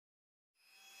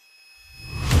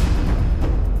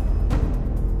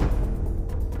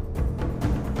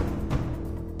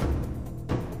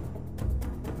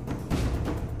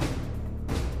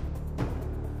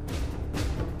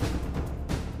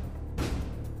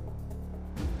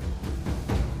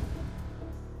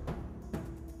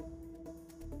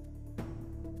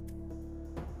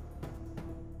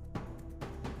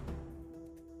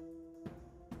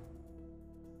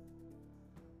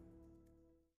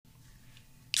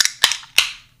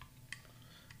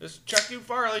This is Chuck U.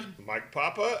 Farley. Mike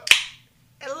Papa.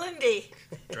 And Lindy.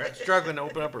 Struggling to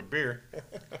open up her beer.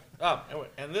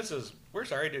 And this is, we're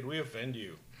sorry, did we offend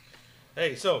you?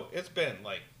 Hey, so it's been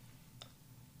like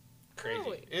crazy.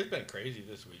 Holy. It's been crazy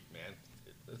this week, man.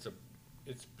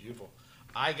 It's beautiful.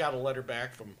 I got a letter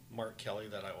back from Mark Kelly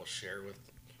that I will share with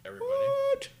everybody.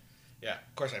 What? Yeah,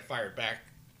 of course I fired back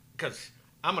because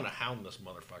I'm going to hound this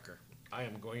motherfucker. I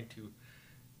am going to.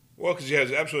 Well, because he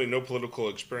has absolutely no political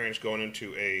experience going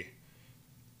into a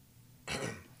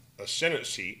Senate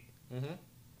seat,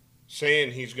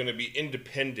 saying he's going to be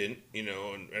independent,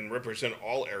 and represent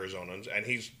all Arizonans, and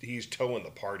he's towing the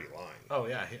party line. Oh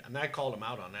yeah, and I called him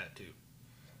out on that too.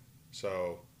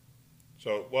 So,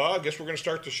 well, I guess we're going to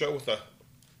start the show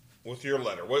with your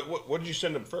letter. What did you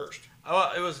send him first?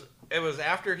 Oh, it was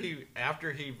after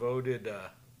he voted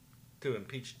to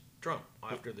impeach Trump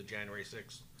after the January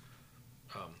 6th.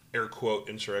 Air quote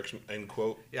insurrection end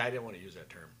quote. Yeah, I didn't want to use that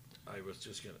term. I was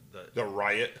just gonna The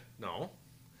riot. no,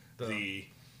 The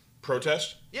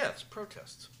protest. yeah, it's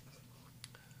protests.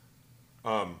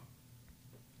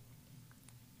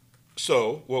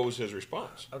 So what was his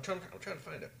response? I'm trying to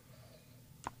find it.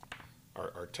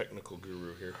 Our technical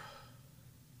guru here.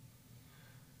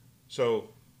 So.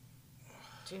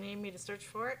 Do you need me to search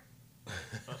for it?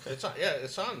 It's on. Yeah,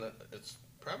 it's on. It's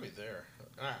probably there.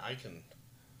 I can.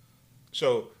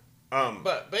 So.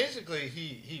 But basically,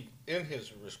 he in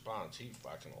his response, he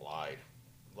fucking lied.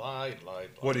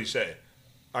 What did he say?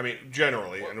 I mean,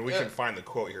 generally, and we can find the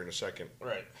quote here in a second.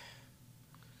 Right.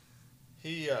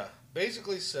 He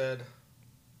basically said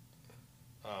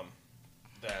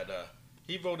that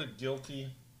he voted guilty.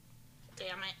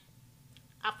 Damn it.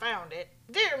 I found it.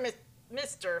 Dear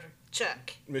Mr.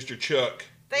 Chuck, Mr. Chuck.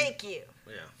 thank you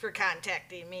Yeah. for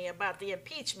contacting me about the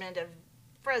impeachment of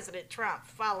President Trump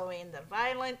following the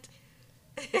violent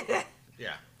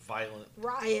Yeah. Violent.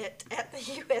 riot at the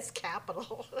U.S.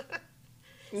 Capitol.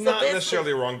 Not this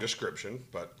necessarily a wrong description,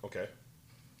 but okay.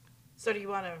 So did you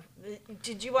want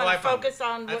to I focus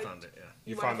found on it. what? I found it. Yeah.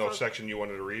 You wanna found the focus- section you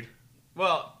wanted to read?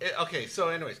 Well, okay. So,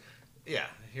 anyways, yeah.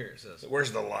 Here it says.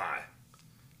 Where's the lie?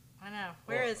 I know.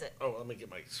 Where is it? Oh, let me get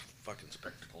my fucking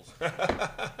spectacles.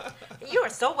 You are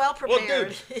so well Well,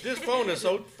 prepared. dude, this phone is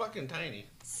so fucking tiny.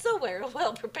 So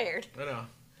well prepared. I know.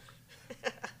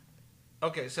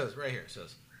 Okay, it says right here. It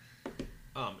says,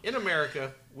 in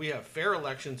America, we have fair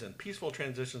elections and peaceful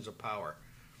transitions of power.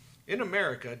 In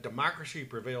America, democracy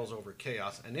prevails over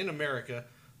chaos, and in America,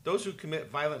 those who commit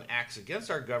violent acts against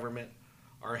our government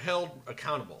are held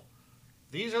accountable.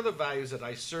 These are the values that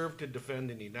I serve to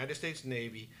defend in the United States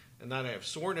Navy and that I have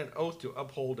sworn an oath to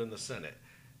uphold in the Senate,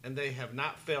 and they have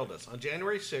not failed us. On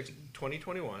January 6,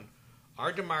 2021,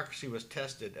 our democracy was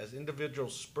tested as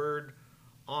individuals spurred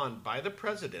on by the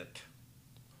president.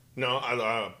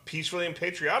 No, peacefully and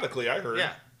patriotically, I heard.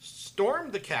 Yeah,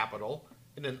 stormed the Capitol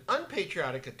in an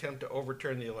unpatriotic attempt to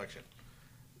overturn the election.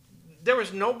 There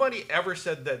was nobody ever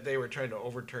said that they were trying to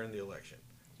overturn the election.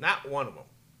 Not one of them.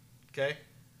 Okay?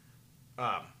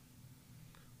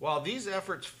 While these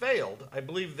efforts failed, I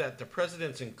believe that the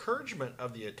president's encouragement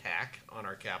of the attack on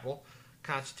our Capitol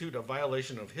constitute a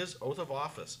violation of his oath of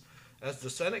office. As the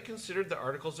Senate considered the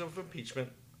articles of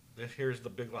impeachment, here's the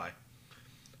big lie.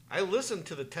 I listened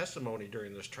to the testimony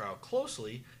during this trial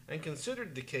closely and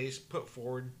considered the case put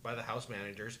forward by the House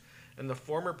managers and the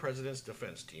former president's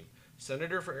defense team.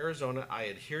 Senator for Arizona, I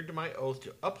adhered to my oath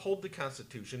to uphold the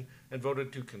Constitution and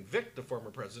voted to convict the former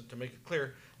president to make it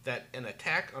clear that an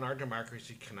attack on our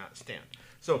democracy cannot stand.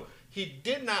 So he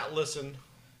did not listen.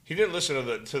 He didn't listen to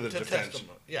the to defense.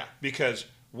 testimony. Yeah. Because,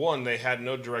 one, they had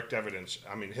no direct evidence.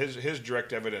 I mean, his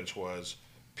direct evidence was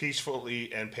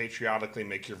peacefully and patriotically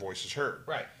make your voices heard.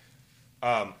 Right.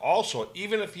 Also,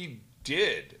 even if he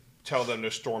did tell them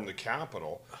to storm the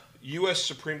Capitol, U.S.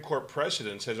 Supreme Court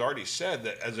precedents has already said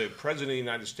that as a president of the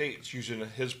United States, using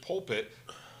his pulpit,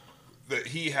 that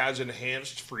he has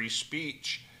enhanced free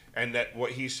speech and that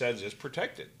what he says is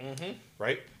protected. Mm-hmm.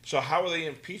 Right? So how are they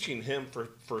impeaching him for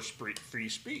free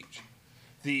speech?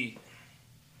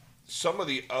 Some of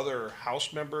the other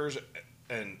House members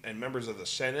and members of the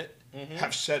Senate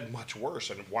have said much worse.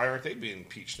 And why aren't they being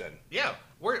impeached then? Yeah.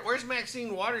 Where's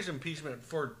Maxine Waters' impeachment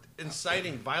for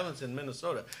inciting violence in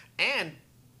Minnesota? And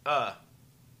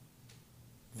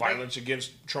violence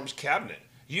against Trump's cabinet.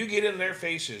 You get in their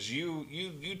faces. You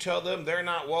tell them they're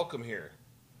not welcome here.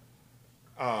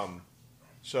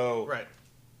 So right.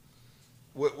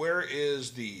 Where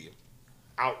is the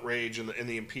outrage and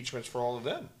the impeachments for all of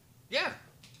them? Yeah.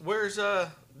 Where's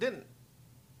didn't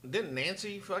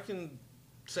Nancy fucking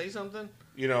say something?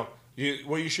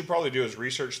 What you should probably do is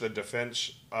research the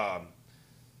defense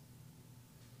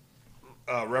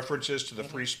references to the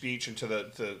free speech and to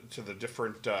the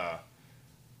different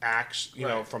acts, you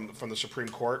know, Right. from the Supreme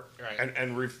Court, Right.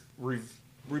 and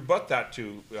rebut that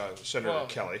to Senator Well,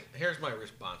 Kelly. Here's my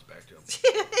response back to him.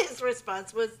 His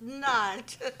response was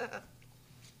not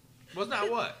Was not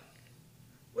what?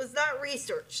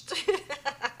 researched.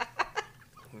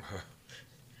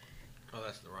 Oh,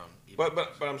 that's the wrong. But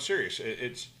I'm serious.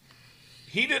 It's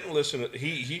he didn't listen.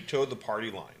 He towed the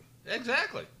party line.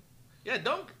 Exactly. Yeah,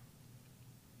 don't.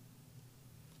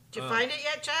 Did you find it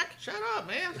yet, Chuck? Shut up,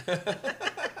 man.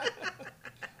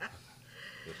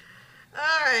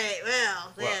 All right,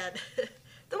 well, then.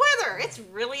 The weather. It's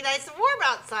really nice and warm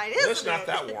outside, isn't it? It's not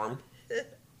that warm.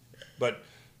 But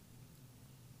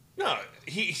no,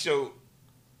 that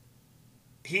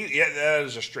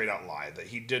is a straight out lie that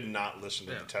he did not listen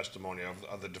to Yeah. the testimony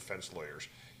of the defense lawyers.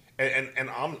 And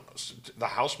the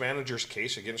House manager's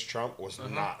case against Trump was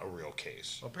not a real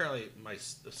case. Well, apparently,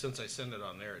 since I sent it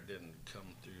on there, it didn't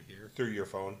come through here. Through your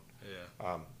phone. Yeah.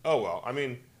 Oh well, I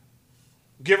mean,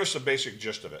 give us the basic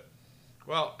gist of it.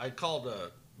 Well, I called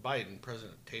Biden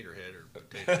President Taterhead or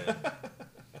Potato Head.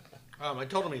 I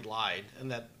told him he lied,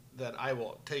 and that I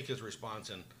will take his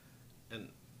response and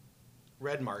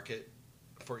red mark it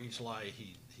for each lie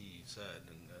he said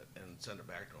and send it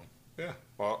back to him. Yeah.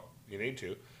 Well, you need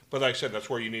to. But like I said, that's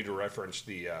where you need to reference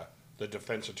the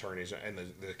defense attorneys and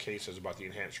the cases about the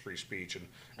enhanced free speech.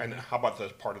 And how about the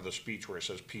part of the speech where it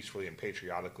says peacefully and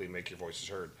patriotically make your voices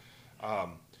heard?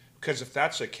 Because if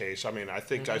that's the case, I mean, I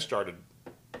think I started,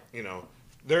 you know,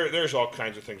 there's all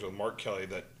kinds of things with Mark Kelly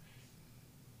that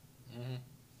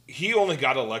he only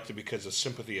got elected because of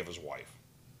sympathy of his wife.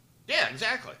 Yeah,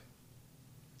 exactly.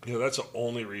 You know, that's the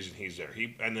only reason he's there.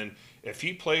 And then if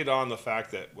he played on the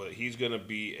fact that he's going to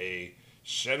be a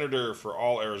senator for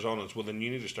all Arizonans, well, then you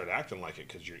need to start acting like it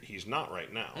because he's not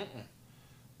right now.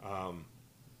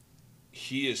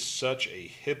 He is such a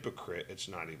hypocrite, it's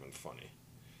not even funny.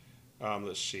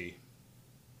 Let's see.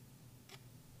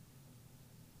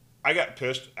 I got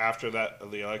pissed after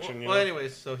the election. Well,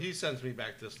 anyways, so he sends me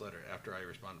back this letter after I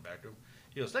responded back to him.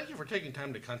 He goes, "Thank you for taking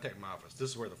time to contact my office." This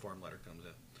is where the form letter comes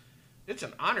in. "It's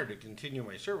an honor to continue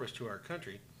my service to our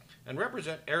country and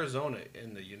represent Arizona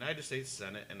in the United States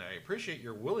Senate, and I appreciate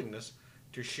your willingness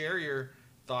to share your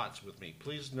thoughts with me.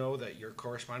 Please know that your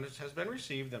correspondence has been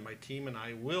received, and my team and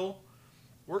I will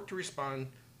work to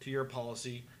respond to your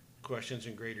policy questions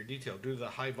in greater detail. Due to the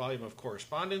high volume of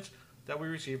correspondence that we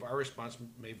receive, our response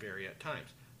may vary at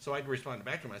times." So I responded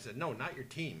back to him. I said, "No, not your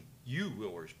team. You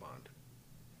will respond."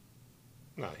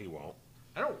 No, he won't.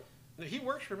 I don't. He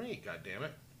works for me. God damn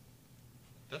it.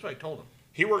 That's what I told him.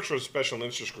 He works for special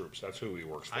interest groups. That's who he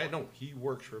works for. I know he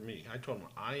works for me. I told him,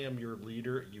 "I am your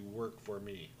leader. You work for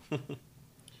me."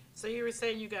 So you were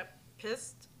saying you got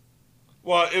pissed?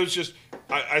 Well, it was just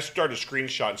I started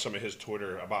screenshotting some of his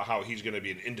Twitter about how he's going to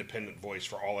be an independent voice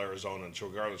for all Arizonans,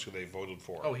 regardless who they voted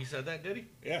for. Oh, he said that, did he?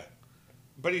 Yeah,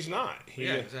 but he's not.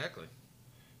 Yeah, exactly.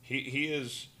 He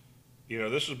is. You know,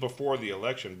 this was before the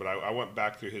election, but I went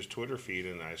back through his Twitter feed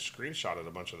and I screenshotted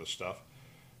a bunch of the stuff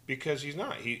because he's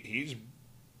not. He's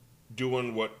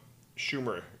doing what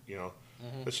Schumer. You know,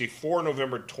 let's see, 4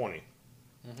 November 20.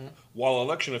 While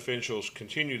election officials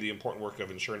continue the important work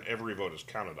of ensuring every vote is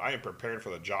counted, I am preparing for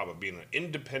the job of being an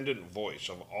independent voice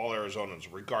of all Arizonans,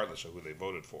 regardless of who they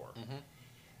voted for.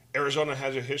 Arizona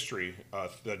has a history,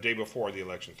 the day before the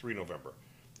election, 3 November.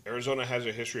 Arizona has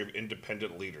a history of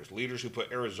independent leaders who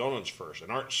put Arizonans first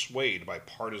and aren't swayed by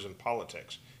partisan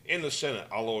politics. In the Senate,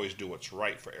 I'll always do what's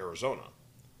right for Arizona.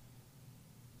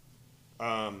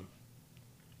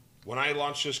 When I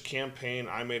launched this campaign,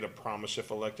 I made a promise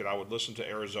if elected, I would listen to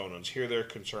Arizonans, hear their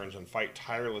concerns, and fight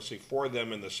tirelessly for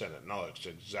them in the Senate. Now, that's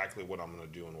exactly what I'm going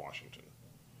to do in Washington.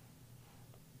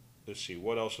 Let's see,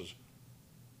 what else is...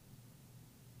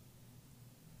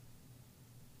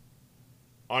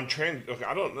 On trans... Okay,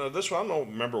 I don't know this one. I don't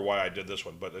remember why I did this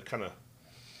one, but it kind of...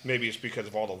 Maybe it's because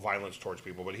of all the violence towards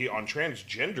people. But on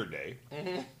Transgender Day...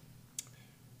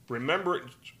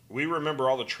 We remember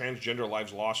all the transgender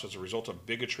lives lost as a result of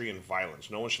bigotry and violence.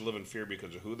 No one should live in fear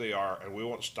because of who they are, and we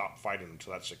won't stop fighting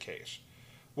until that's the case.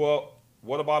 Well,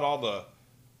 what about all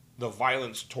the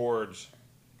violence towards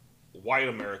white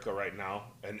America right now?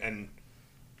 And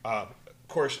of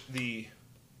course, the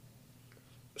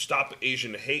Stop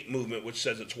Asian Hate movement, which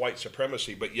says it's white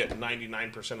supremacy, but yet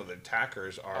 99% of the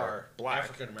attackers are black.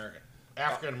 African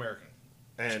American.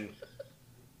 And...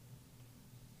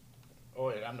 Oh,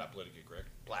 wait, I'm not politically correct.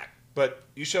 Black. But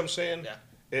you see what I'm saying? Yeah.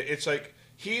 It's like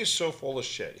he is so full of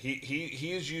shit.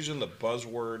 He is using the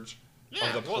buzzwords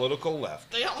of the well, political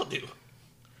left. They all do.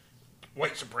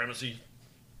 White supremacy.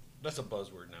 That's a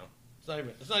buzzword now.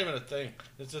 It's not even a thing.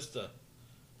 It's just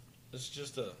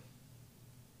a.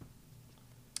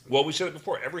 Well, we said it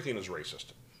before. Everything is racist.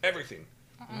 Everything.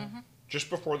 Just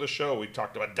before the show, we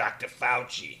talked about Dr.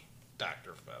 Fauci.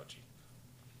 Dr. Fauci.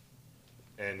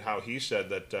 And how he said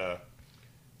that the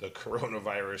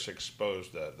coronavirus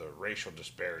exposed the racial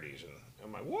disparities. And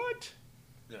I'm like, what?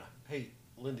 Yeah. Hey,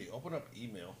 Lindy, open up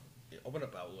email. Yeah, open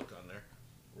up Outlook on there,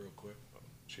 real quick.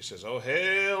 She says, oh,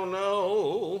 hell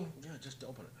no. Yeah, just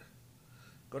open it.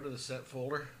 Go to the sent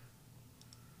folder.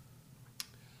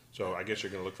 So I guess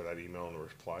you're going to look for that email and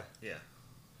reply? Yeah.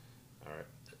 All right.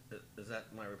 Is that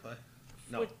my reply?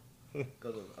 No.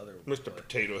 Go to the other. Mr. reply.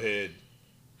 Potato Head.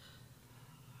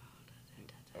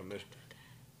 Mr.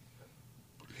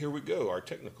 Here we go, our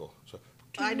technical. So,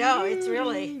 I know, it's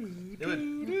really. It would,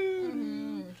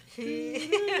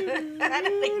 I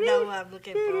don't even know what I'm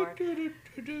looking for.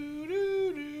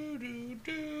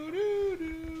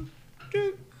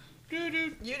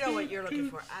 You know what you're looking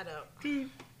for. I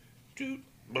don't.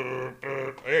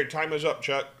 Hey, time is up,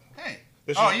 Chuck. hey.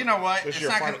 This Oh, is- you know what? this is It's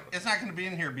your not, final- it's not going to be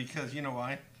in here because, you know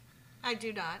why? I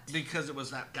do not. Because it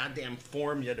was that goddamn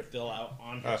form you had to fill out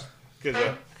on his,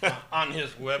 'Cause, on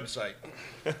his website.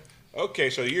 okay,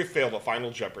 so you failed a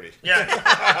final Jeopardy. Yeah.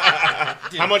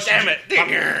 How much? Damn did it.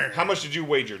 you, how much did you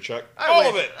wager, Chuck? All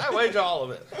of it. I waged all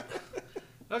of it.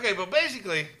 Okay, but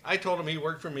basically, I told him he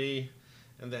worked for me,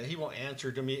 and that he won't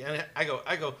answer to me. And I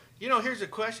go. You know, here's the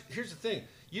question. Here's the thing.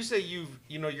 You say you're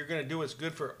going to do what's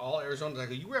good for all Arizonans. I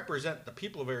go, you represent the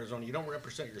people of Arizona. You don't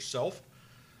represent yourself.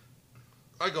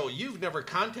 I go, you've never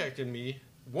contacted me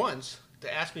once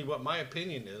to ask me what my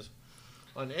opinion is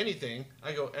on anything.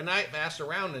 I go, and I've asked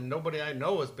around, and nobody I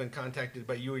know has been contacted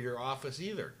by you or your office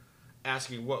either,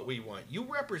 asking what we want. You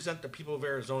represent the people of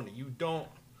Arizona. You don't.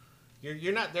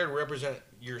 You're not there to represent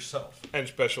yourself. And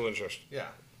special interest. Yeah.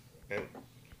 And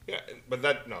yeah, but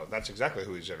that's exactly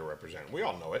who he's there to represent. We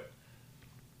all know it.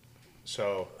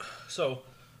 So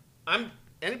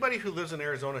Anybody who lives in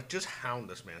Arizona, just hound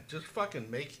this man. Just fucking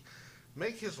make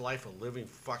his life a living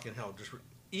fucking hell. Just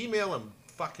email him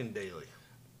fucking daily.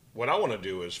 what I want to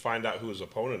do is find out who his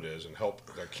opponent is and help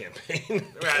their campaign.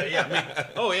 Right? Yeah.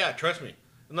 Oh yeah. Trust me.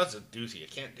 Unless it's Ducey, you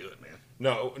can't do it, man.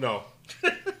 No.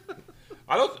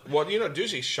 I don't. Well,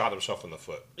 Ducey shot himself in the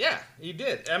foot. Yeah, he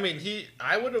did. I mean,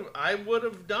 I would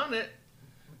have done it,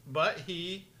 but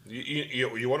he.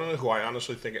 You want to know who I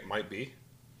honestly think it might be?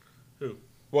 Who?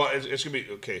 Well, it's gonna be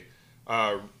okay.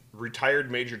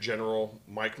 Retired Major General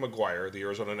Mike McGuire, the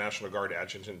Arizona National Guard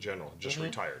Adjutant General, just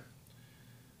retired.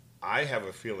 I have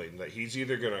a feeling that he's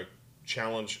either going to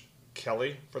challenge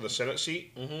Kelly for the Senate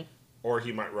seat, or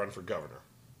he might run for governor.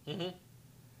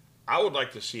 I would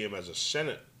like to see him as a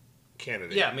Senate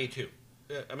candidate. Yeah, me too.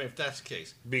 I mean, if that's the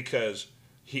case, Because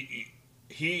he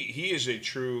is a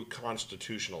true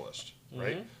constitutionalist,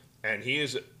 right? And he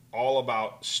is all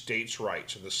about states'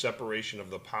 rights and the separation of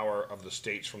the power of the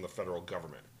states from the federal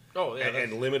government. Oh, yeah,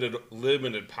 and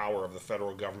limited power of the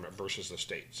federal government versus the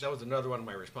states. that was another one of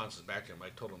my responses back to him. I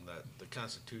told him that the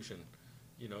Constitution,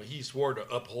 he swore to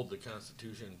uphold the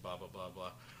Constitution, blah, blah, blah,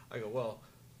 blah. I go, well,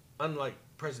 unlike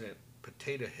President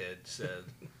Potato Head said,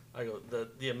 I go,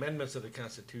 the amendments of the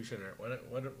Constitution are,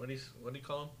 what do you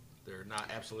call them? They're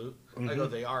not absolute. I go,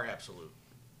 they are absolute.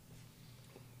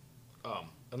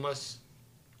 Unless,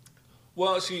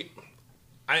 Well, see,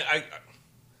 I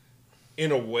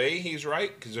in a way he's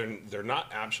right because they're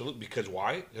not absolute. Because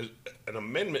why? An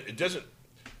amendment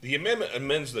the amendment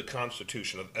amends the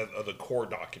Constitution of the core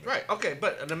document. right, okay,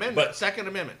 but an amendment, Second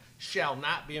Amendment, shall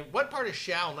not be, what part of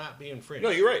shall not be infringed? No,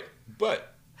 you're right.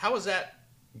 But How is that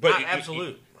not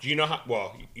absolute? Do you know how?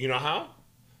 Well, you know how?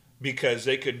 Because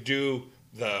they could do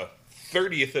the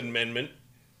 30th Amendment,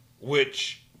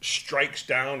 which strikes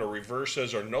down or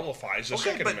reverses or nullifies the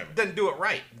Second but Amendment. then do it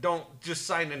right. Don't just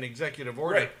sign an executive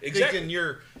order. Right, exactly. Thinking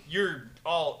you're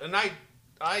all. And I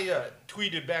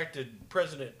tweeted back to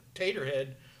President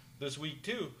Taterhead this week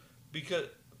too,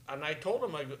 and I told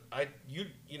him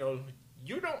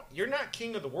you're not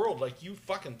king of the world like you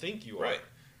fucking think you are. Right.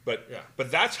 But Yeah.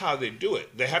 but that's how they do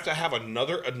it. They have to have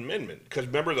another amendment because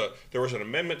remember there was an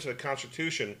amendment to the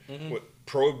Constitution with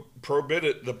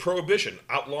prohibited the prohibition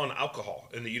outlawing alcohol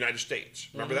in the United States.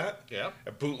 Remember that? Yeah.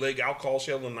 A bootleg alcohol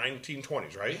sale in the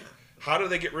 1920s, right? How did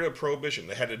they get rid of prohibition?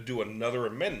 They had to do another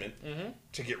amendment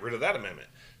to get rid of that amendment.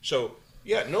 So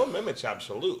yeah, no amendment's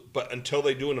absolute, but until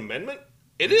they do an amendment,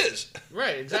 it is.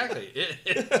 Right. Exactly.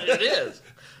 it is.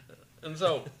 And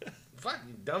so, fuck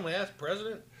you, dumbass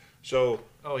president. So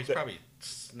Oh, he's probably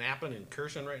snapping and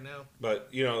cursing right now.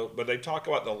 But they talk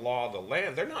about the law of the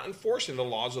land. They're not enforcing the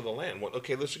laws of the land.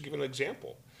 Okay, let's give an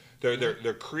example.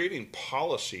 They're creating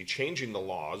policy, changing the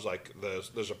laws. Like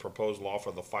there's a proposed law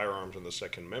for the firearms in the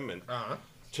Second Amendment Uh-huh.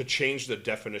 to change the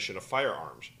definition of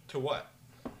firearms. To what?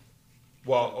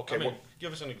 Well, okay, I mean, well,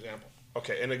 give us an example.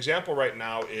 okay. An example right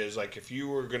now is like if you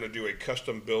were going to do a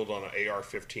custom build on an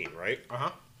AR-15, right?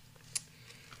 Uh-huh.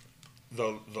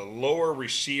 The lower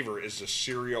receiver is the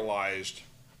serialized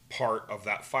part of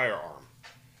that firearm.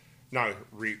 Now,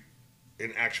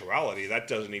 in actuality, that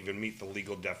doesn't even meet the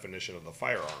legal definition of the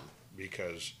firearm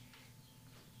because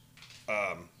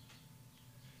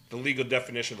the legal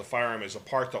definition of the firearm is a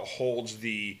part that holds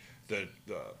the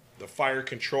fire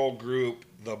control group,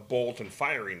 the bolt, and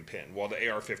firing pin. Well, the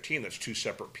AR-15, that's two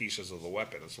separate pieces of the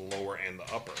weapon. It's the lower and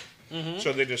the upper.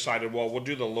 So they decided, well, we'll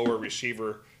do the lower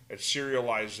receiver and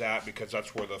serialize that because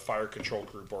that's where the fire control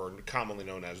group, or commonly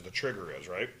known as the trigger, is,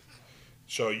 right?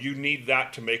 So you need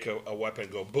that to make a weapon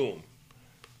go boom.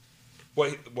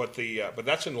 But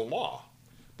that's in the law.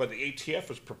 But the ATF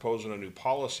is proposing a new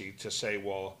policy to say,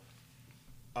 well,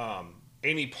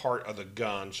 any part of the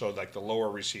gun, so like the lower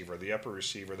receiver, the upper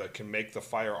receiver, that can make the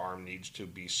firearm needs to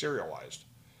be serialized.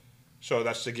 So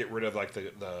that's to get rid of like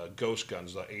the ghost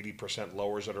guns, the 80%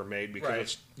 lowers that are made, because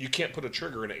Right. you can't put a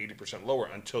trigger in an 80% lower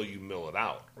until you mill it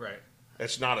out. Right.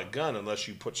 It's not a gun unless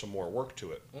you put some more work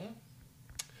to it.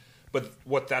 But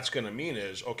what that's going to mean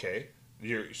is, okay,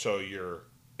 your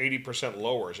 80%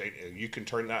 lowers, you can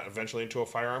turn that eventually into a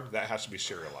firearm. That has to be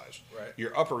serialized. Right.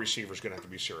 Your upper receiver is going to have to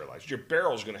be serialized. Your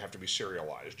barrel is going to have to be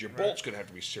serialized. Your bolt's going to have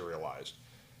to be serialized.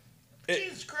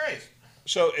 Jesus Christ.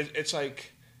 So it's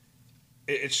like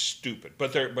it's stupid.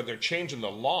 But they're changing the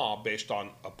law based on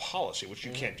a policy, which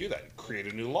you can't do that.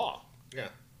 Create a new law. Yeah.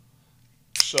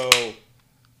 So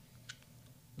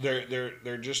they're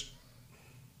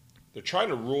trying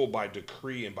to rule by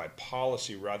decree and by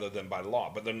policy rather than by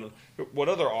law. But then what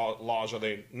other laws are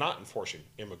they not enforcing?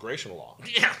 Immigration law,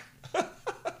 Yeah.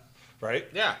 right?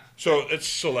 Yeah. So it's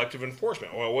selective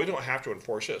enforcement. Well, we don't have to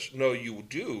enforce this. No, you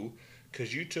do,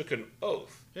 because you took an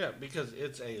oath. Yeah, because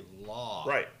it's a law.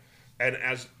 Right. And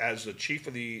as the chief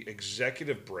of the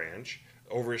executive branch,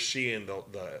 overseeing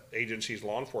the agencies,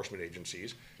 law enforcement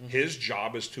agencies, his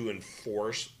job is to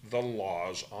enforce the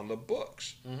laws on the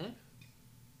books.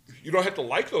 You don't have to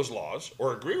like those laws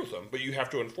or agree with them, but you have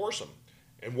to enforce them.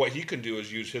 And what he can do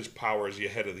is use his power as the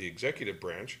head of the executive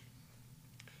branch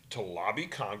to lobby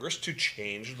Congress to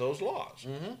change those laws.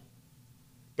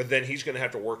 But then he's going to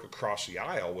have to work across the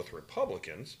aisle with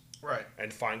Republicans Right.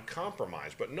 and find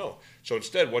compromise. But no. So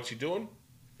instead, what's he doing?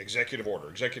 Executive order,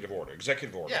 executive order,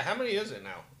 executive order. Yeah, how many is it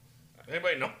now?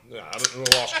 Anybody know? Yeah, I don't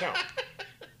know, lost count.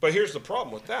 But here's the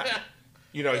problem with that. Yeah.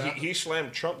 You know, he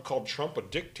slammed Trump, called Trump a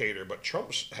dictator, but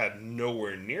Trump's had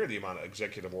nowhere near the amount of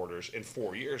executive orders in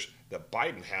 4 years that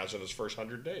Biden has in his first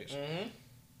 100 days.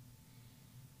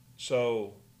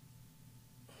 So,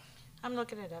 I'm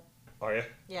looking it up. are you?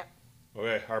 Yep.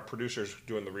 Okay, our producer's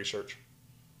doing the research.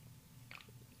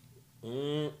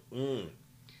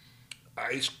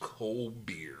 Ice cold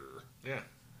beer. Yeah.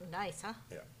 Nice, huh?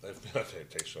 Yeah, that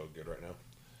tastes so good right now.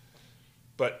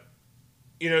 But,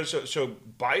 you know, so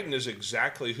Biden is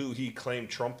exactly who he claimed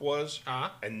Trump was,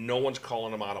 and no one's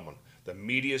calling him out on him. The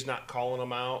media's not calling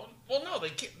him out. Well, no, they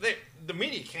can't. The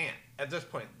media can't at this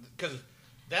point because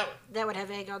that would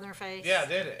have egg on their face. Yeah,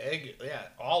 they had egg. Yeah,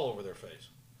 all over their face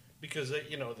because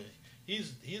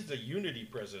he's the unity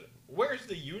president. Where's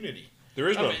the unity? There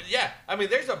is no. I mean,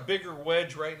 there's a bigger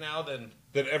wedge right now than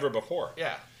ever before.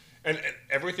 Yeah. And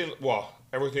everything.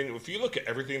 If you look at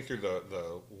everything through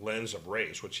the lens of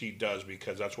race, which he does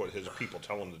because that's what his people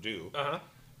tell him to do.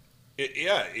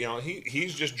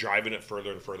 He's just driving it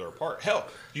further and further apart. Hell,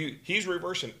 he's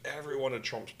reversing every one of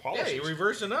Trump's policies. Yeah, he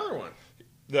reversed another one.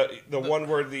 The one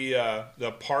where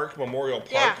the park, Memorial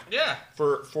Park,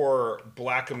 for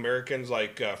Black Americans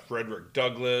like Frederick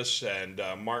Douglass and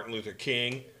Martin Luther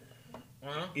King.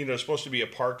 It's supposed to be a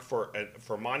park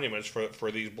for monuments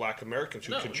for these Black Americans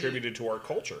who contributed to our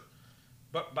culture.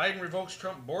 But Biden revokes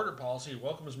Trump border policy,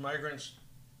 welcomes migrants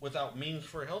without means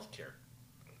for health care.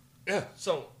 Yeah.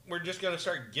 So we're just going to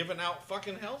start giving out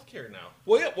fucking health care now.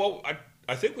 Well, yeah. Well,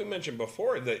 I think we mentioned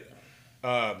before that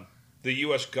the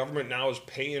U.S. government now is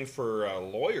paying for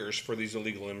lawyers for these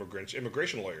illegal immigrants,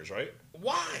 immigration lawyers, right?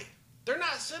 Why? They're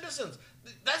not citizens.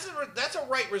 That's a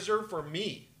right reserved for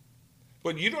me.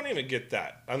 But you don't even get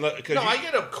that. I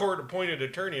get a court-appointed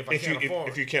attorney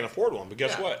if you can't afford one. But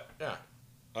guess what? Yeah.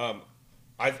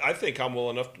 I think I'm well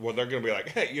enough. Well, they're going to be like,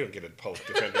 hey, you don't get a public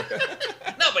defender.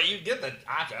 No, but you get the.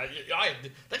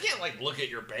 They can't look at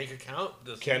your bank account.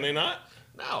 Can they not?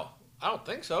 No, I don't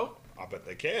think so. I bet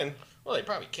they can. Well, they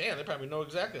probably can. They probably know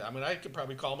exactly. I mean, I could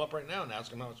probably call them up right now and ask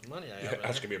them how much money I have.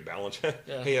 Asking me a balance.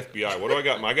 Yeah. Hey FBI, what do I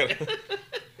got?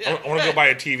 I want to go buy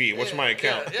a TV. What's my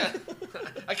account? Yeah.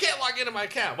 I can't log into my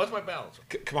account. What's my balance?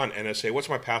 Come on, NSA. What's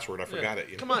my password? I forgot Yeah.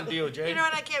 it. Come on, DOJ. You know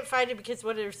what? I can't find it because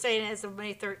what they're saying as of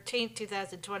May 13th,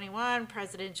 2021,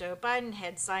 President Joe Biden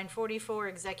had signed 44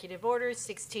 executive orders,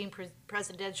 16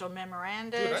 presidential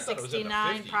memoranda, Dude, I thought it was in the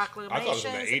 69 50s. I proclamations,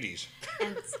 thought it was in the 80s.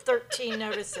 and 13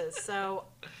 notices. So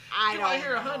I Do don't I hear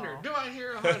know. 100? Do I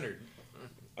hear 100?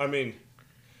 I mean,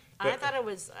 I thought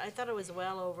it was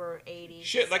well over 80.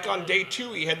 shit, like so- on day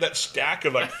 2, he had that stack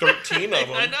of like 13 of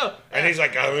them. I know. And he's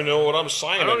like, I don't even know what I'm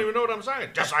signing. I don't even know what I'm signing.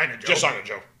 Just sign it, Joe. Just sign it,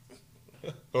 Joe.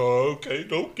 Okay.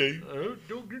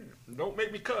 Don't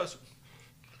make me cuss.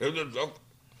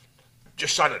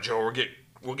 Just sign it, Joe.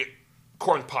 We'll get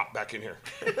Corn Pop back in here.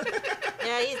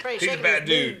 Yeah, he's probably He's a shaking bad his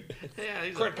dude. Yeah,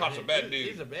 he's Corn Pop's a bad dude.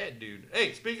 He's a bad dude.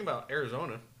 Hey, speaking about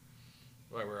Arizona,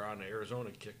 while we're on the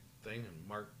Arizona kick thing and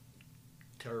Mark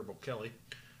Terrible Kelly,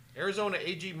 Arizona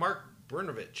AG Mark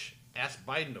Brnovich asked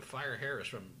Biden to fire Harris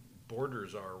from border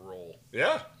czar role.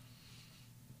 Yeah.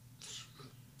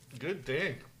 Good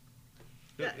thing.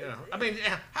 Good, Yeah. yeah. I mean,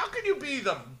 how can you be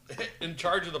in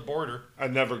charge of the border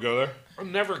I'd never go there.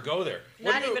 and never go there?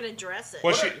 Not even address it.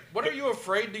 Well, What are you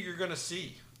afraid that you're going to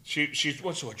see? She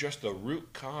wants to address the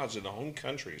root cause in the home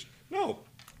countries. No.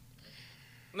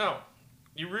 No,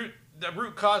 the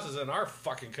root cause is in our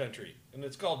fucking country, and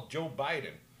it's called Joe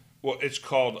Biden. Well, it's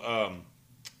called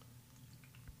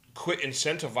quit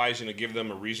incentivizing to give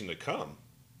them a reason to come.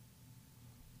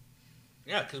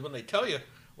 Yeah, because when they tell you,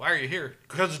 why are you here?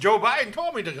 Because Joe Biden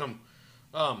told me to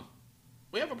come.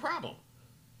 We have a problem.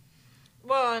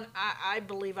 Well, and I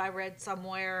believe I read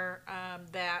somewhere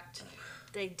that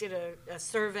they did a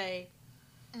survey.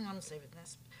 I'm saving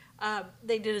this.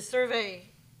 They did a survey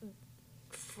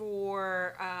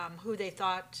for who they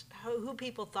thought, who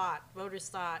people thought, voters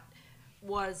thought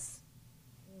was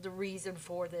the reason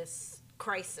for this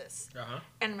crisis. Uh-huh.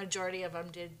 And the majority of them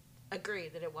did agree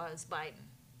that it was Biden.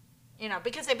 You know,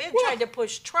 because they've been trying to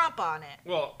push Trump on it.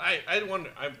 Well, I wonder.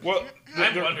 Well,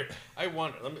 I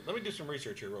wonder. Let me do some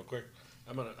research here real quick.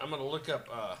 I'm gonna look up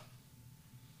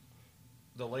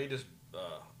the latest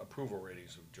approval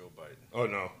ratings of Joe Biden. Oh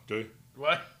no, dude.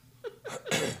 What?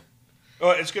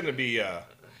 Oh, it's going to be. It's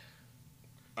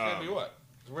gonna be what?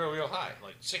 It's real high,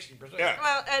 like 60%. Yeah.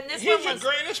 Well, and this He's one the was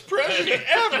greatest president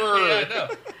ever. Yeah, I know.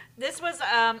 this was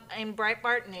in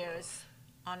Breitbart News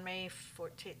on May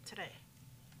 14th. Today.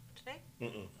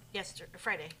 Yesterday,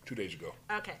 Friday. 2 days ago.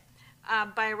 Okay.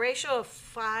 By a ratio of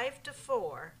 5 to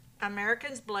 4,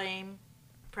 Americans blame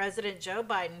President Joe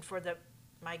Biden for the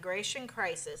migration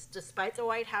crisis, despite the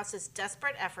White House's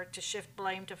desperate effort to shift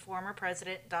blame to former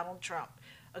President Donald Trump,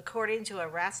 according to a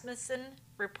Rasmussen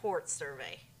Report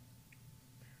survey.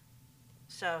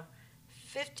 So,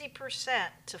 50%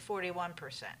 to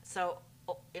 41%. So,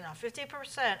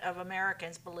 50% of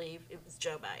Americans believe it was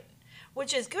Joe Biden,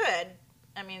 which is good.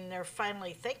 I mean, they're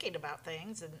finally thinking about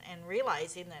things and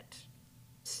realizing that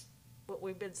what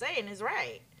we've been saying is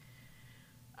right.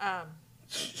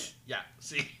 Yeah,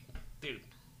 see, dude.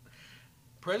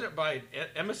 President Biden,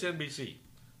 MSNBC,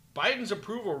 Biden's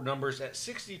approval numbers at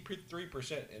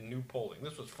 63% in new polling.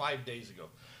 This was 5 days ago.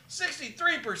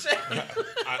 63%!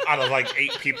 Out of like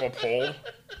 8 people polled.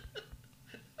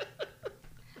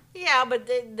 Yeah, but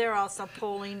they're also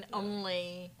polling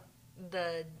only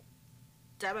the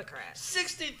Democrats.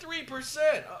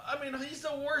 63%! I mean, he's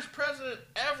the worst president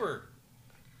ever.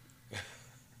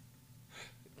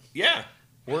 Yeah.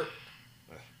 We're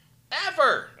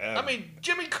Ever! Ever. I mean,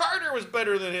 Jimmy Carter was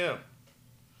better than him.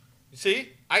 You see?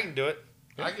 I can do it.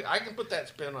 I can put that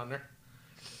spin on there.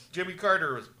 Jimmy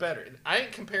Carter was better. I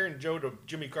ain't comparing Joe to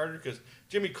Jimmy Carter because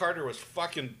Jimmy Carter was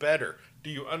fucking better. Do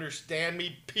you understand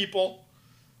me, people?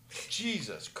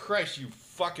 Jesus Christ, you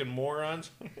fucking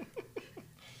morons.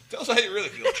 tell us how you really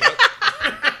feel, Chuck.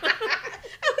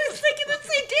 I was thinking the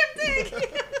same damn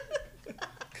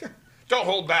thing. Don't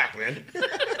hold back, man.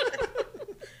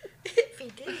 If he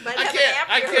did, he might I have can't.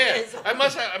 an aneurysm.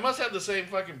 I must have the same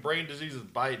fucking brain disease as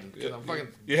Biden. 'Cause I'm fucking.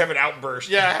 You have an outburst.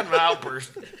 Yeah, I had an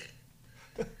outburst.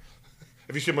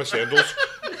 Have you seen my sandals?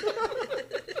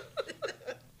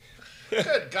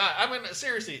 Good God! I mean,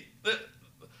 seriously,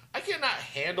 I cannot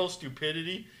handle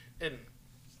stupidity, and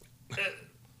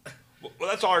Well,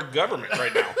 that's our government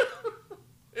right now.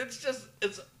 it's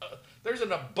there's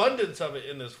an abundance of it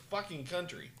in this fucking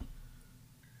country.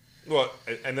 Well,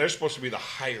 and they're supposed to be the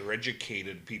higher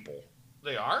educated people.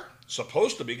 They are.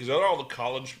 Supposed to be, because they're all the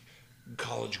college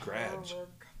grads.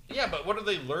 Yeah, but what are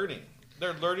they learning?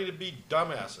 They're learning to be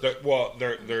dumbasses.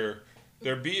 They're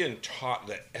they're being taught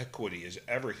that equity is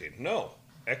everything. No,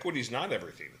 equity is not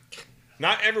everything.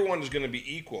 Not everyone is going to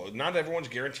be equal. Not everyone's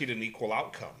guaranteed an equal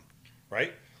outcome,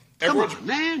 right? Come on,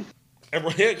 man.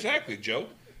 Yeah, exactly, Joe.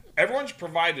 Everyone's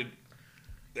provided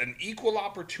an equal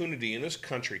opportunity in this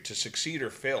country to succeed or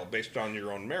fail based on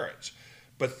your own merits.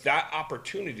 But that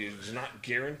opportunity does not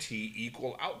guarantee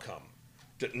equal outcome.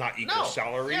 Not equal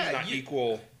salaries, not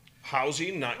equal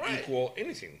housing, not equal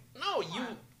anything. No,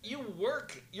 you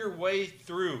work your way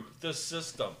through the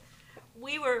system.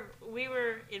 We were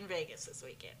in Vegas this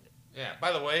weekend. Yeah,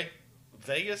 by the way,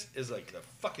 Vegas is like the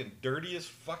fucking dirtiest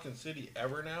fucking city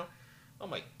ever now. Oh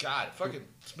my god, it fucking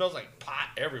smells like pot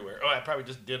everywhere. Oh, I probably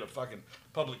just did a fucking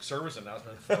public service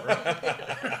announcement for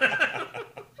it.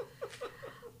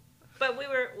 But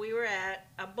we were at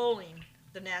a bowling,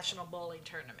 the National Bowling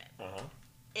Tournament. Uh-huh.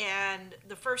 And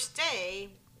the first day,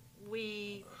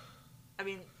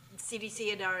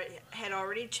 CDC had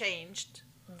already changed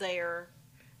their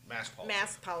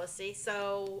mask policy.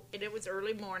 So it was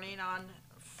early morning on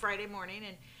Friday morning,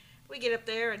 and we get up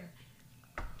there, and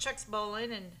Chuck's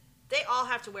bowling, and they all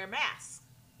have to wear masks,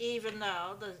 even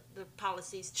though the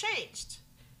policy's changed.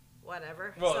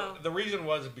 Whatever. Well, the reason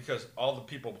was because all the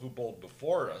people who bowled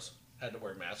before us had to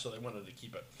wear masks, so they wanted to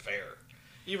keep it fair.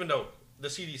 Even though the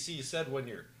CDC said when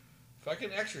you're fucking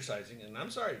exercising, and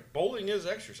I'm sorry, bowling is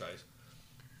exercise.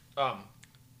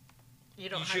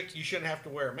 You shouldn't have to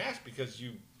wear a mask because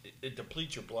it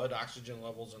depletes your blood oxygen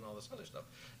levels and all this other stuff.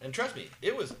 And trust me,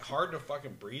 it was hard to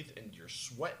fucking breathe, and you're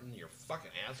sweating your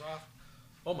fucking ass off.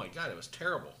 Oh my god, it was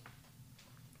terrible.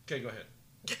 Okay, go ahead.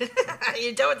 Are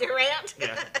you done with your rant?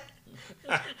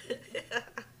 Yeah.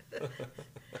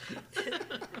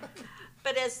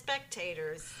 But as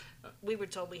spectators, we were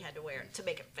told we had to wear it to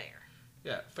make it fair.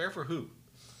 Yeah, fair for who?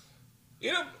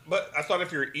 You know, but I thought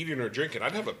if you're eating or drinking,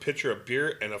 I'd have a pitcher of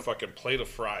beer and a fucking plate of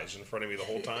fries in front of me the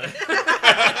whole time.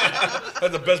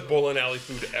 That's the best bowling alley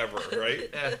food ever, right?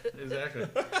 Yeah, exactly.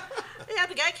 Yeah,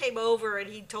 the guy came over and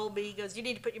he told me, he goes, "You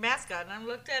need to put your mask on." And I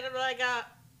looked at him like,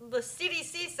 the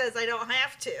CDC says I don't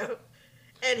have to.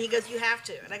 And he goes, "You have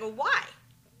to." And I go, "Why?"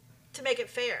 "To make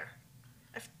it fair."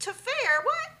 To fair?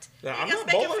 What? Yeah, He I'm goes, not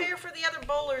 "Make bowling." it fair for the other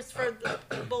bowlers for the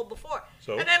bowl before.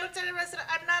 So? And I looked at him and I said,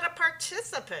 "I'm not a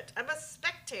participant. I'm a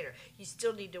spectator. You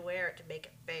still need to wear it to make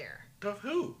it fair." To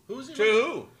who? Who's he? To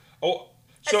who? Oh,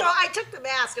 And so I took the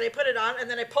mask and I put it on and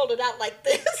then I pulled it out like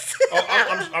this.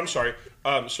 I'm sorry.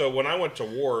 So when I went to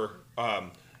war,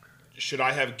 should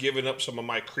I have given up some of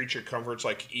my creature comforts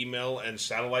like email and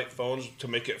satellite phones to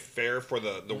make it fair for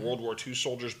the World War II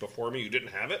soldiers before me who didn't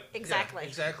have it? Exactly. Yeah,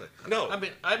 exactly. No.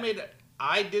 I mean,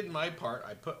 I did my part.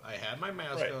 I had my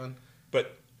mask on.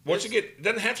 But once again, it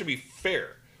doesn't have to be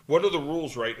fair. What are the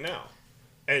rules right now?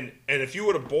 And if you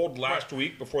would have bowled last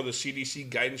week before the CDC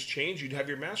guidance changed, you'd have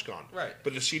your mask on. Right.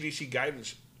 But the CDC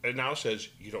guidance now says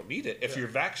you don't need it. If you're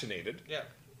vaccinated,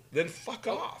 then fuck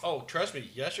off. Oh, trust me.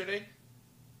 Yesterday,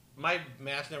 my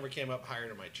mask never came up higher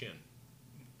than my chin.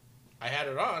 I had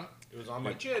it on. It was on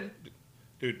my chin.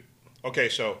 Dude, okay,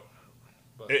 so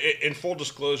in full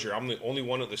disclosure, I'm the only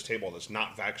one at this table that's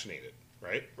not vaccinated,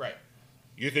 right? Right.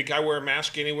 You think I wear a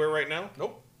mask anywhere right now?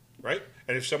 Nope. Right?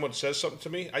 And if someone says something to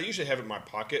me, I usually have it in my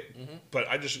pocket, but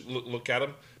I just look at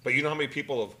them. But you know how many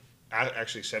people have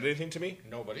actually said anything to me?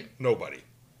 Nobody. Nobody.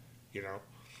 You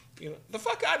know, the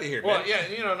fuck out of here, Well, man.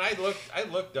 yeah, and I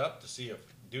looked up to see if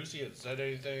Ducey had said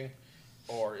anything,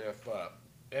 or if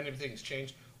anything's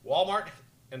changed. Walmart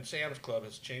and Sam's Club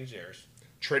has changed theirs.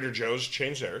 Trader Joe's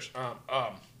changed theirs.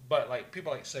 But like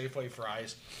people like Safeway,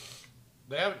 Fry's,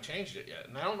 they haven't changed it yet,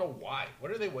 and I don't know why.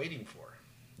 What are they waiting for?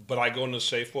 But I go into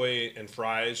Safeway and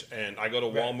Fry's, and I go to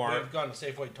Walmart. I've gone to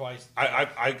Safeway twice.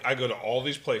 I go to all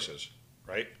these places,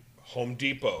 right? Home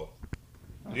Depot.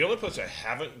 The only place I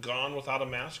haven't gone without a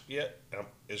mask yet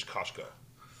is Costco.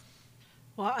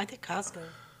 Well, I think Costco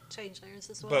changed theirs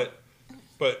as well.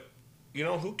 But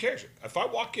who cares? If I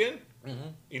walk in,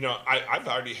 I've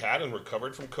already had and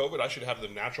recovered from COVID. I should have the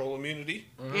natural immunity.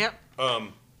 Yep.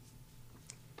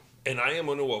 And I am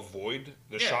going to avoid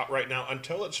the shot right now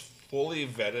until it's fully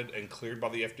vetted and cleared by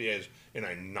the FDA as in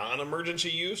a non-emergency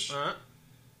use.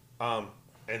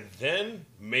 And then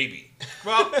maybe.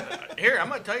 Well, here, I'm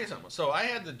going to tell you something. So I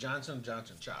had the Johnson &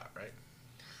 Johnson shot, right?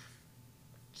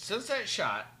 Since that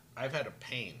shot, I've had a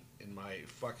pain in my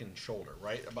fucking shoulder,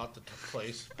 right about the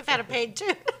place. I've had a pain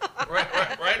too.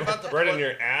 right about the right in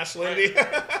your ass, Lindy.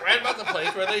 Right about the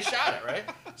place where they shot it, right?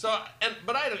 So,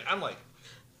 I'm like,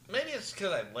 maybe it's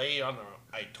because I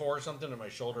tore something in my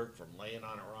shoulder from laying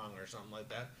on it wrong or something like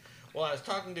that. Well, I was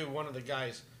talking to one of the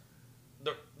guys.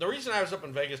 The reason I was up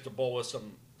in Vegas to bowl with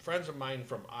some friends of mine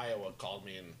from Iowa called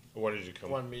me and What did you come?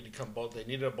 wanted me to come both. They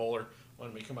needed a bowler,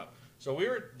 wanted me to come up. So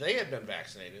they had been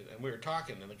vaccinated, and we were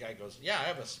talking, and the guy goes, "Yeah, I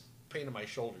have a pain in my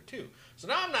shoulder too." So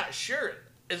now I'm not sure.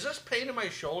 Is this pain in my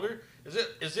shoulder? Is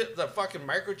it the fucking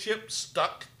microchip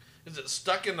stuck? Is it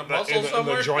stuck in the muscle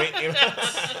somewhere? In the joint, you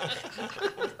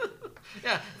know?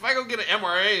 Yeah, if I go get an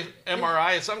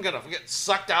MRI, something gonna get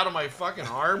sucked out of my fucking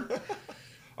arm.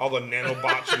 All the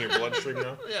nanobots in your bloodstream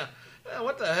now. Yeah,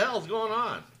 what the hell's going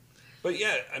on? But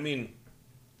yeah, I mean,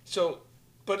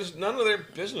 but it's none of their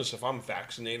business if I'm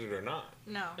vaccinated or not.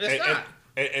 No. It's not.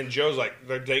 And Joe's like,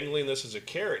 they're dangling this as a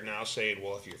carrot now, saying,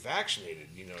 well, if you're vaccinated,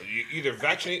 you either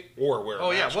vaccinate or wear a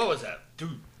mask. Yeah, what was that?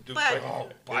 Dude, But-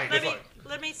 Biden.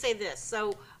 Let me say this.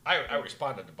 So I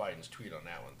responded to Biden's tweet on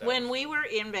that one. when we were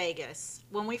in Vegas,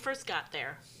 when we first got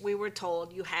there, we were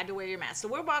told you had to wear your mask. So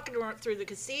we're walking through the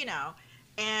casino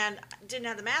and didn't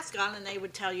have the mask on, and they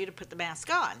would tell you to put the mask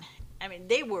on. I mean,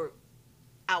 they were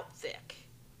out thick.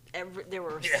 There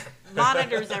were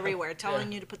monitors everywhere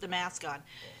telling you to put the mask on.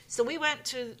 So we went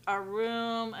to our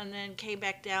room and then came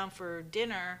back down for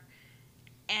dinner,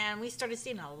 and we started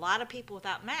seeing a lot of people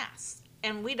without masks.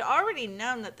 And we'd already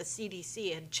known that the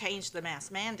CDC had changed the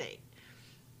mask mandate.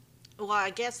 Well,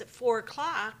 I guess at 4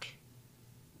 o'clock,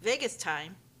 Vegas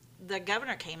time, the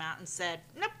governor came out and said,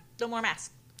 nope, no more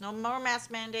masks. No more mask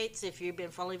mandates if you've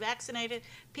been fully vaccinated.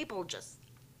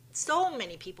 So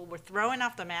many people were throwing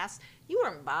off the masks. You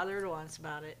weren't bothered once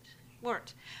about it.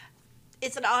 Weren't.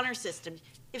 It's an honor system.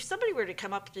 If somebody were to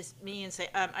come up to me and say,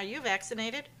 are you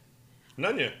vaccinated?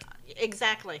 None yet.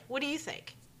 Exactly. What do you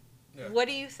think? Yeah. What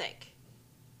do you think?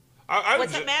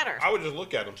 What's it matter? I would just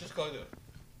look at them. Just go to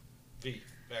be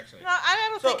vaccinated. No, I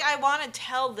don't So- think I want to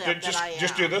tell them that I am.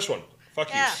 Just do this one. Fuck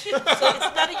Yeah. you. So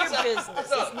it's none of your business.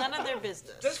 It's none of their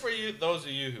business. Just for you, those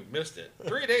of you who missed it,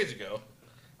 3 days ago,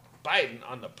 Biden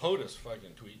on the POTUS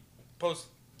fucking tweet post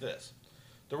this: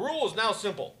 the rule is now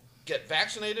simple: get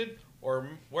vaccinated or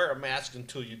wear a mask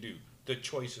until you do. The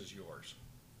choice is yours.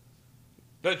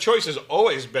 The choice has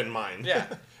always been mine.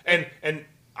 Yeah. and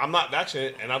I'm not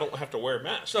vaccinated, and I don't have to wear a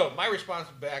mask. So my response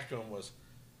back to him was,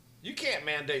 "You can't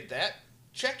mandate that.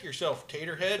 Check yourself,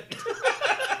 taterhead."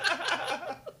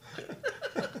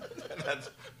 That's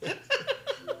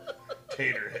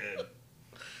Taterhead.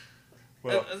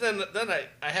 Well, and then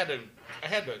I had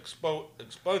to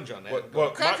expunge on that. Well, And go,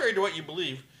 well, contrary to what you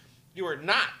believe, you are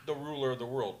not the ruler of the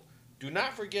world. Do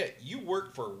not forget, you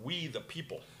work for we the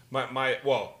people.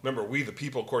 remember, we the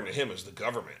people, according to him, is the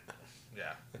government.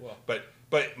 Yeah. Well,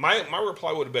 But my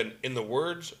reply would have been, in the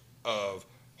words of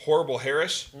Horrible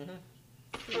Harris,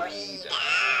 freedom.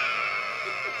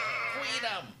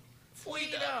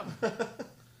 Freedom.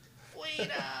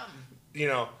 Freedom.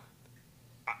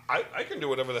 I can do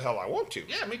whatever the hell I want to.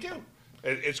 Yeah, me too.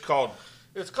 It's called,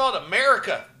 It's called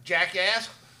America, jackass.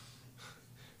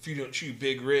 if you don't chew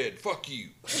Big Red, fuck you.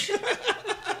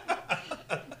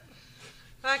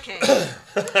 Okay.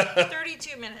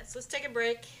 32 minutes. Let's take a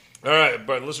break. All right,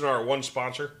 but listen to our one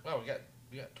sponsor. Oh, we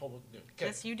got total. Okay.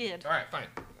 Yes, you did. All right, fine.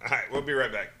 All right, we'll be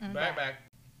right back. Back.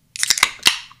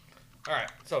 All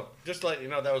right, so just to let you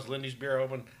know, that was Lindy's Beer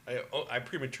Open. I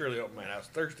prematurely opened mine. I was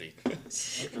thirsty.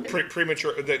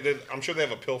 Premature. I'm sure they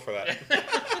have a pill for that.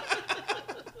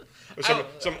 There's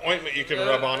some ointment you can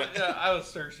rub on it. Yeah, I was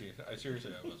thirsty. I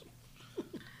seriously, I was.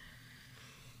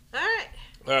 All right.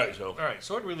 All right, so All right,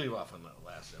 so what did we leave off on the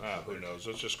last episode? who knows?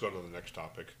 Let's just go to the next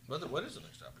topic. What is the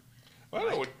next topic? Well,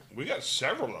 no, we got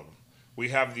several of them. We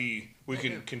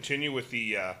can continue with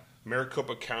the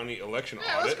Maricopa County election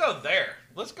Yeah, audit.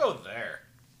 Let's go there.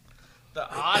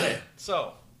 The audit.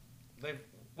 So,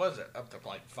 what is it, up to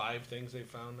like 5 things they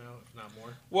found now, if not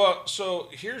more? Well, so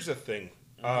here's the thing.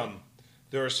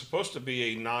 There is supposed to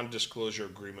be a non-disclosure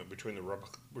agreement between the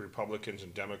Republicans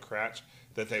and Democrats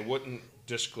that they wouldn't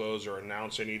disclose or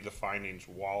announce any of the findings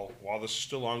while this is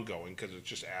still ongoing, because it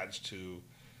just adds to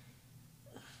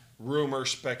rumor,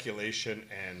 speculation,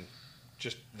 and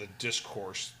just the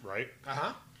discourse, right?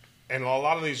 Uh-huh. And a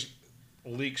lot of these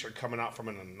leaks are coming out from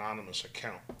an anonymous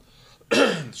account.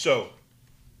 So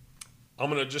I'm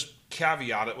going to just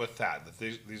caveat it with that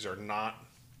these are not,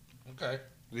 Okay.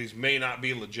 these may not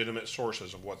be legitimate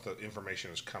sources of what the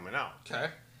information is coming out. Okay.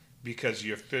 Because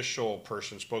the official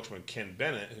person, spokesman Ken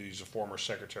Bennett, who's a former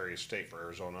Secretary of State for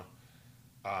Arizona,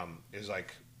 is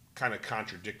like kind of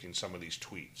contradicting some of these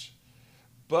tweets.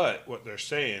 But what they're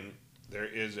saying, there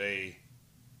is a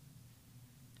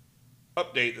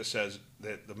update that says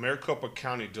that the Maricopa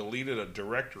County deleted a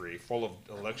directory full of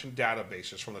election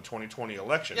databases from the 2020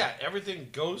 election. Yeah, everything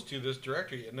goes to this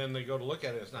directory, and then they go to look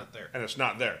at it, it's not there. And it's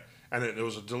not there. And it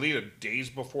was deleted days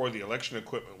before the election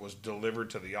equipment was delivered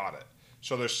to the audit.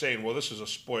 So they're saying, well, this is a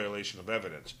spoliation of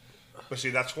evidence. But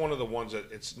see, that's one of the ones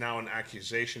that it's now an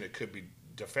accusation. It could be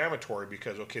defamatory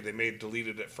because, okay, they may have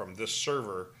deleted it from this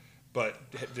server, but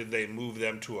did they move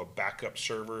them to a backup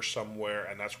server somewhere?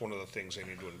 And that's one of the things they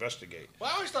need to investigate.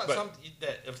 Well, I always thought But-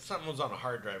 that if something was on a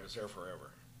hard drive, it's there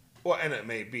forever. Well, and it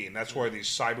may be, and that's where these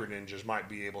cyber ninjas might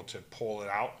be able to pull it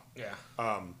out.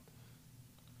 Yeah.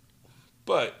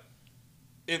 But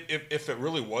if it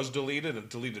really was deleted and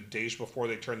deleted days before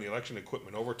they turned the election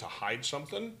equipment over to hide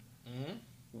something,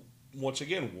 once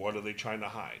again, what are they trying to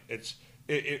hide?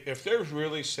 If they're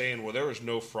really saying, well, there was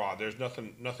no fraud, there's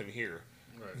nothing here,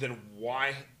 Right. then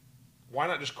why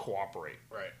not just cooperate?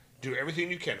 Right. Do everything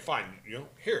you can. Fine,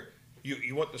 here,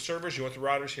 you want the servers, you want the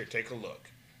routers, here, take a look,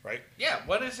 right? Yeah,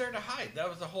 what is there to hide?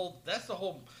 That's the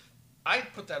whole, I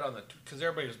put that on because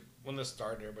everybody's, when this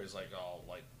started, everybody's like, oh,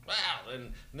 like, wow.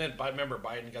 And then I remember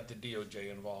Biden got the DOJ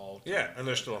involved. Yeah, and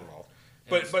they're still involved.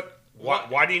 And But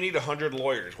why do you need 100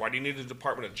 lawyers? Why do you need the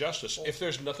Department of Justice if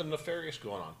there's nothing nefarious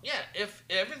going on? Yeah, if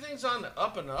everything's on the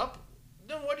up and up,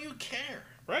 then what do you care?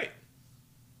 Right.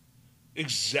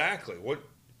 Exactly. What?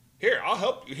 Here, I'll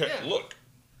help you. Here, Yeah. look.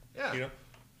 Yeah.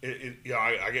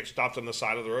 I get stopped on the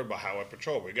side of the road by Highway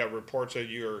Patrol. We got reports that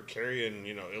you're carrying,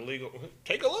 illegal.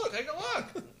 Take a look. Take a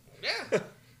look. Yeah.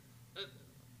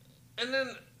 And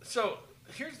then, so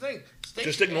here's the thing.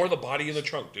 Just ignore the body in the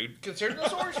trunk, dude. Consider the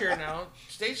source here now.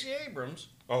 Stacey Abrams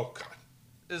Oh God.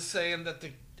 is saying that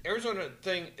the Arizona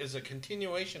thing is a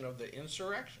continuation of the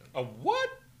insurrection. A what?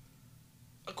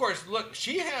 Of course, look,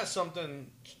 she has something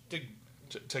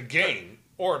To gain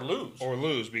or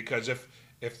lose. because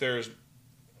if there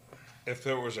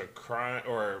was a crime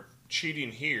or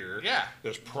cheating here, Yeah.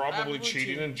 there's probably Probably cheating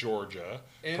cheating. in Georgia,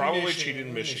 In probably Michigan- cheating in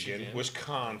in Michigan, Michigan.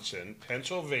 Wisconsin,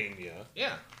 Pennsylvania.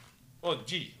 Yeah. Well,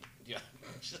 gee. Yeah.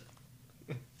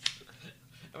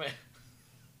 I mean,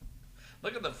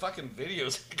 look at the fucking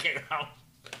videos that came out.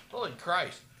 Holy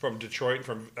Christ. From Detroit,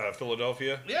 from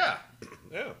Philadelphia. Yeah.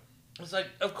 Yeah. It's like,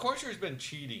 of course there's been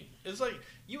cheating. It's like,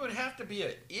 you would have to be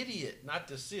an idiot not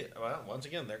to see it. Well, once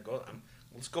again,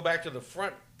 let's go back to the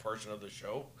front portion of the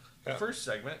show. The Yeah. first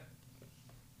segment.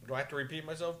 Do I have to repeat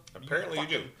myself? Apparently you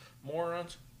do. fucking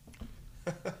Morons.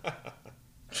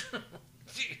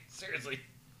 Gee, seriously.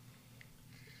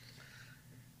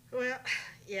 Well,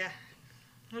 yeah.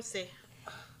 We'll see.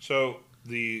 So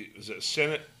is it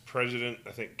Senate President,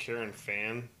 I think Karen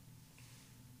Fann.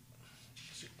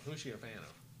 Who's she a fan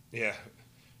of? Yeah.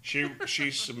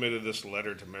 She submitted this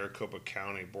letter to Maricopa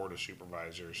County Board of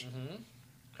Supervisors.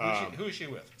 Who is she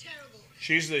with?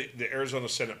 She's the Arizona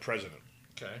Senate President.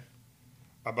 Okay.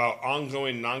 About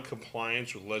ongoing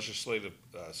noncompliance with legislative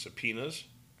subpoenas.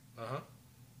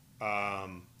 Uh-huh.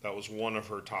 That was one of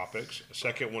her topics. The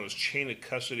second one is chain of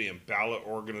custody and ballot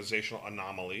organizational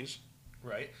anomalies.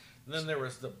 Right. And then there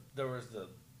was the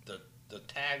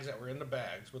tags that were in the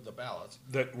bags with the ballots.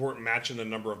 That weren't matching the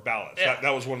number of ballots. Yeah.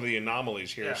 That was one of the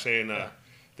anomalies here, Yeah. saying Yeah.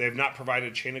 they have not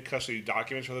provided chain of custody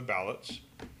documents for the ballots.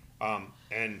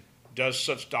 And does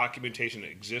such documentation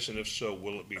exist, and if so,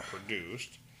 will it be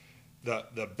produced?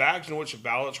 The bags in which the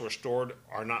ballots were stored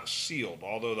are not sealed,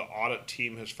 although the audit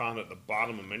team has found at the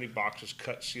bottom of many boxes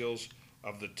cut seals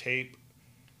of the tape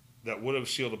that would have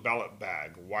sealed a ballot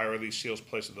bag. Why are these seals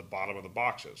placed at the bottom of the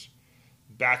boxes?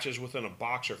 Batches within a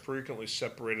box are frequently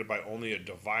separated by only a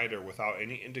divider without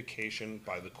any indication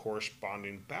by the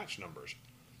corresponding batch numbers.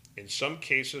 In some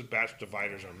cases, batch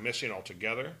dividers are missing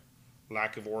altogether.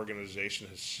 Lack of organization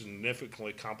has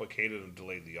significantly complicated and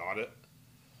delayed the audit.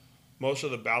 Most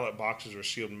of the ballot boxes are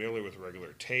sealed merely with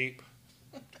regular tape.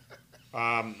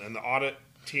 And the audit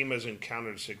team has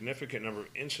encountered a significant number of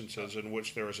instances in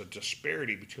which there is a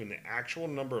disparity between the actual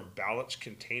number of ballots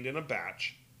contained in a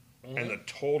batch and the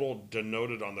total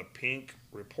denoted on the pink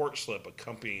report slip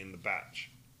accompanying the batch.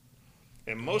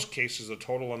 In most cases, the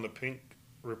total on the pink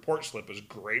report slip is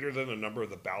greater than the number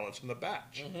of the ballots in the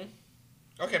batch.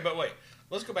 Okay, but wait.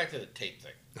 Let's go back to the tape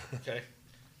thing. Okay.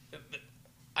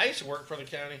 I used to work for the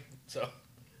county, so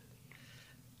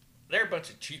they're a bunch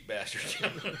of cheap bastards.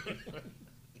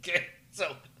 Okay,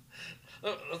 so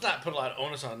let's not put a lot of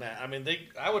onus on that. I mean,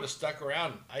 I would have stuck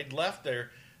around. I'd left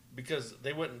there because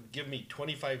they wouldn't give me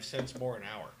 25 cents more an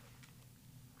hour.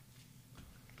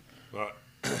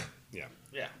 Yeah.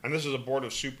 Yeah, And this is a board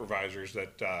of supervisors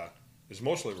that is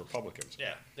mostly Republicans.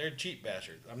 yeah, they're cheap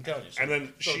bastards. I'm telling you. And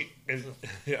then so,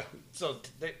 yeah. so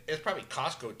it's probably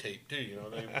Costco tape too. You know,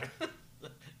 they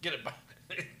get it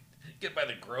by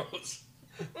the gross.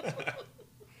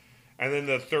 And then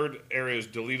the third area is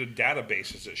deleted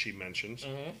databases that she mentions.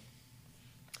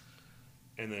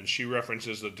 And then she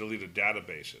references the deleted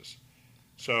databases.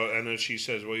 So, and then she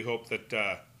says, we hope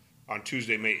that on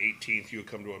Tuesday, May 18th, you would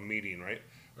come to a meeting, right?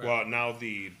 Well, now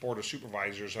the Board of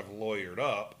Supervisors have lawyered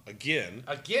up again.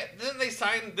 Didn't they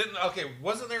sign?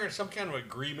 Wasn't there some kind of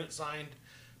agreement signed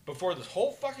before this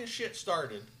whole fucking shit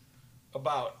started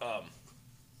about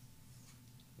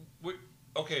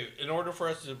in order for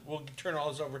us to, we'll turn all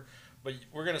this over, but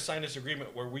we're going to sign this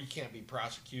agreement where we can't be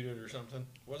prosecuted or something.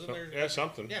 Wasn't there? Yeah,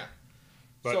 something. Yeah.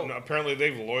 But So- no, apparently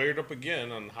they've lawyered up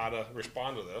again on how to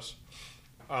respond to this.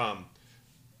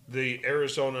 The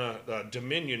Arizona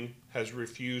Dominion has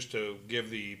refused to give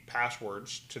the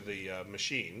passwords to the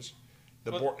machines.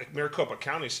 Maricopa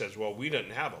County says, well, we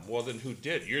didn't have them. Well, then who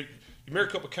did?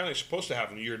 Maricopa County is supposed to have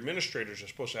them. Your administrators are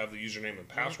supposed to have the username and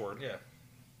password. Yeah.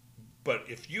 But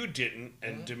if you didn't,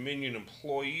 and Dominion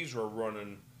employees were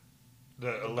running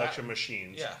the election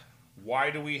machines, Yeah.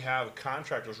 why do we have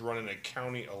contractors running a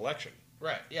county election?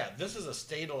 Right. Yeah. This is a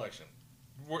state election.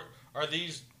 Are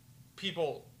these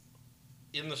people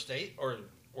in the state, or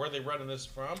where are they running this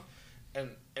from? And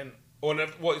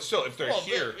Still, if they're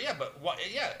here,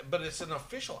 but it's an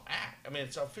official act. I mean,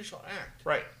 it's an official act.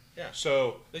 right? Yeah.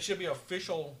 So They should be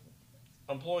official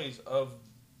employees of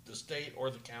the state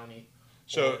or the county.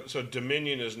 So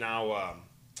Dominion is now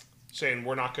saying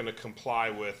we're not going to comply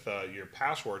with your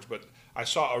passwords. But I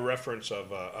saw a reference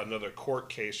of another court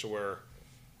case where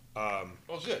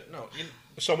Good. No.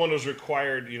 someone was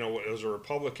required, it was a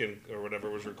Republican or whatever,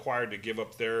 was required to give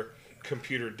up their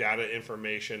computer data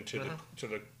information to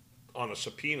the on a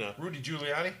subpoena. Rudy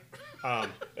Giuliani.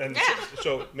 And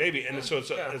so maybe, and so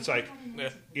it's like,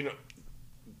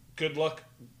 good luck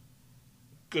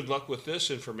with this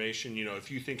information.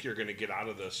 If you think you're going to get out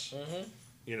of this,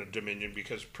 Dominion,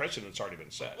 because precedent's already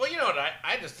been set. Well, you know what?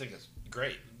 I just think it's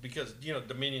great because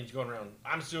Dominion's going around.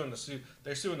 They're suing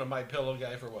the MyPillow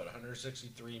guy for what,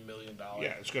 $163 million.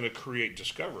 Yeah, it's going to create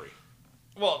discovery.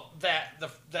 Well,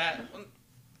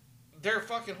 their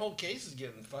fucking whole case is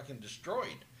getting fucking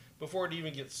destroyed before it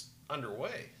even gets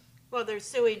underway. Well, they're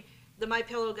suing the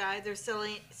MyPillow guy. They're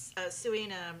suing. I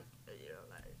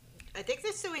think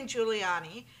they're suing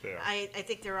Giuliani. Yeah. I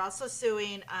think they're also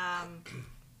suing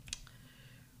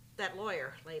that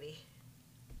lawyer lady.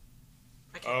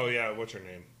 Oh yeah, what's her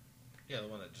name? Yeah, the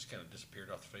one that just kind of disappeared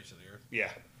off the face of the earth.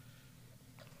 Yeah.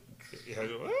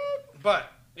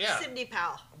 But yeah, Sidney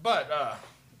Powell. but wow,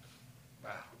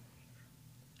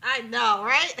 I know,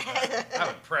 right? I'm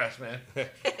impressed, man.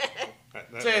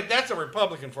 Say that's a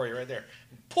Republican for you right there.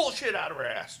 Pull shit out of her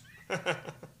ass.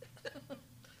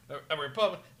 A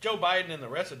Republican, Joe Biden and the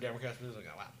rest of the Democrats are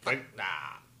like,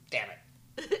 wow, damn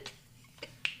it.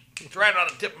 It's right on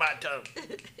the tip of my tongue.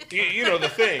 the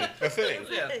thing.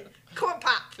 Yeah, Corn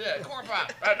pop. yeah, corn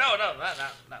pop.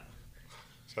 No.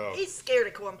 So He's scared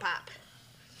of corn pop.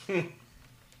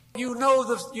 You know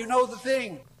the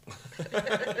thing.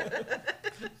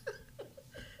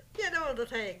 You know the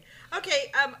thing.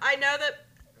 Okay, I know that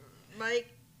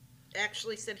Mike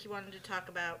actually said he wanted to talk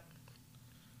about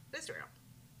Israel.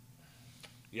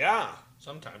 yeah,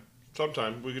 Sometime.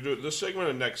 sometime we could do it this segment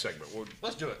and next segment.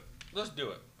 Let's do it.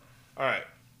 All right,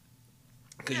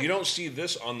 because you don't see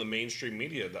this on the mainstream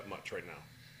media that much right now.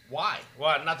 Why?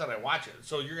 Well, not that I watch it,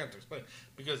 so you're going to have to explain.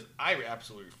 Because I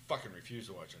absolutely fucking refuse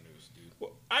to watch the news, dude.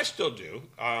 Well, I still do.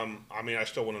 I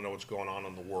still want to know what's going on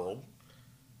in the world.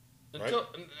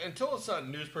 Until a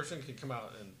news person can come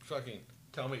out and fucking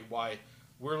tell me why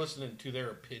we're listening to their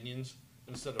opinions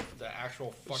instead of the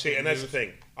actual fucking See, and that's news. the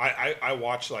thing. I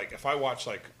watch, if I watch,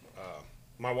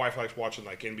 my wife likes watching,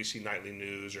 NBC Nightly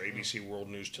News or ABC World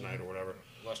News Tonight or whatever.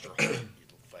 Lester Holt, you little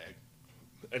fag.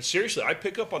 And seriously, I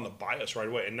pick up on the bias right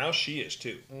away, and now she is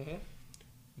too. Mm-hmm.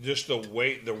 Just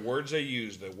the words they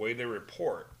use, the way they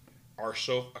report, are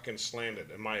so fucking slanted,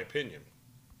 in my opinion.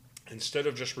 Instead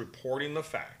of just reporting the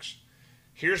facts,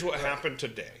 here's what happened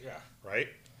today, right?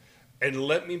 And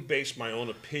let me base my own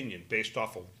opinion based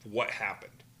off of what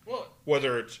happened. Well,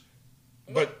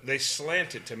 But they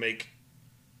slant it to make,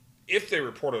 if they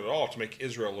report it at all, to make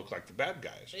Israel look like the bad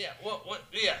guys. yeah,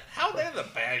 how they're the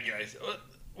bad guys?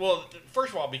 Well,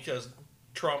 first of all, because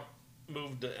Trump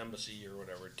moved the embassy or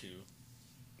whatever to...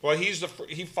 Well,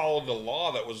 he followed the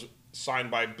law that was signed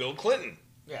by Bill Clinton.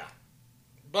 Yeah.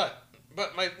 But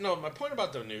my point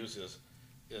about the news is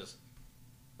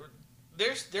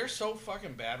they're so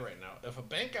fucking bad right now. If a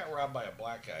bank got robbed by a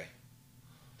black guy,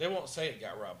 they won't say it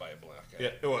got robbed by a black guy. Yeah,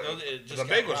 well, It just the got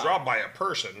bank was robbed by a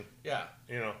person. Yeah.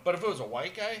 But if it was a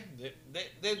white guy,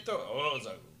 they'd throw, it was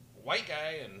a white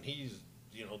guy and he's,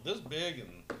 this big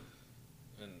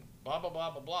and blah, blah,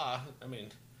 blah, blah, blah. I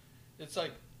mean, it's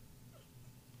like,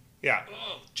 Yeah.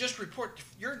 just report.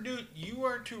 You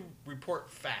are to report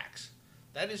facts.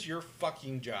 That is your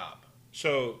fucking job.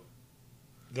 So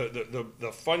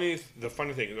the funny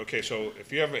thing is, okay, so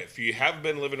if you have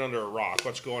been living under a rock,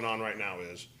 what's going on right now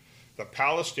is the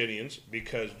Palestinians,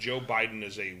 because Joe Biden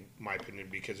is my opinion,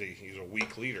 because he's a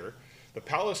weak leader, the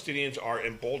Palestinians are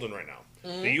emboldened right now.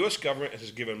 The U.S. government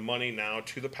has given money now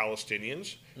to the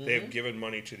Palestinians. They have given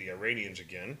money to the Iranians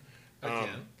again.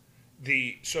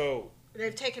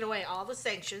 They've taken away all the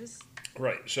sanctions.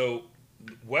 Right. So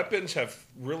weapons have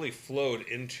really flowed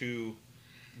into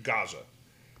Gaza.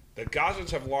 The Gazans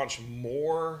have launched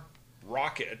more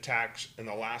rocket attacks in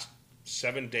the last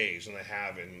 7 days than they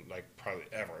have in probably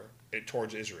ever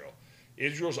towards Israel.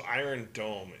 Israel's Iron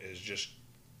Dome is just,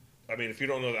 I mean, if you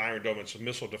don't know the Iron Dome, it's a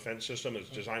missile defense system. It's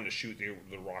designed to shoot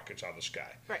the rockets out of the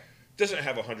sky. Right. Doesn't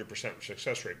have a 100%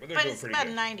 success rate, but they're doing pretty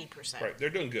good. But it's about 90%. Right, they're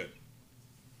doing good.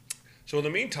 So in the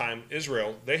meantime,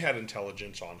 Israel, they had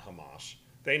intelligence on Hamas.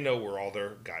 They know where all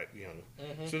their guys,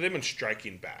 so they've been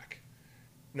striking back.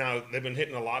 Now, they've been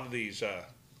hitting a lot of these,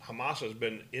 Hamas has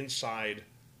been inside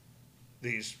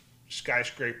these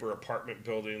skyscraper apartment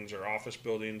buildings or office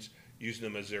buildings, using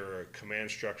them as their command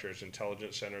structures,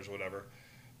 intelligence centers, whatever.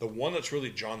 The one that's really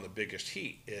drawn the biggest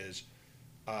heat is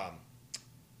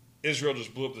Israel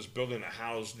just blew up this building that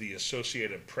housed the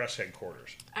Associated Press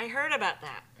headquarters. I heard about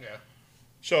that. Yeah.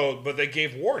 So, but they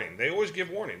gave warning. They always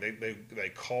give warning. They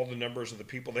call the numbers of the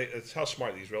people. It's how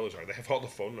smart the Israelis are. They have all the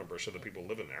phone numbers of the people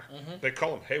living there. They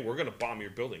call them, hey, we're going to bomb your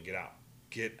building. Get out.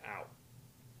 Get out.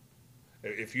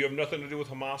 If you have nothing to do with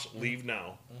Hamas, leave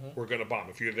now. We're going to bomb.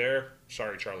 If you're there,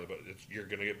 sorry, Charlie, but you're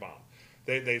going to get bombed.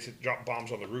 They drop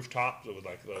bombs on the rooftops with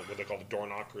what they call the door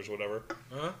knockers, whatever.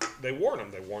 They warn them.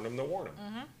 They warn them. They warn them.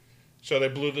 So they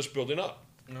blew this building up.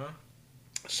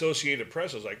 Associated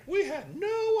Press is like, we had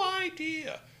no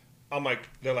idea.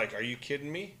 They're like, are you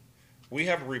kidding me? We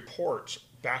have reports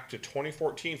back to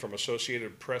 2014 from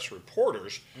Associated Press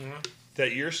reporters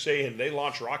that you're saying they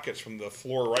launched rockets from the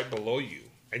floor right below you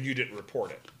and you didn't report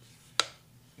it.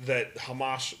 That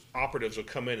Hamas operatives will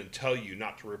come in and tell you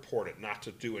not to report it, not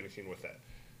to do anything with it.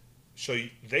 So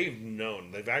they've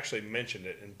known. They've actually mentioned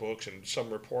it in books and some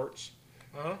reports.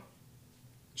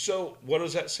 So what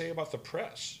does that say about the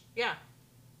press? Yeah.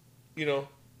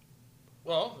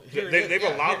 Well, they've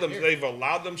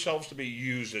allowed themselves to be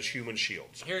used as human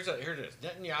shields. Here it is.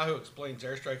 Netanyahu explains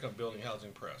airstrike on building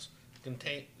housing press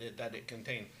that it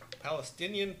contained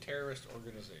Palestinian terrorist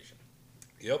organization.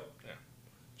 Yep. Yeah.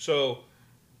 So.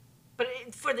 But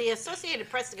for the Associated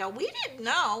Press to go, we didn't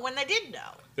know when they did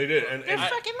know. They did, and They're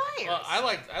fucking liars. Well,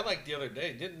 I liked the other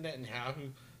day. Didn't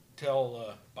Netanyahu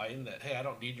tell Biden that, hey, I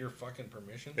don't need your fucking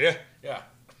permission? Yeah. Yeah.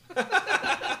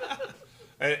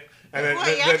 And then, well,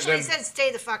 he actually said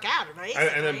stay the fuck out, right?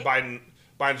 And then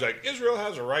Biden's like, Israel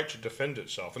has a right to defend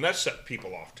itself. And that set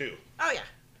people off, too. Oh, yeah.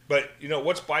 But,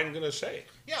 what's Biden going to say?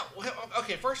 Yeah, well,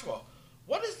 okay, first of all,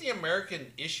 what is the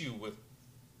American issue with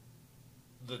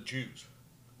the Jews?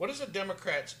 What is the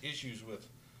Democrats' issues with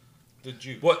the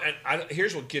Jews? Well, and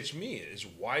here's what gets me is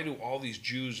why do all these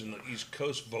Jews in the East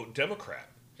Coast vote Democrat?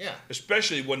 Yeah.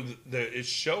 Especially when it's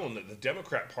shown that the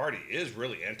Democrat Party is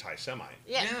really anti-Semite.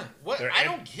 Yeah. I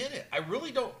don't get it. I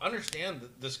really don't understand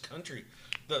this country,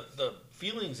 the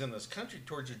feelings in this country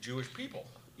towards the Jewish people.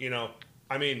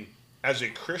 As a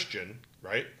Christian,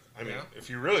 right? If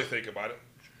you really think about it,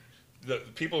 the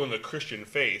people in the Christian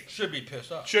faith should be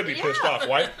pissed off. Pissed off.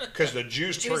 Why? Because the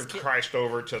Jews turned Christ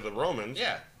over to the Romans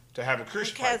to have him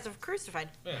crucified. Because of crucified.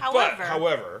 Yeah.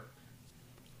 However,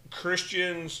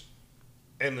 Christians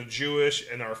and the Jewish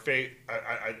and our faith,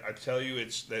 I tell you,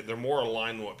 they're more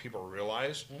aligned than what people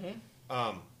realize.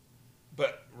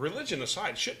 But religion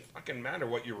aside, it shouldn't fucking matter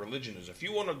what your religion is. If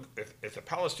you want to, if the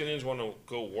Palestinians want to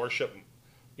go worship,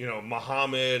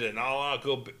 Muhammad and Allah,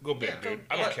 go big, dude.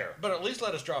 I don't care. But at least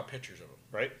let us draw pictures of them,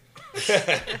 right?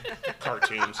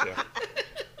 Cartoons,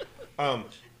 yeah.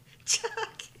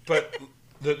 But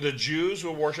the Jews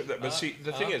will worship that. But see,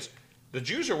 the thing is, the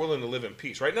Jews are willing to live in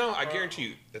peace. Right now, I guarantee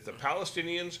you, if the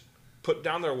Palestinians put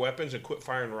down their weapons and quit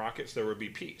firing rockets, there would be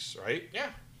peace, right? Yeah.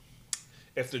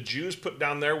 If the Jews put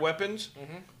down their weapons,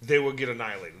 they would get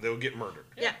annihilated. They would get murdered.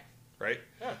 Yeah. Right?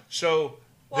 Yeah. So...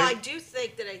 Well, I do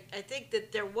think that I think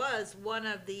that there was one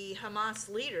of the Hamas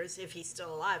leaders, if he's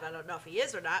still alive, I don't know if he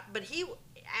is or not, but he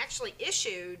actually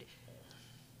issued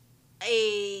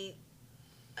an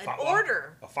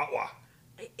order. A fatwa.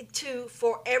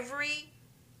 For every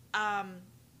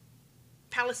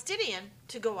Palestinian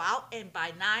to go out and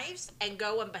buy knives and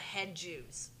go and behead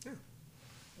Jews. Yeah.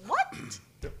 What?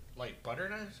 Like butter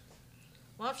knives?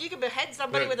 Well, if you can behead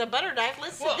somebody with a butter knife,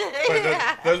 listen.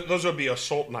 Well, those would be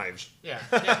assault knives. Yeah,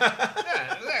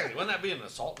 exactly. Wouldn't that be an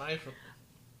assault knife?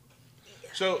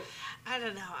 So I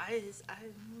don't know.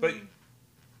 But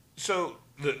so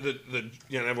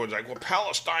everyone's like, well,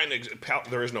 Palestine.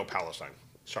 There is no Palestine.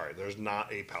 Sorry, there's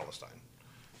not a Palestine.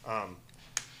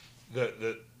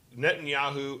 The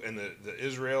Netanyahu and the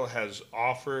Israel has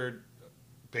offered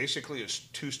basically a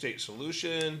two-state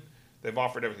solution. They've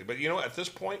offered everything, but at this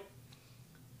point,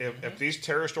 if these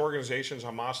terrorist organizations,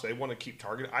 Hamas, they want to keep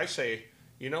targeting, I say,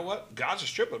 you know what? Gaza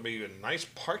Strip would be a nice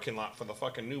parking lot for the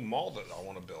fucking new mall that I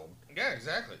want to build. Yeah,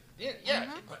 exactly.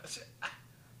 Yeah. But,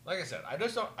 like I said,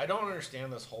 I don't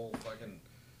understand this whole fucking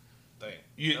thing.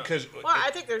 Well,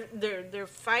 I think they're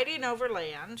fighting over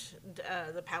land.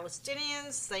 The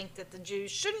Palestinians think that the Jews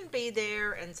shouldn't be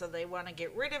there, and so they want to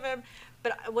get rid of them.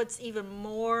 But what's even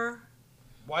more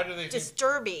why do they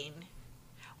disturbing?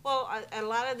 Well, a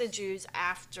lot of the Jews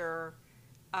after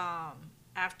the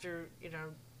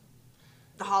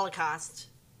Holocaust,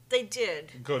 they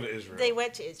did go to Israel. They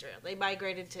went to Israel. They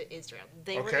migrated to Israel.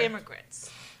 They were Okay.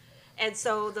 immigrants, and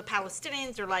so the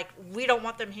Palestinians are like, we don't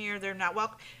want them here. They're not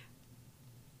welcome.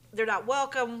 They're not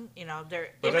welcome. They're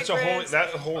But immigrants. that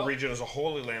whole region is a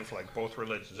holy land for like both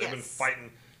religions. They've been Yes.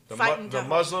 fighting. The to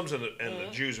Muslims and the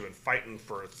Jews have been fighting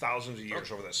for thousands of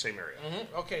years over that same area.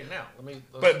 Mm-hmm. Okay, now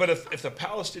But if the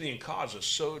Palestinian cause is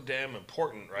so damn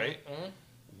important, right?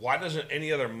 Why doesn't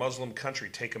any other Muslim country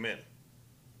take them in?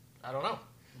 I don't know.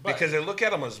 Because they look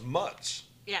at them as mutts.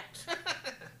 Yeah.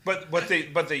 But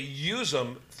they use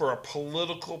them for a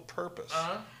political purpose.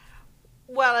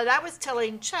 Well, and I was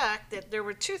telling Chuck that there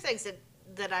were two things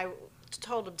that I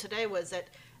told him today was that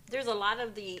there's a lot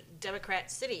of the Democrat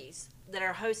cities that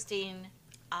are hosting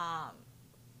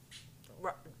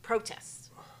protests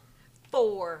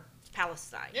for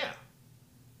Palestine. Yeah.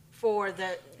 For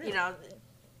the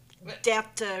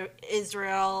death to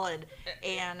Israel and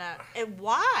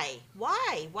why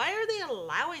are they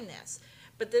allowing this?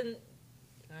 But then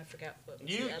I forgot what was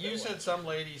the other You said one. some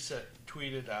lady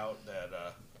tweeted out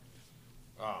that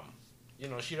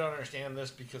she don't understand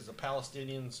this because the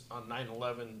Palestinians on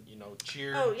 9/11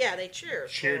 cheered. Oh yeah, they cheered.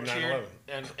 Cheered for-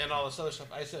 9/11. and all this other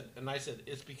stuff. I said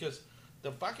it's because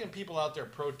the fucking people out there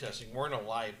protesting weren't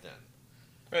alive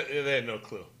then. They had no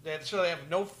clue. So they have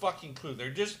no fucking clue.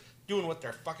 They're just doing what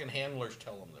their fucking handlers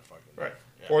tell them to fucking do. Right.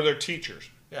 Yeah. Or their teachers.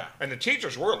 Yeah. And the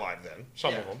teachers were alive then,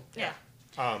 some of them. Yeah.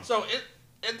 So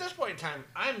at this point in time,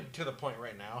 I'm to the point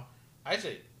right now. I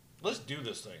say, let's do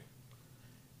this thing.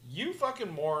 You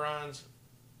fucking morons,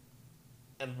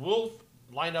 and we'll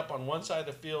line up on one side of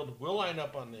the field. We'll line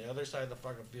up on the other side of the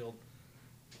fucking field.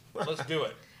 Let's do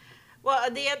it. Well,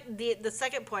 the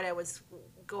second point I was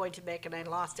going to make, and I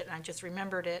lost it, and I just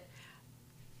remembered it,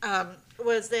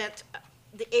 was that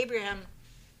the Abraham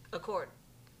Accord.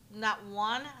 Not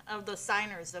one of the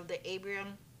signers of the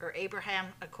Abraham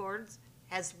Accords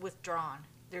has withdrawn.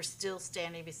 They're still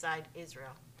standing beside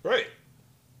Israel. Right.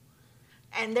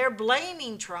 And they're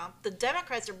blaming Trump. The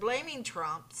Democrats are blaming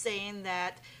Trump, saying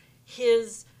that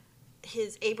his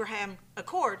Abraham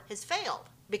Accord has failed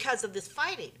because of this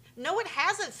fighting. No, it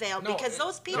hasn't failed because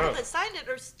those people that signed it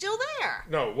are still there.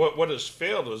 No, what has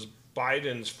failed is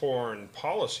Biden's foreign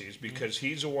policies because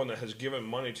he's the one that has given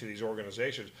money to these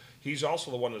organizations. He's also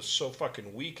the one that's so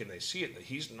fucking weak, and they see it that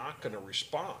he's not going to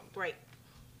respond. Right.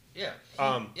 Yeah.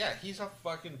 He's a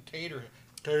fucking tater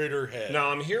head. Now,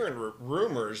 I'm hearing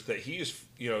rumors that he's,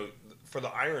 for the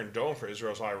Iron Dome, for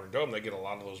Israel's Iron Dome, they get a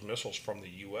lot of those missiles from the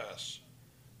U.S.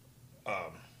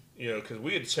 Because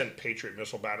we had sent Patriot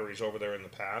missile batteries over there in the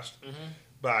past,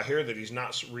 but I hear that he's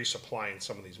not resupplying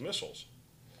some of these missiles.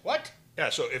 What? Yeah,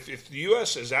 so if the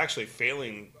U.S. is actually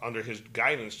failing under his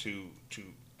guidance to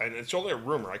and it's only a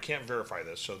rumor, I can't verify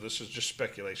this, so this is just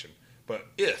speculation, but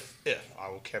if, I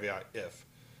will caveat if,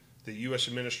 the U.S.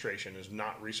 administration is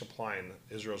not resupplying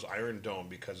Israel's Iron Dome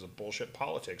because of bullshit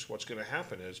politics, what's going to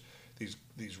happen is these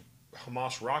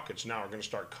Hamas rockets now are going to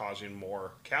start causing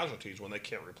more casualties when they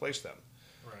can't replace them.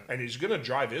 Right. And he's going to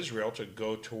drive Israel to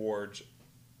go towards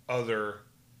other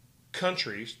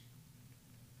countries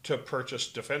to purchase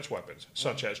defense weapons,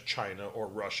 such as China or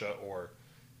Russia or,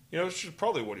 this is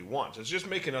probably what he wants. It's just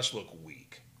making us look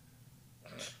weak.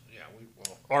 Yeah,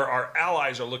 Our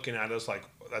allies are looking at us like,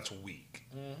 that's weak.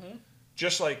 Mm-hmm.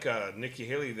 Just like Nikki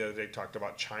Haley the other day talked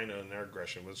about China and their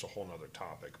aggression. It's a whole other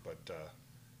topic. But,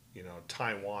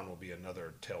 Taiwan will be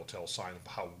another telltale sign of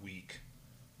how weak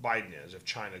Biden is if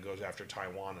China goes after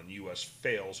Taiwan and U.S.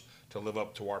 fails to live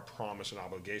up to our promise and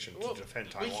obligation to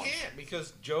defend Taiwan. We can't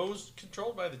because Joe's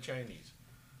controlled by the Chinese.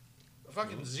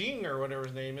 Fucking Zing or whatever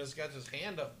his name is got his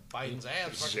hand up Biden's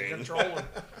ass, fucking Zing.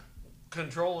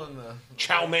 controlling the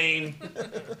Chow mein.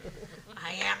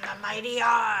 I am the mighty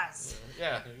Oz.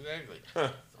 Yeah, exactly.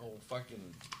 Oh,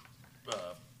 fucking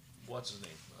what's his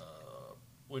name?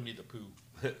 Winnie the Pooh.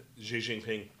 Xi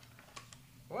Jinping.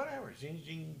 Whatever. Zing,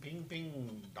 zing, ping,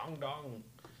 ping, dong, dong.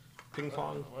 Ping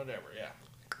pong. Whatever, yeah.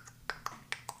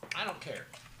 I don't care.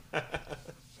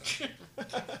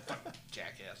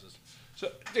 Jackasses. So,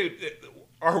 dude,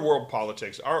 our world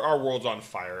politics, our world's on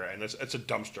fire, and it's a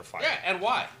dumpster fire. Yeah, and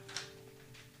why?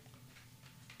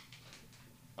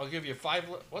 I'll give you five.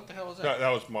 What the hell is that? That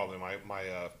was Molly, my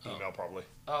email probably.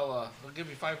 I'll give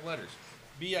you 5 letters.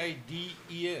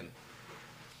 BIDEN.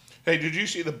 Hey, did you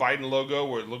see the Biden logo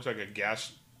where it looks like a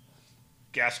gas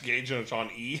gauge and it's on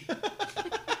E?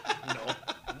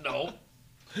 No.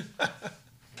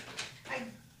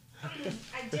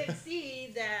 I did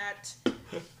see that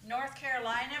North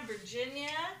Carolina, Virginia,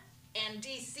 and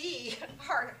DC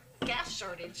are gas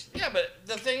shortage. Yeah, but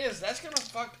the thing is, that's gonna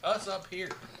fuck us up here.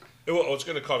 Well, it's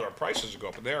going to cause our prices to go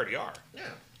up, and they already are. Yeah.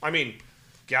 I mean,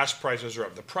 gas prices are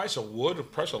up. The price of wood, the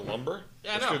price of lumber,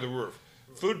 Yeah, I is know. through the roof.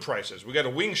 Food prices. We got a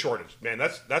wing shortage, man.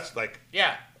 That's like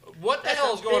Yeah. What the That's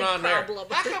hell a is going big on there? problem.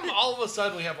 How come all of a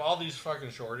sudden we have all these fucking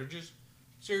shortages?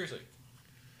 Seriously.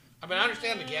 I mean, I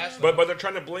understand the gas. but they're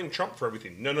trying to blame Trump for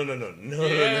everything. No.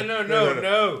 Yeah,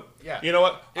 no. Yeah. You know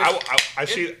what? I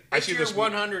It's see your this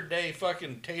 100-day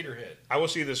fucking tater hit. I will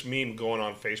see this meme going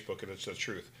on Facebook, and it's the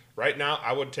truth. Right now,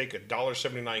 I would take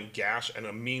 $1.79 gas and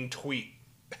a mean tweet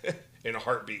in a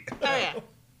heartbeat. Oh yeah.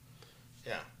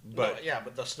 Yeah. But-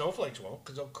 but the snowflakes won't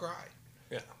because they'll cry.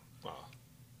 Yeah. Wow.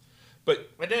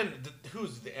 But And then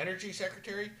who's the energy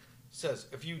secretary says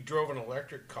if you drove an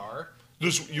electric car,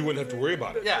 this you wouldn't have to worry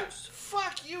about it. yeah,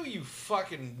 fuck you, you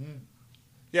fucking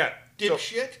Yeah. So,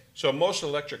 dipshit. so most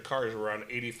electric cars are around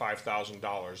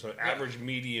 $85,000. The average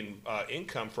median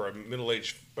income for a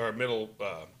middle-aged or middle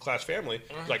class family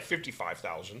is like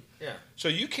 $55,000. Yeah. So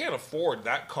you can't afford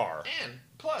that car. And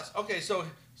plus, okay, so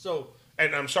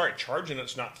And I'm sorry, charging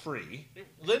it's not free.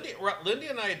 Lindy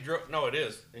and I drove. No, it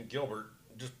is in Gilbert.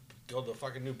 Just go to the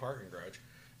fucking new parking garage.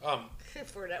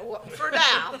 For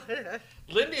now.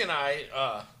 Lindy and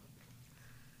I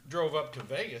drove up to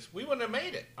Vegas. We wouldn't have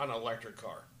made it on an electric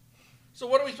car. So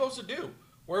what are we supposed to do?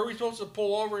 Where are we supposed to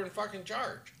pull over and fucking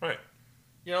charge? Right.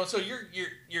 You know, so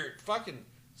you're fucking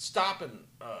stopping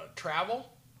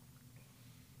travel.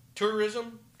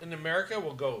 Tourism in America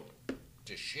will go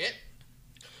to shit.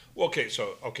 Well,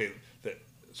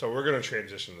 so we're going to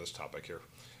transition to this topic here.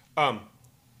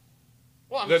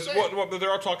 Well, I'm just saying. They're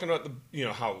all talking about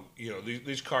how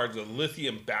these cars, the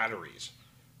lithium batteries,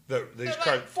 these They're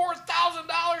cars. like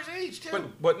 $4,000 each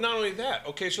too. But not only that,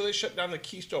 okay, so they shut down the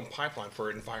Keystone Pipeline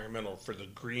for the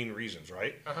green reasons,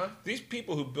 right? Uh-huh. These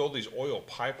people who build these oil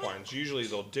pipelines, usually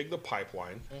they'll dig the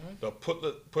pipeline, they'll put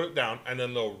it down, and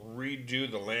then they'll redo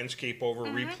the landscape over,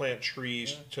 replant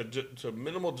trees to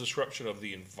minimal disruption of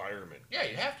the environment. Yeah,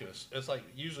 you have to. It's like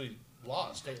usually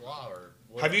state law or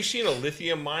whatever. Have you seen a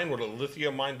lithium mine? What a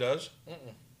lithium mine does?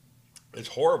 It's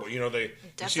horrible. You see these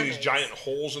Decimates. giant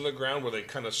holes in the ground where they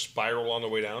kind of spiral on the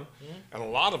way down, and a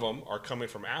lot of them are coming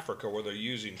from Africa where they're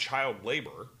using child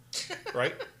labor,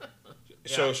 right?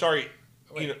 So Yeah. sorry,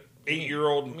 Wait,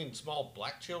 8-year-old, You mean small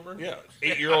black children? yeah,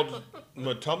 8-year-old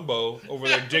Matumbo over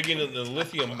there digging in the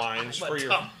lithium mines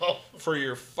for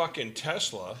your fucking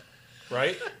Tesla,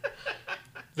 right?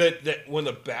 That when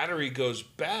the battery goes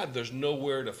bad, there's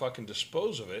nowhere to fucking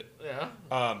dispose of it.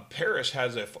 Yeah. Paris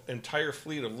has an entire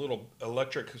fleet of little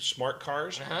electric smart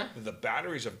cars. Uh-huh. The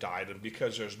batteries have died, and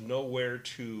because there's nowhere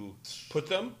to put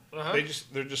them, Uh-huh.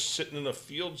 they're just sitting in a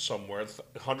field somewhere.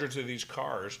 Hundreds of these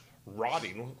cars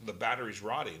rotting, the batteries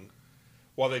rotting,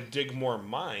 while they dig more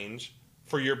mines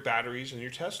for your batteries and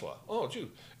your Tesla. Oh, dude!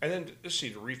 And then let's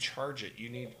see, to recharge it, you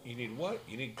need what?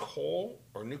 You need coal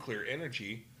or nuclear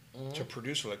energy to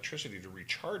produce electricity to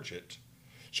recharge it.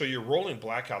 So you're rolling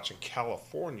blackouts in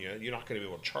California. You're not going to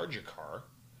be able to charge your car.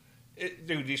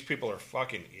 Dude, these people are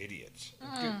fucking idiots.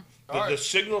 Dude, the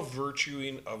signal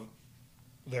virtuing of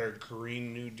their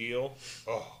Green New Deal.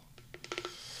 Oh,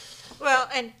 Well,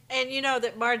 and you know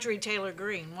that Marjorie Taylor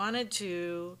Greene wanted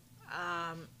to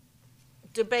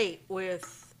debate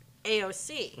with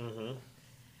AOC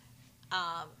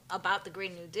about the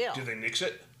Green New Deal. do they nix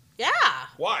it? Yeah.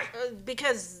 Why?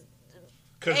 Because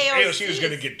Because AOC is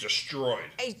going to get destroyed.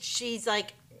 she's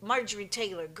like, Marjorie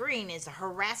Taylor Greene is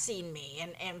harassing me,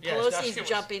 and Yes, Pelosi's that was-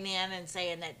 jumping in and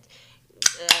saying that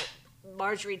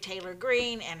Marjorie Taylor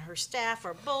Greene and her staff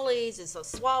are bullies. It's a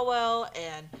Swalwell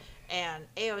and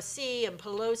AOC and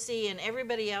Pelosi and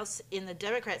everybody else in the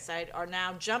Democrat side are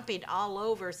now jumping all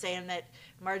over, saying that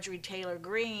Marjorie Taylor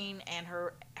Greene and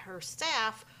her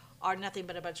staff are nothing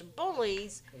but a bunch of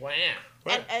bullies, Wow.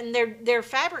 and they're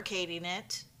fabricating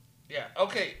it. Yeah.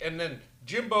 Okay. And then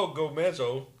Jimbo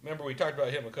Gomezzo. Remember we talked about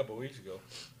him a couple of weeks ago.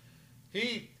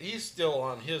 He's still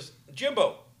on his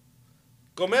Jimbo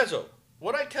Gomezzo,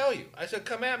 what'd I tell you? I said,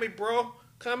 come at me, bro.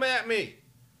 Come at me.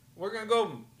 We're going to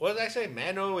go, what did I say?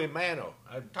 Mano a mano.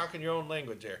 I'm talking your own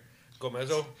language there,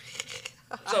 Gomezzo.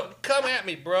 So, come at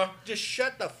me, bro. Just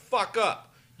shut the fuck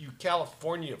up, you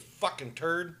California fucking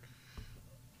turd.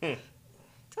 Tell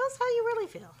us how you really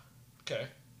feel. Okay.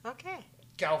 Okay.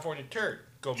 California turd,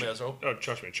 Gomezzo. Oh,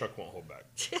 trust me, Chuck won't hold back.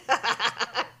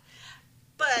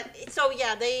 But so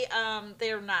yeah,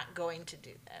 they're not going to do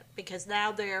that because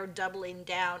now they're doubling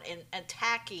down and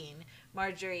attacking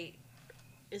Marjorie.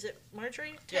 Is it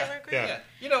Marjorie Taylor Greene? Yeah.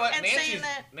 You know what? And saying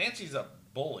Nancy's a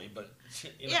bully, but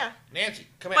Yeah. Nancy,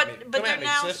 come at me. But Come they're at me,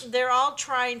 now sis. they're all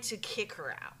trying to kick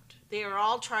her out. They are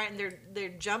all trying. They're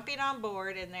jumping on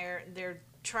board and they're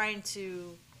trying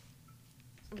to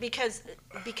because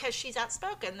she's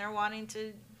outspoken. They're wanting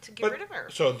to get rid of her.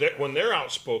 So when they're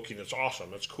outspoken, it's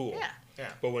awesome. It's cool. Yeah. Yeah.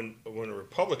 But when a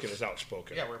Republican is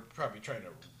outspoken, Yeah, we're probably trying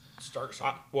to start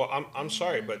something. I'm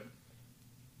sorry, but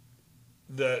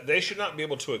they should not be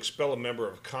able to expel a member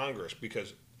of Congress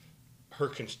because her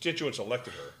constituents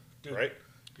elected her, Dude. right?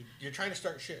 You're trying to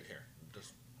start shit here.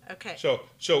 Just, Okay. So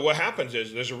what happens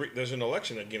is there's an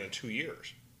election again in 2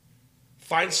 years.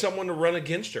 Find someone to run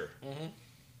against her. Mm-hmm.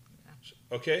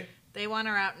 Okay. They want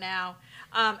her out now.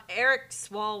 Eric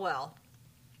Swalwell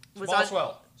was small on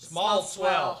swell. Small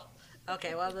swell.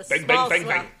 Okay, well the Bang, small bang,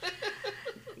 bang, swell.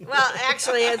 bang. Well,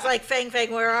 actually, it's like Fang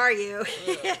Fang, where are you?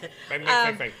 Bang, bang,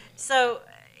 bang, bang. So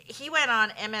he went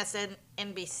on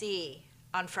MSNBC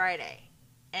on Friday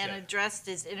and Yeah. addressed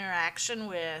his interaction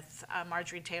with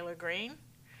Marjorie Taylor Greene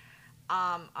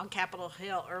on Capitol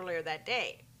Hill earlier that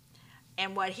day.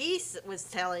 And what he was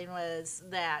telling was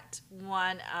that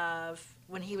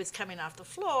when he was coming off the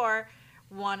floor,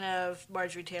 one of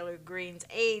Marjorie Taylor Greene's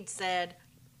aides said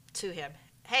to him,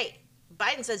 "Hey,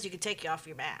 Biden says you can take you off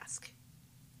your mask."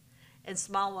 And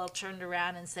Smallwell turned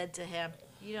around and said to him,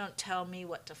 "You don't tell me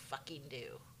what to fucking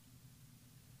do."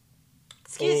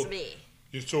 Excuse Oh. me.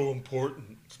 You're so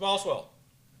important. Small swell.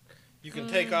 You can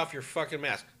take off your fucking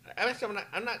mask.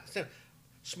 I'm not saying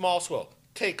small swell.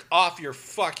 Take off your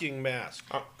fucking mask.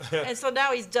 And so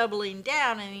now he's doubling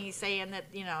down and he's saying that,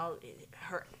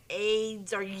 her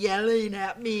aides are yelling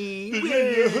at me.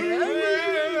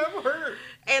 I'm hurt.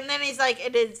 And then he's like,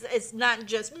 it's not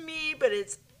just me, but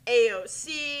it's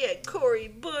AOC and Cory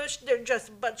Bush. They're just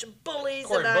a bunch of bullies.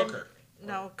 Cory and Booker.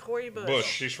 No, Cory Bush. Bush,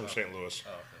 she's from St. Louis.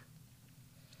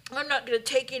 Oh, I'm not going to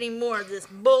take any more of this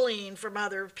bullying from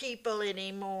other people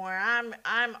anymore.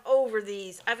 I'm over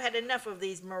these. I've had enough of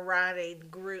these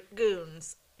marauding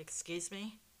goons. Excuse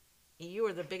me? You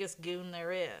are the biggest goon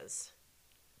there is.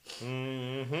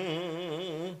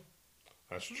 Mm-hmm.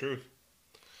 That's the truth.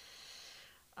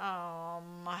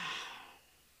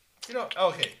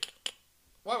 Okay.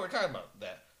 While we're talking about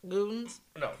that, Goons?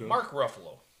 no, Mark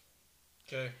Ruffalo.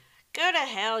 Okay. Go to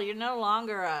hell. You're no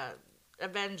longer a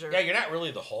Avenger. Yeah, you're not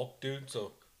really the Hulk, dude.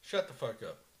 So shut the fuck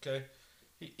up. Okay.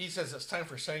 He says it's time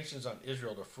for sanctions on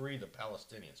Israel to free the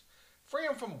Palestinians. Free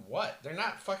them from what? They're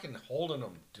not fucking holding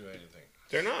them to anything.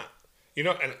 They're not.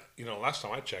 Last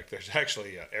time I checked, there's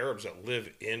actually Arabs that live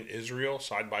in Israel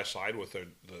side by side with the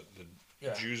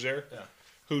Yeah. Jews there, Yeah.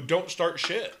 who don't start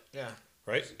shit, Yeah.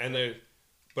 right? And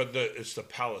it's the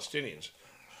Palestinians.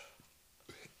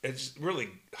 It's really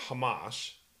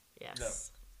Hamas,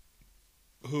 Yes.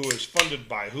 who is funded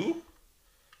by who?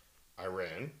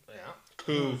 Iran, Yeah.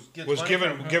 who Gets was money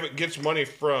from who? gets money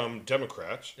from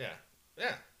Democrats. Yeah.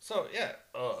 Yeah. So yeah,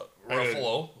 And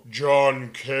Ruffalo.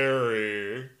 John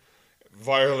Kerry,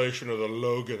 violation of the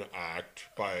Logan Act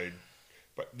by.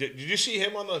 But did you see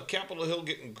him on the Capitol Hill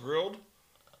getting grilled?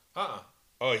 Oh,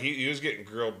 he was getting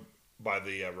grilled by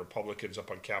the Republicans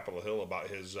up on Capitol Hill about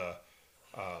his.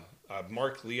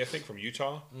 Mark Lee, I think from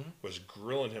Utah, was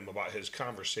grilling him about his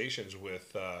conversations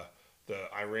with the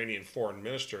Iranian foreign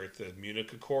minister at the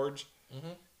Munich Accords.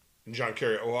 And John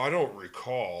Kerry, I don't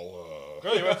recall.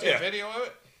 Really, you want to see a video of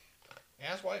it?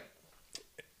 Ass white.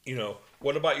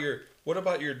 What about your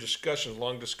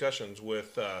long discussions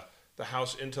with the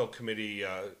House Intel Committee,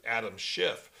 Adam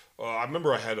Schiff? I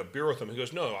remember I had a beer with him. He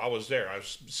goes, "No, I was there. I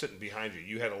was sitting behind you.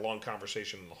 You had a long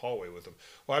conversation in the hallway with him."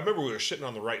 Well, I remember we were sitting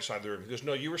on the right side of the room. He goes,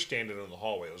 "No, you were standing in the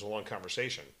hallway. It was a long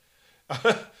conversation.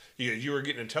 You were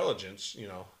getting intelligence.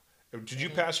 Did you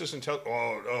pass this intel?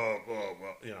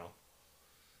 Well,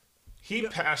 He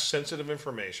passed sensitive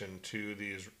information to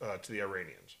the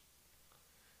Iranians.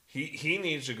 He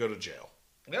needs to go to jail.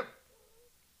 Yep.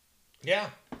 Yeah.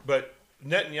 But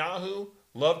Netanyahu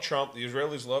loved Trump. The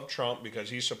Israelis loved Trump because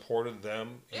he supported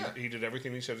them. Yeah. He did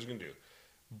everything he said he was going to do.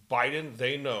 Biden,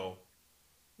 they know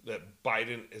that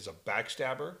Biden is a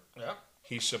backstabber. Yep.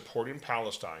 He's supporting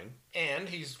Palestine. And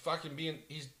he's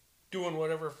doing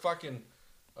whatever fucking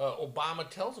Obama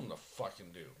tells him to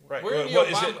fucking do. Right. Where in the Well,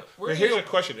 Obama- where in here's the- a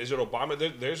question: is it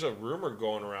Obama? There's a rumor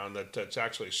going around that it's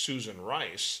actually Susan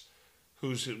Rice,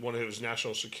 who's one of his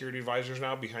national security advisors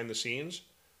now behind the scenes,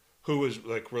 who is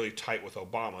like really tight with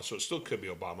Obama. So it still could be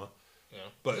Obama. Yeah.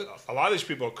 But a lot of these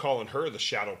people are calling her the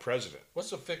shadow president. What's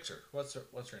the fixer? What's her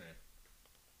name?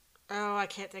 Oh, I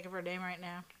can't think of her name right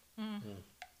now.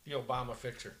 The Obama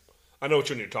fixer. I know which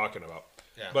one you're talking about.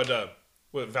 Yeah. But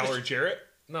what, Valerie Jarrett?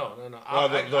 No.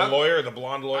 The lawyer, the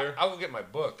blonde lawyer. I'll go get my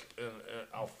book and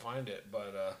I'll find it.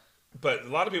 But a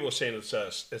lot of people are saying it's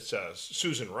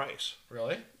Susan Rice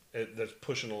Really? that's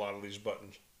pushing a lot of these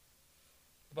buttons.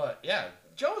 But yeah,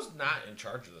 Joe's not in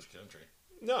charge of this country.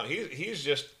 No, he's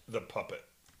just the puppet.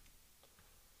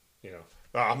 You know,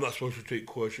 I'm not supposed to take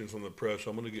questions from the press.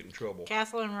 I'm going to get in trouble.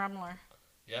 Kathleen Rumler.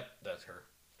 Yep, that's her.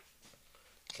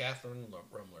 Catherine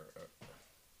Rumler.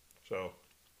 So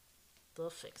The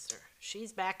fixer.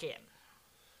 She's back in.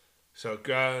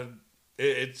 God,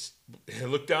 it's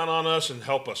look down on us and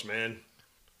help us, man.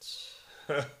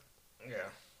 Yeah.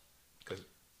 'Cause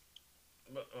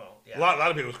Yeah. a lot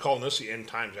of people are calling this the end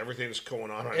times. Everything that's going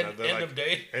on right now. They're End of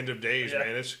day. End of days, Yeah.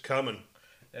 man. It's coming.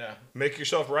 Yeah. Make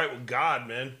yourself right with God,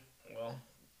 man. Well,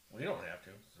 we don't have to.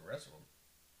 It's the rest of them.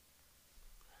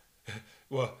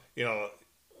 Well, you know,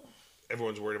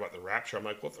 everyone's worried about the rapture. I'm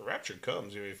like, well, if the rapture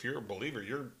comes, if you're a believer,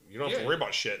 you don't have to worry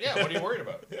about shit. Yeah. What are you worried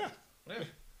about? Yeah. Yeah.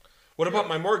 What about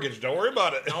my mortgage? Don't worry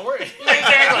about it. Don't worry.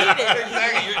 Exactly.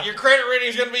 Exactly. Your credit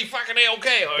rating's gonna be fucking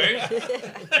okay, all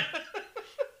right?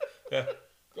 Yeah.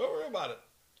 Don't worry about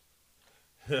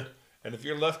it. And if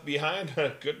you're left behind,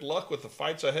 good luck with the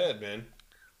fights ahead, man.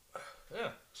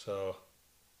 Yeah. So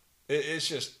it's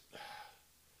just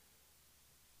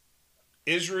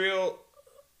Israel.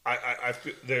 I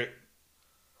feel there.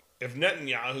 If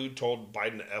Netanyahu told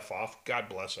Biden to F off, God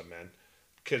bless him, man.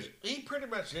 Because He pretty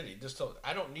much did. He just told,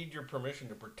 I don't need your permission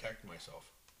to protect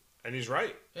myself. and he's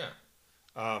right.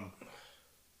 Yeah.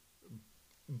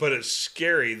 But it's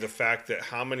scary the fact that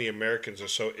how many Americans are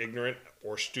so ignorant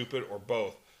or stupid or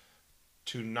both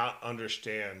to not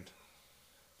understand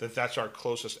that that's our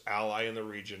closest ally in the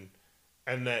region,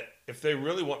 and that if they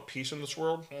really want peace in this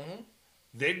world,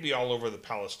 they'd be all over the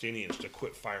Palestinians to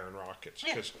quit firing rockets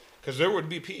because there would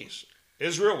be peace.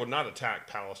 Israel would not attack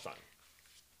Palestine.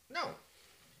 No.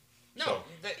 No. So-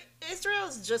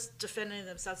 Israel's just defending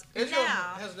themselves Israel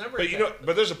now. has never.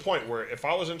 But there's a point where if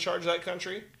I was in charge of that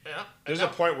country, Yeah. there's a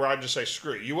point where I'd just say,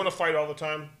 screw it. You want to fight all the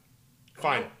time?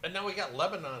 Fine. And now we got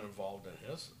Lebanon involved in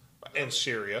this. And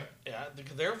Syria. Yeah,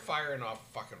 they're firing off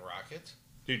fucking rockets.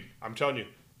 Dude, I'm telling you,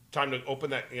 time to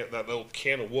open that that little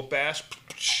can of whoop ass.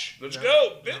 Let's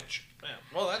go, bitch. Yeah.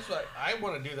 Well, that's what I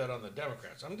want to do that on the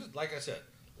Democrats. I'm just like I said.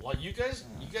 Well, you guys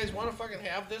want to fucking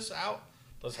have this out?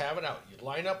 Let's have it out. You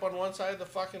line up on one side of the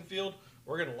fucking field.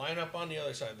 We're gonna line up on the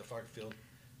other side of the fucking field.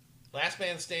 Last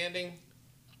man standing.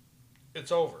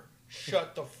 It's over.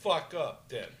 Shut the fuck up,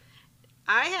 then.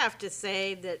 I have to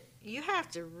say that you have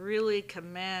to really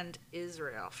commend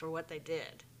Israel for what they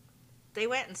did. They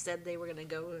went and said they were going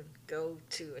to go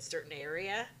to a certain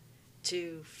area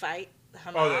to fight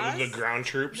Hamas. Oh, the ground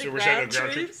troops. The They were saying ground the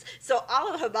ground troops. So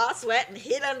all of Hamas went and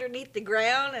hid underneath the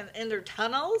ground and in their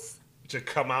tunnels. to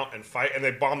come out and fight, and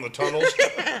they bombed the tunnels.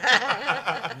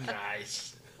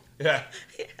 Nice. Yeah.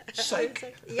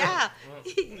 Psych. Yeah.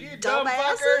 You dumb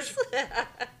dumbasses.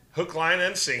 Hook, line,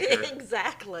 and sinker.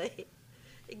 Exactly.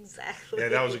 Exactly. Yeah,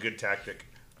 that was a good tactic.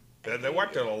 They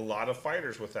wiped out a lot of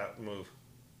fighters with that move.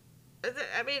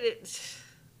 I mean, it's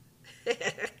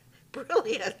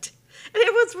brilliant. And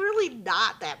it was really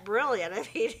not that brilliant. I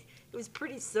mean, it was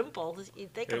pretty simple. You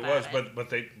think It about was, it. but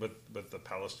the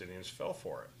Palestinians fell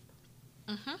for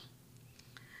it.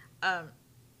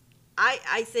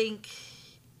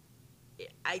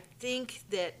 I think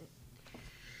that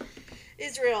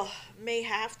Israel may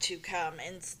have to come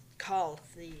and call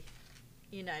the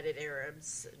United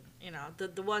Arabs, you know,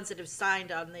 the ones that have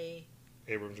signed on the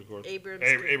Abrams Accord.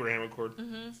 Abraham Accord.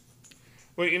 Mm-hmm.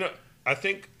 Well, you know, I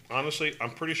think honestly,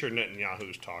 I'm pretty sure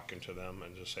Netanyahu's talking to them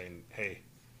and just saying, "Hey,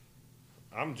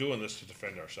 I'm doing this to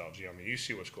defend ourselves. Yeah, I mean, you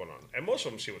see what's going on, and most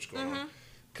of them see what's going on,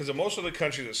 because most of the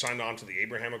countries that signed on to the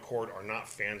Abraham Accord are not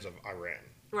fans of Iran,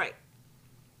 Right.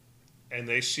 and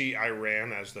they see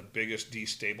Iran as the biggest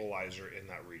destabilizer in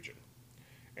that region,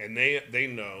 and they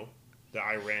know that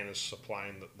Iran is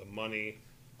supplying the money,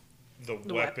 the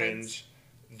weapons,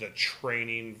 the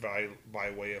training by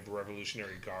way of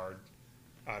Revolutionary Guard.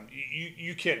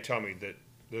 You can't tell me that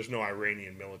there's no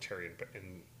Iranian military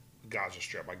in Gaza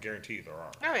Strip. I guarantee you there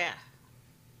are. Oh, yeah.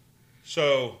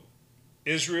 So,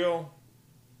 Israel,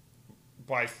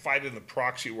 by fighting the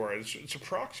proxy war. It's a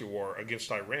proxy war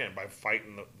against Iran by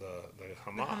fighting the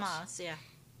Hamas, Hamas, yeah.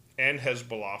 and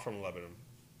Hezbollah from Lebanon.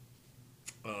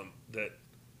 That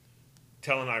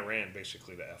telling Iran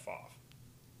basically to F off.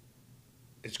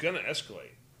 It's going to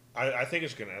escalate. I think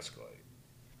it's going to escalate.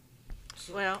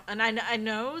 Well, and I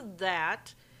know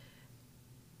that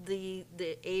the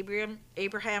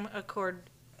Abraham Accord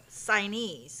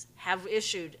signees have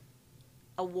issued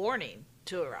a warning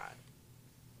to Iran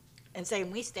and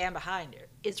saying we stand behind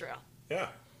Israel Yeah.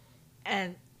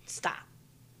 and stop.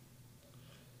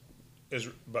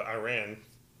 But Iran,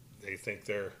 they think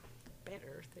they're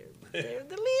Better, they're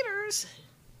the leaders.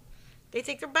 They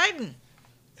think they're Biden.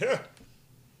 yeah.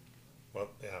 Well,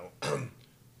 yeah.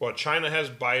 Well, China has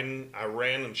Biden.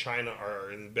 Iran and China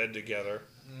are in bed together.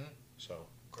 Mm-hmm. So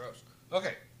Gross.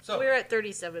 Okay, so We're at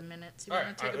 37 minutes. You All want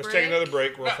right, to take a let's break? take another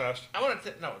break real No, fast. I want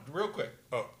to no, real quick.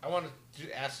 Oh. I wanted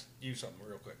to ask you something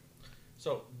real quick.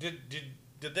 So did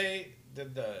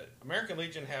the American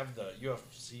Legion have the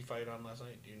UFC fight on last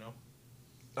night? Do you know?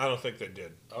 I don't think they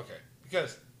did. Okay,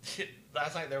 because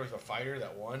last night there was a fighter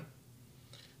that won,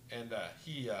 and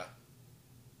he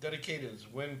dedicated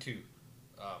his win to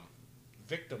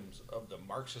victims of the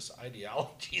Marxist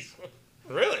ideologies.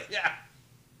 Really? Yeah.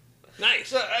 Nice.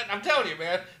 So I'm telling you,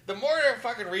 man, the more I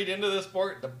fucking read into this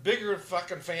sport, the bigger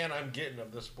fucking fan I'm getting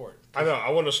of this sport. I know. I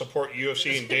want to support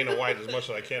UFC and Dana White as much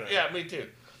as I can. Yeah, me too.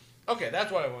 Okay,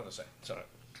 that's what I want to say. So, All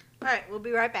right, we'll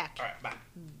be right back. all right, bye.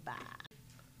 Bye.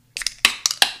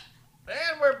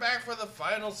 And we're back for the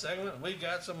final segment. We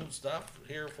got some stuff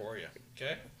here for you.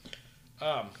 Okay.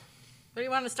 What do you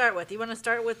want to start with? You want to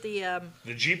start with the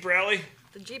Jeep rally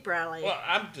Jeep rally? Well,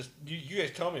 I'm just you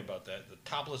guys told me about that, the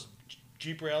topless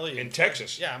Jeep rally in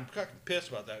Texas. Yeah, I'm fucking pissed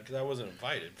about that because I wasn't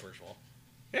invited. First of all.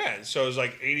 Yeah, so it was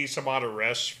like 80 some odd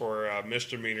arrests for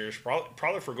misdemeanors,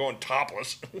 probably for going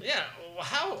topless. Yeah. Well,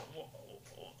 how?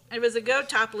 It was a Go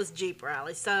Topless Jeep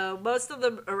rally, so most of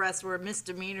the arrests were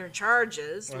misdemeanor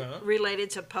charges related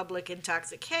to public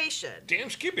intoxication. Damn,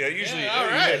 Skippy. That usually, Yeah, all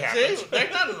that usually right. happens. See,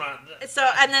 there's nothing wrong. So,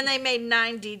 and then they made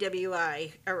 9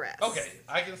 DWI arrests. Okay,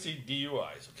 I can see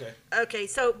DUIs. Okay. Okay,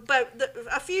 so, but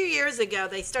a few years ago,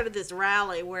 they started this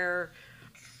rally where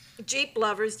Jeep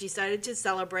lovers decided to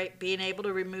celebrate being able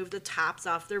to remove the tops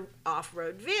off their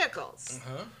off-road vehicles.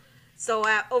 Uh-huh. So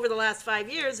over the last 5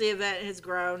 years, the event has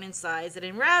grown in size and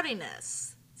in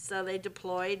rowdiness. So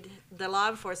the law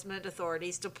enforcement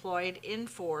authorities deployed in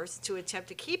force to attempt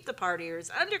to keep the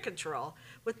partiers under control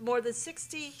with more than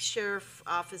 60 sheriff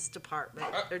office department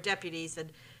or deputies and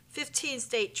 15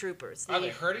 state troopers. Are they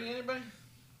hurting anybody?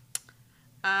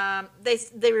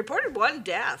 They reported one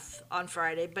death on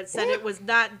Friday, but said What? it was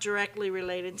not directly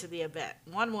related to the event.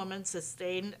 One woman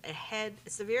sustained a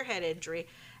severe head injury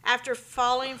after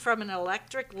falling from an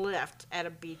electric lift at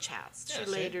a beach house. Yeah,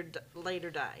 She see? later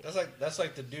died. That's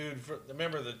like the dude.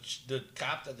 Remember the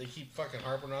cop that they keep fucking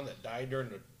harping on that died during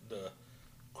the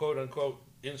quote unquote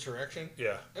insurrection?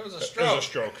 Yeah. It was a It stroke. was a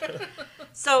stroke.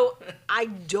 So I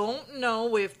don't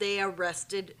know if they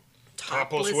arrested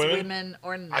topless women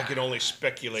or not. I could only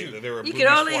speculate Dude, that there were You boobies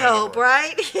can only flying hope, everywhere.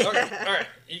 right? Okay, all right.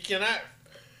 You cannot.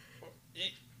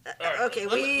 All right, Okay,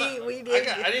 we did.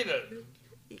 I need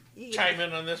to chime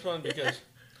in on this one because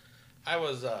I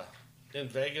was in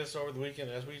Vegas over the weekend,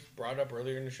 as we brought up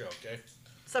earlier in the show. Okay,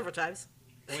 Several times.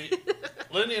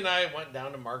 Lindy and I went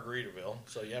down to Margaritaville.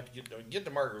 So you have to get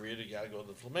to Margarita. You got to go to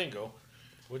the Flamingo,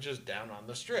 which is down on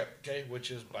the Strip. Okay,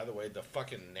 which is, by the way, the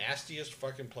fucking nastiest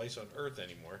fucking place on earth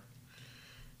anymore.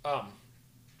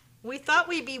 We thought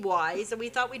we'd be wise, and we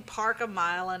thought we'd park 1.5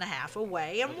 miles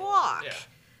away and walk. Yeah.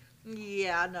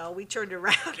 Yeah, no, we turned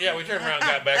around. Yeah, we turned around,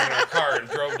 got back in our car, and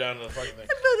drove down to the fucking thing.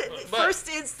 The But- first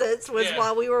instance was Yeah.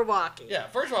 while we were walking. Yeah,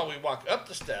 first of all, we walk up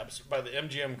the steps by the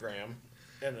MGM Graham,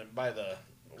 and then by the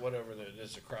whatever that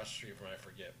is across the street from, I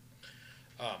forget.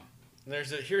 Here's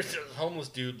this homeless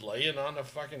dude laying on a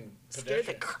fucking Scared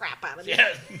the pedestrian. crap out of me.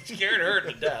 Yeah, scared her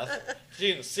to death. She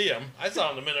didn't see him. I saw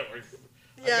him the minute where.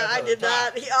 Yeah, got I to the did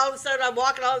top. not. All of a sudden, I'm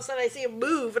walking. All of a sudden, I see him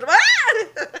move, and I'm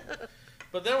ah!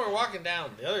 But then we're walking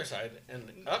down the other side,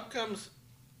 and up comes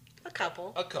A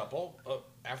couple. a couple of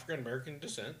African American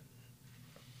descent,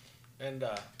 and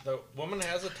the woman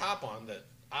has a top on that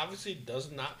obviously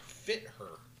does not fit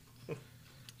her.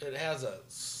 It has a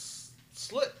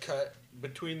slit cut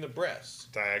between the breasts,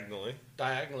 Diagonally.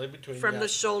 diagonally between From the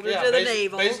shoulder to the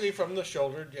navel. basically from the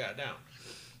shoulder, down.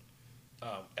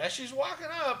 As she's walking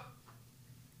up,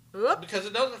 Whoop. because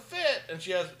it doesn't fit, and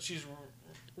she's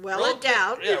Well relative-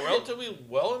 endowed. Yeah, relatively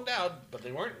well endowed, but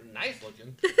they weren't nice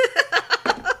looking.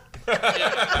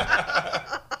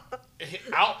 Yeah.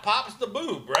 Out pops the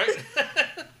boob, right?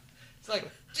 It's like,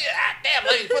 yeah,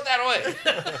 Damn, lady, put that away.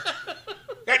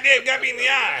 Goddamn, got me in the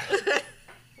eye.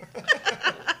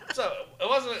 So it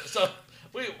wasn't. So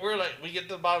we're like, we get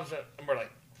to the bottom step, and we're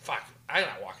like, fuck, I'm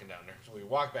not walking down there. So we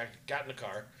walk back, got in the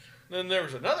car. And then there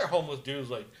was another homeless dude who's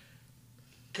like,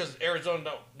 because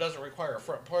Arizona doesn't require a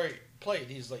front plate.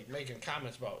 He's like making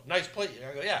comments about nice plate. And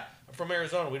I go, yeah, I'm from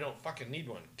Arizona. We don't fucking need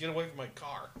one. Get away from my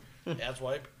car,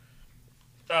 asswipe.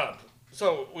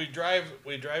 So we drive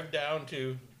down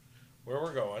to where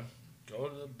we're going, go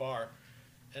to the bar,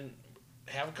 and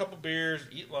have a couple beers,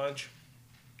 eat lunch,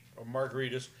 or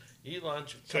margaritas, eat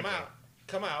lunch, come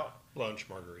out, Lunch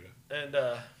margarita. and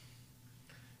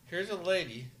here's a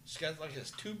lady. She's got like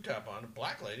this tube top on, a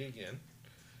black lady again,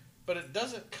 but it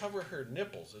doesn't cover her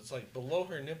nipples. It's like below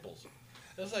her nipples.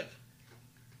 It's like,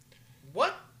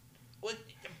 what? What?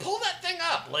 Pull that thing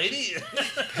up, lady.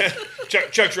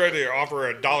 Chuck's ready to offer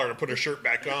her $1 to put her shirt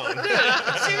back on.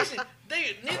 Seriously,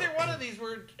 neither one of these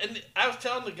were. And I was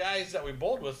telling the guys that we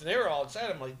bowled with, and they were all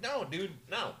excited. I'm like, no, dude,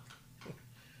 no.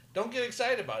 Don't get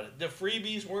excited about it. The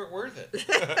freebies weren't worth it.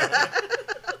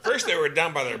 First, they were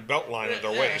down by their belt line at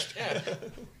their waist. Yeah.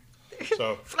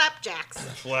 So Flapjacks.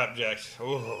 flapjacks.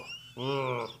 Ooh.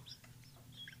 Ooh.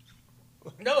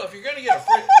 No, if you're gonna get a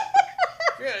free,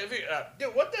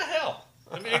 dude, what the hell?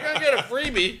 I mean, you're gonna get a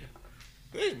freebie.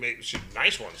 They made some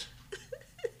nice ones.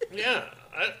 Yeah,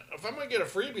 if I'm gonna get a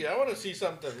freebie, I want to see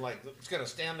something like that's gonna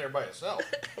stand there by itself.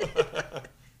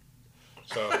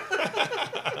 So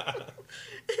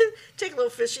Take a little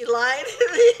fishy line.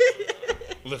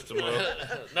 lift them up.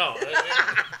 No,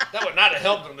 that would not have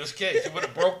helped in this case. It would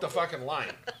have broke the fucking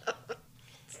line.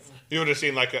 You would have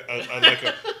seen like a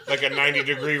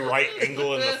 90-degree right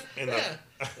angle in the. Yeah.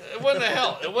 It wouldn't have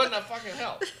helped. It wouldn't have fucking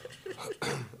helped.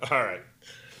 All right.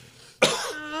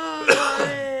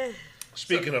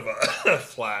 Speaking of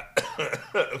flat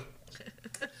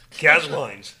gas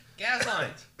lines. Gas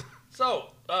lines.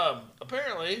 So,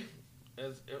 apparently,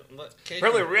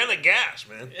 Apparently, we ran out of gas,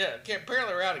 man. yeah,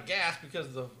 apparently we're out of gas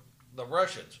because of the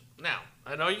Russians. Now,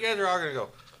 I know you guys are all going to go,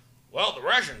 well, the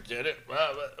Russians did it.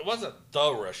 Well, it wasn't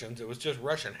the Russians. It was just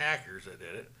Russian hackers that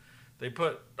did it. They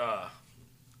put,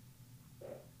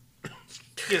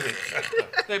 excuse me.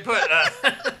 They put,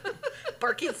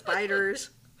 Barking spiders.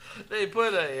 they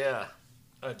put a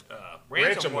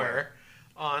ransomware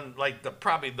on like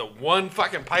probably the one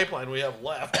fucking pipeline we have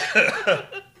left.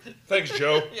 Thanks,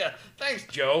 Joe. Yeah, thanks,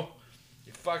 Joe.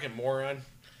 You fucking moron.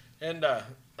 And then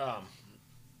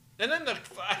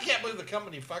I can't believe the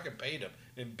company fucking paid him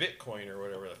in Bitcoin or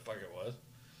whatever the fuck it was.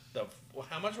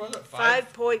 How much was it?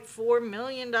 $5.4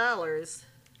 million.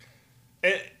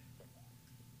 And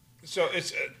so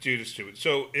it's dude, it's stupid.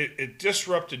 So it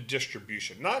disrupted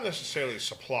distribution, not necessarily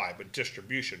supply, but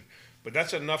distribution. But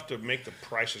that's enough to make the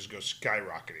prices go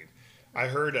skyrocketing. I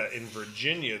heard in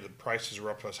Virginia the prices were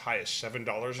up as high as $7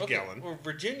 a gallon. Well,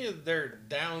 Virginia, they're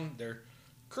down. Their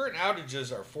current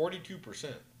outages are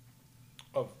 42%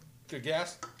 of the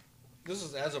gas. This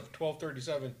is as of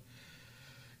 12:37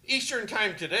 Eastern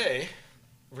time today.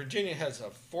 Virginia has a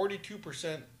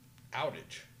 42%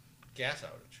 outage, gas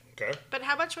outage. Okay, But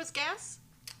how much was gas?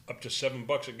 up to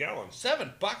 $7 a gallon.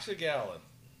 $7 a gallon.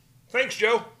 Thanks,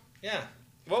 Joe. Yeah.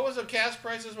 What was the gas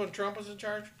prices when Trump was in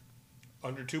charge?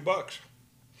 Under $2.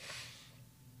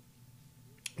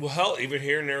 Well, hell, even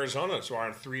here in Arizona, it's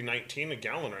around $3.19 a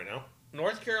gallon right now.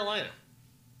 North Carolina,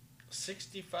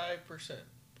 65%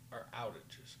 are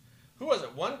outages. Who was it?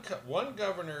 One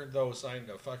governor, though, signed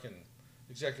a fucking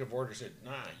executive order, said,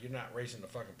 nah, you're not raising the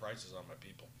fucking prices on my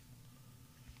people.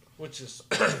 Which is,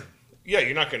 Yeah,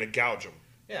 you're not going to gouge them.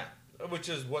 yeah, which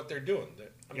is what they're doing.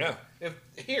 I mean, Yeah. If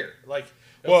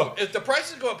Well- if the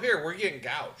prices go up here, we're getting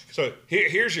gouged. So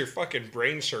here's your fucking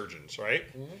brain surgeons, right?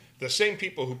 Mm-hmm. The same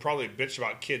people who probably bitch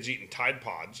about kids eating Tide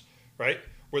Pods, right?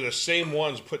 Were the same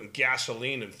ones putting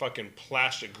gasoline in fucking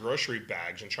plastic grocery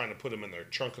bags and trying to put them in their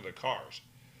trunk of their cars.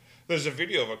 There's a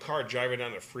video of a car driving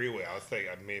down the freeway. I think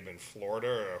it may have been Florida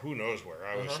or who knows where.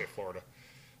 I always say Florida.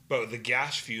 But the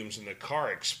gas fumes in the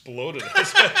car exploded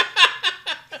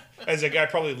as a guy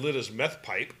probably lit his meth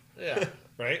pipe, Yeah,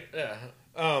 right? yeah.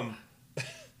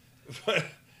 But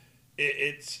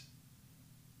it's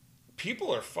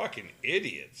people are fucking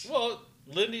idiots. Well,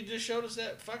 Lindy just showed us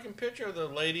that fucking picture of the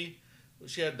lady.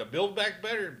 She had the Build Back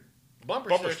Better bumper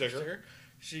sticker.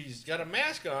 She's got a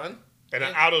mask on. And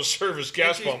an out-of-service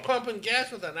gas she's pump. pumping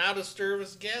gas with an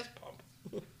out-of-service gas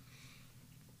pump.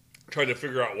 Trying to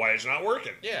figure out why it's not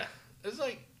working. Yeah. It's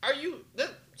like, are you...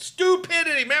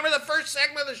 Stupidity. Remember the first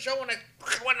segment of the show when I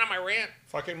went on my rant?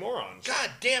 Fucking morons.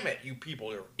 God damn it, you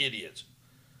people are idiots.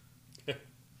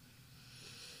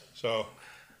 So,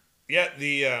 yeah,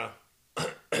 the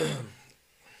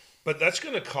But that's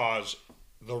going to cause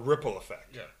the ripple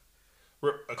effect. Yeah.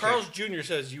 Okay. Carl's Jr.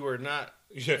 says you are not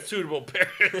Yeah. suitable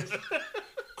parents.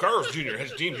 Carl's Jr.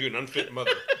 has deemed you an unfit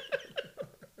mother.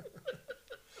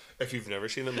 If you've never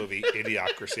seen the movie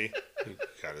Idiocracy, you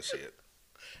gotta see it.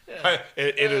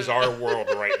 It is our world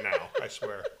right now, I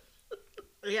swear.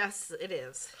 Yes, it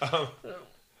is.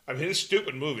 I mean, it's a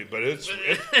stupid movie, but it's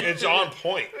on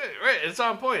point. Right, it's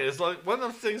on point. It's like one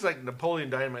of those things like Napoleon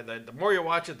Dynamite. That the more you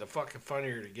watch it, the fucking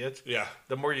funnier it gets. Yeah.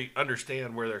 The more you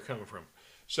understand where they're coming from.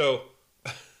 So,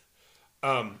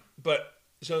 but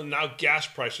so now gas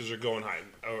prices are going high,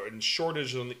 and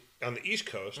shortage on the East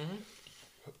Coast,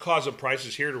 causing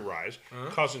prices here to rise,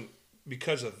 causing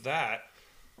because of that,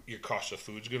 your cost of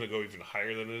food's going to go even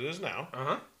higher than it is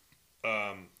now.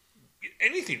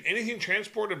 Anything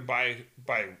transported by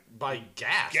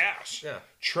gas, Yeah.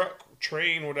 truck,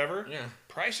 train, whatever, Yeah.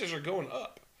 prices are going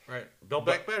up. Right. Build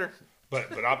back better.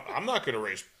 But I'm not going to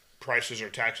raise prices or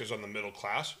taxes on the middle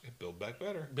class. Build back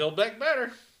better. Build back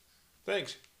better.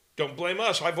 Thanks. Don't blame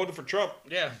us. I voted for Trump.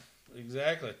 Yeah.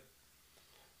 Exactly.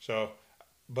 So,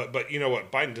 but you know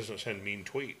what? Biden doesn't send mean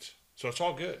tweets, so it's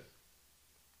all good.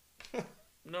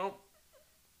 No.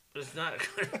 It's not.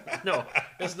 No.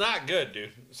 It's not good,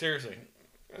 dude. Seriously.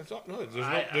 It's all, no,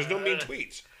 there's no mean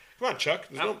tweets. Come on, Chuck.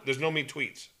 There's no mean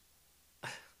tweets.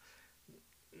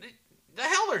 The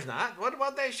hell there's not. What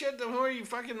about that shit where you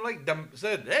fucking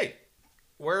said, hey,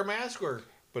 wear a mask or...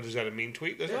 But is that a mean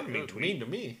tweet? That's not a mean tweet. Mean to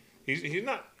me. He's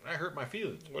not. I hurt my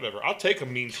feelings. Whatever. I'll take a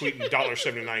mean tweet and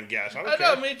 $1.79 gas. I don't I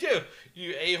care. know, me too.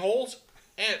 You a-holes.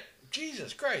 And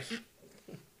Jesus Christ.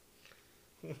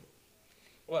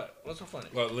 What? What's so funny?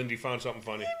 Well, Lindy found something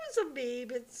funny. It was a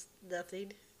meme. It's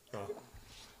nothing.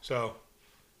 So,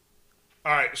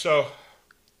 all right. So,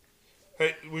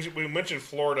 hey, we mentioned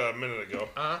Florida a minute ago.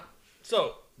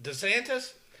 So,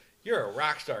 DeSantis, you're a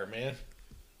rock star, man.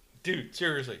 Dude,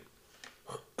 seriously.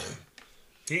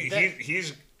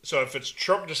 He's so if it's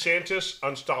Trump DeSantis,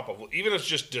 unstoppable. Even if it's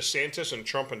just DeSantis and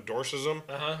Trump endorses him,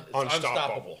 It's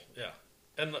unstoppable. Yeah.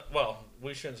 And, well,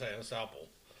 we shouldn't say unstoppable.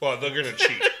 Well, they're gonna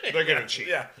cheat. They're gonna cheat.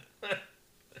 Yeah.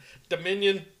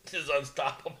 Dominion is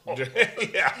unstoppable.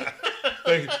 Yeah.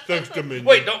 Thanks, Dominion.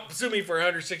 Wait, don't sue me for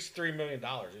 $163 million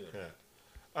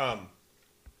either.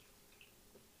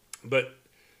 But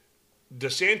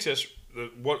DeSantis,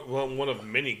 one of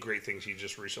many great things he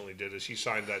just recently did is he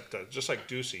signed that, just like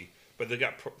Ducey, but they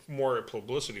got more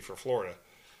publicity for Florida.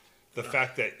 The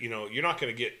fact that, you're not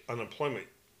going to get unemployment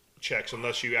checks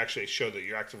unless you actually show that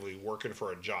you're actively working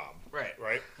for a job. Right.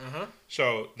 Right?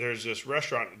 So there's this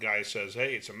restaurant guy says,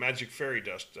 hey, it's a magic fairy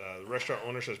dust. The restaurant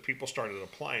owner says people started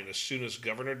applying as soon as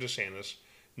Governor DeSantis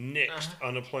nixed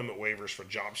unemployment waivers for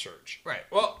job search. Right.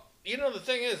 Well, the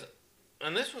thing is,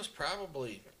 and this was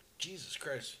probably, Jesus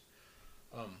Christ,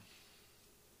 I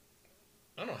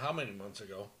don't know how many months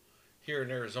ago, here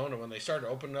in Arizona, when they started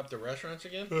opening up the restaurants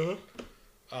again.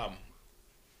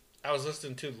 I was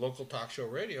listening to the local talk show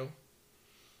radio,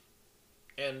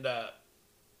 and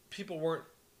people weren't,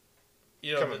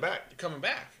 coming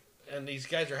back, and these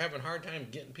guys are having a hard time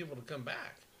getting people to come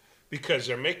back because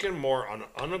they're making more on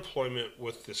unemployment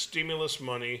with the stimulus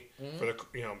money for the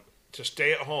to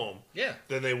stay at home. Yeah.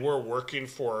 Than they were working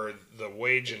for the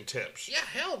wage and tips. Yeah,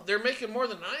 hell, they're making more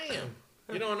than I am.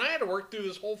 And I had to work through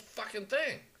this whole fucking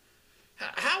thing.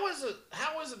 How is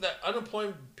it that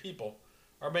unemployed people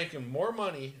are making more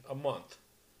money a month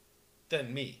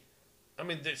than me? I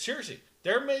mean, seriously,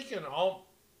 they're making all...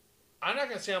 I'm not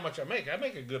going to say how much I make. I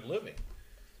make a good living.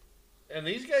 And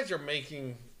these guys are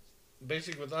making,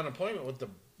 basically with unemployment, with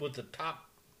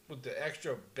the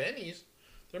extra bennies,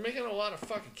 they're making a lot of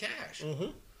fucking cash.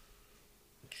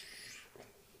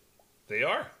 They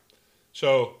are.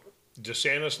 So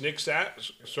DeSantis nixed that,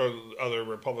 so other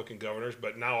Republican governors,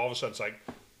 but now all of a sudden it's like,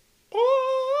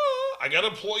 oh, I got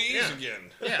employees again.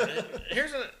 Yeah.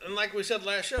 And like we said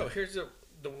last show, here's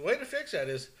the way to fix that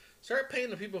is start paying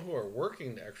the people who are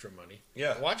working the extra money.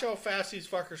 Yeah. Watch how fast these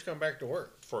fuckers come back to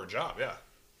work. For a job, yeah.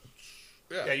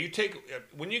 Yeah. You take,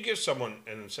 when you give someone,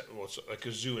 it's like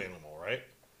a zoo animal, right?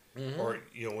 Or,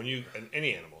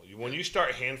 any animal, when you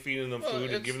start hand feeding them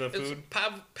food and giving them food,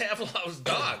 Pavlov's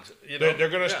dogs. they're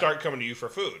going to start coming to you for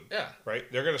food. Yeah. Right?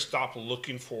 They're going to stop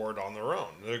looking for it on their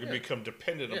own. They're going to become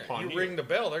dependent upon you. You ring the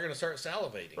bell, they're going to start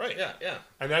salivating. Right. Yeah.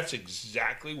 And that's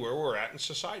exactly where we're at in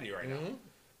society right now.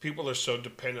 People are so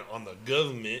dependent on the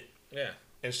government. Yeah.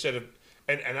 Instead of,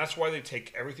 and that's why they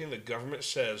take everything the government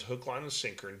says, hook, line, and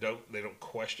sinker, and they don't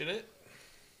question it.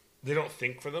 They don't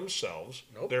think for themselves.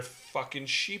 Nope. They're fucking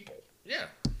sheeple. Yeah.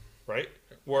 Right?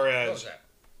 What was Whereas, that?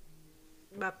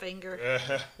 My finger.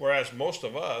 whereas most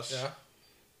of us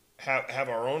have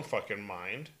our own fucking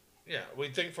mind, Yeah, we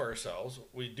think for ourselves.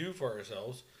 We do for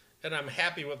ourselves. And I'm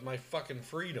happy with my fucking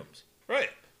freedoms. Right.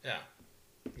 Yeah.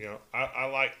 You know, I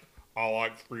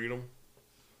like freedom,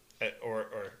 or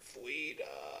freedom.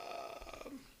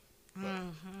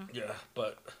 Yeah,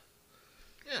 but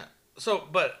yeah. So,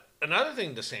 but another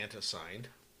thing DeSantis signed,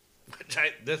 which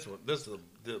this is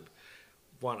the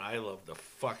one I love the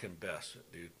fucking best,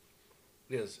 dude.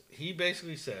 Is he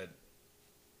basically said,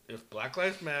 if Black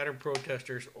Lives Matter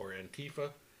protesters or Antifa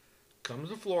comes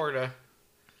to Florida,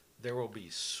 there will be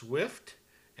swift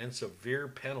and severe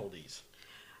penalties.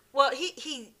 Well,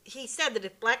 he said that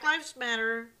if Black Lives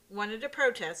Matter wanted to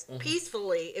protest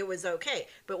peacefully, it was okay.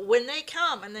 But when they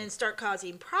come and then start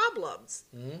causing problems,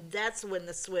 that's when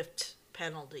the swift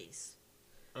penalties.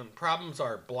 And problems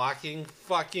are blocking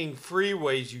fucking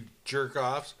freeways, you jerk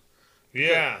offs.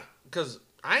 Yeah. Because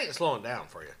I ain't slowing down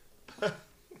for you.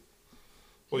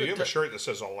 Well, you have a shirt that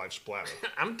says "All Lives Splatter."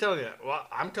 I'm telling you. Well,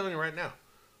 I'm telling you right now.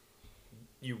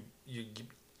 You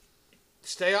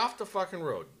stay off the fucking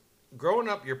road. Growing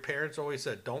up, your parents always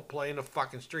said, "Don't play in the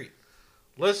fucking street."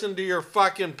 Listen to your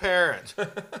fucking parents.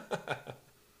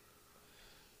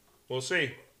 We'll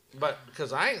see. But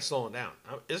because I ain't slowing down,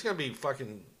 it's gonna be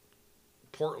fucking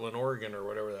Portland, Oregon, or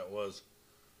whatever that was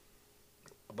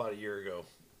about a year ago,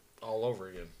 all over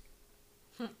again.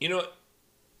 You know,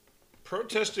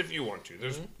 protest if you want to.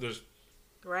 There's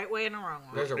The right way and the wrong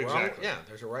way. There's a Exactly.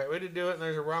 there's a right way to do it, and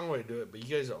there's a wrong way to do it. But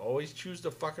you guys always choose the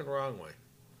fucking wrong way.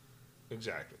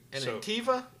 exactly. And So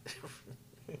Antifa,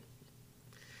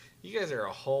 you guys are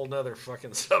a whole nother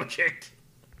fucking subject.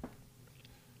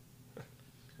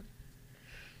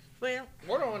 Well,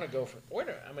 Where do I want to go from?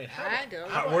 I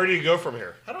don't. where do you go from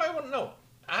here? How do I want to know?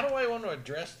 How do I want to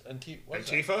address Antifa?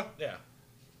 Antifa? Yeah.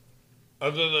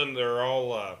 Other than they're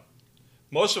all,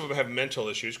 most of them have mental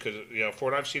issues because, you know, for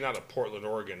what I've seen out of Portland,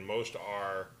 Oregon, most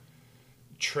are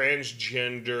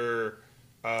transgender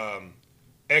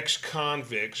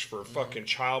ex-convicts for fucking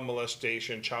child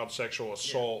molestation, child sexual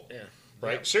assault. Yeah.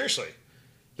 Right? Yeah. Seriously.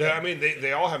 I mean,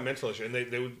 they all have mental issues,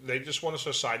 and they just want a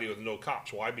society with no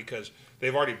cops. Why? Because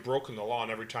they've already broken the law,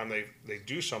 and every time they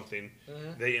do something,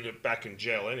 they end up back in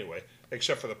jail anyway.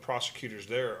 Except for the prosecutors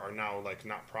there are now, like,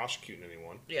 not prosecuting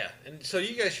anyone. Yeah, and so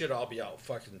you guys should all be out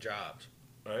fucking jobs.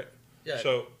 Right? Yeah.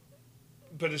 So,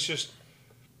 but it's just,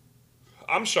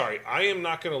 I'm sorry, I am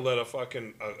not going to let a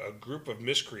fucking a group of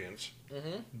miscreants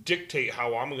dictate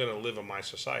how I'm going to live in my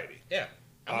society. Yeah.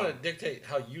 I'm going to dictate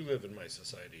how you live in my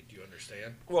society. Do you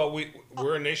understand? Well,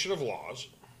 we're a nation of laws,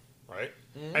 right?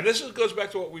 And this goes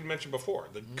back to what we mentioned before.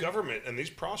 The government and these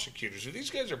prosecutors, if these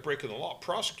guys are breaking the law,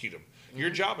 prosecute them. Your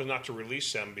job is not to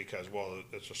release them because, well,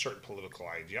 it's a certain political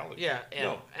ideology. Yeah,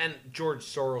 No. and George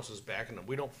Soros is backing them.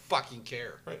 We don't fucking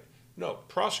care. Right. No,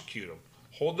 prosecute them.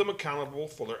 Hold them accountable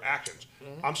for their actions.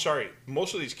 I'm sorry,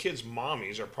 most of these kids'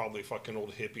 mommies are probably fucking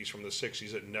old hippies from the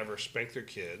 60s that never spanked their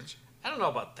kids. I don't know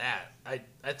about that.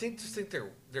 I think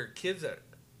they're kids that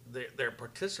they're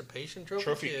participation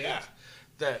trophy kids yeah.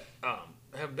 that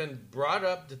have been brought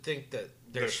up to think that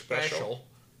they're special. special.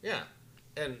 Yeah,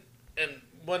 and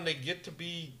when they get to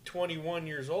be 21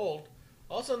 years old,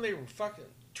 all of a sudden they fucking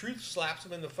truth slaps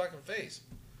them in the fucking face.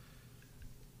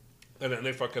 And then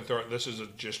they fucking throw it. This is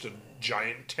just a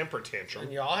giant temper tantrum.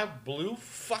 And you all have blue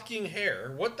fucking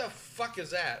hair. What the fuck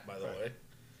is that, by the way?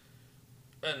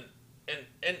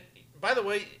 And by the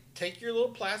way, take your little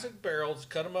plastic barrels,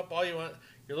 cut them up all you want.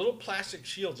 Your little plastic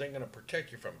shields ain't gonna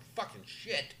protect you from fucking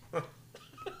shit.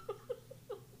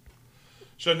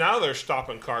 So now they're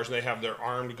stopping cars and they have their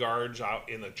armed guards out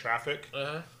in the traffic.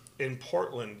 Uh-huh. In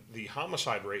Portland, the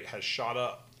homicide rate has shot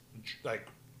up like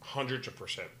hundreds of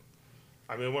 %.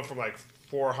 I mean, it went from like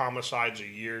 4 homicides a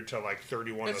year to like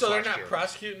 31 And this so they're last not year.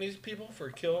 prosecuting these people for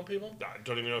killing people? I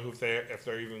don't even know if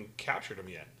they're even captured them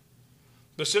yet.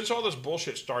 But since all this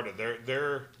bullshit started,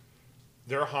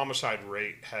 their homicide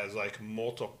rate has like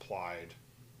multiplied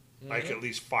like at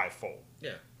least 5-fold.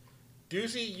 Yeah.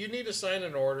 Doozy, you need to sign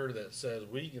an order that says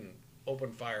we can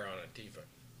open fire on Antifa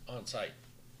on site.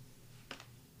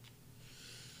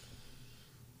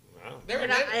 Wow. They're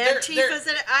Antifa's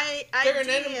an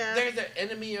idea. They're the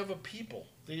enemy of a people.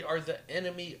 They are the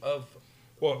enemy of.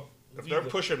 Well, if they're Viva.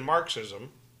 pushing Marxism,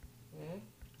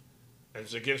 and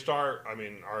it's against our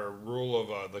rule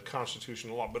of the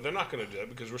constitutional law, but they're not going to do it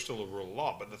because we're still a rule of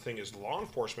law. But the thing is, law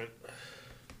enforcement,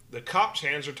 the cops'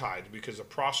 hands are tied because the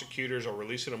prosecutors are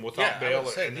releasing them without Yeah, I bail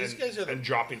would say, and, these and, guys are the- and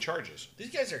dropping charges.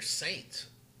 These guys are saints.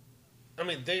 I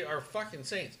mean, they are fucking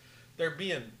saints. They're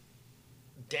being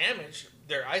damaged.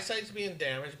 Their eyesight's being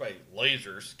damaged by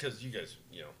lasers because you guys,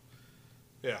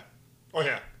 Yeah. Oh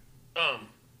yeah.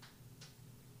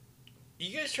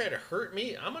 you guys try to hurt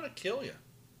me, I'm gonna kill you.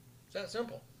 It's that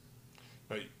simple.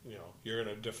 But, you're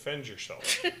going to defend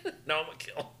yourself. No, I'm gonna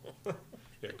kill.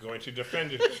 You're going to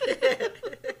defend yourself.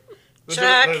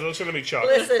 Chuck. Listen to me, Chuck.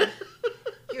 Listen,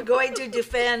 you're going to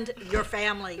defend your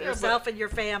family, yourself and your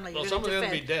family. Well, You're some of gonna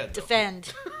them be dead, though.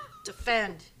 Defend.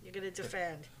 Defend. You're going to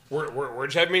defend.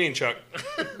 Where's that meeting, Chuck?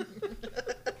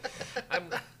 I'm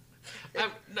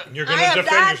no, You're I going to am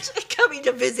defend not yourself. coming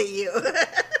to visit you.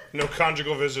 No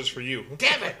conjugal visits for you.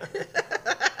 damn it,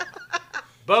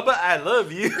 Bubba. I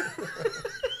love you.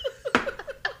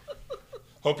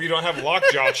 Hope you don't have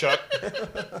lockjaw, Chuck.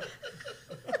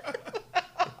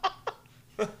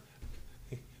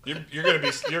 You're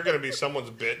gonna be someone's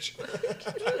bitch.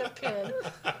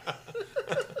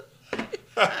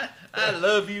 I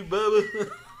love you,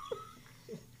 Bubba.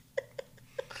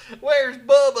 Where's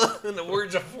Bubba? In the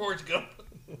words of Forrest Gump.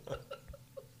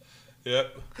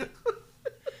 Yep.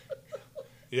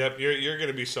 Yep. You're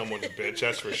gonna be someone's bitch.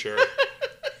 That's for sure.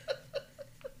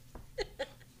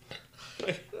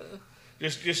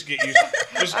 Just get used.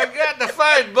 I got to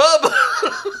find Bubba.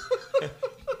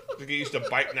 Just get used to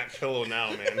biting that pillow now,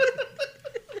 man.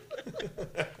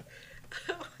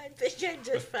 I think I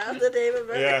just found the name of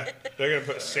it. Yeah, they're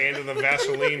gonna put sand in the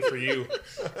Vaseline for you.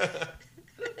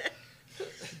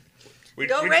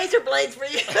 No razor blades for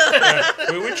you.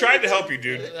 We tried to help you,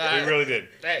 dude. We really did.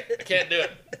 Hey, I can't do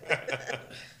it.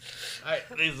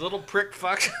 These little prick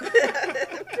fucks.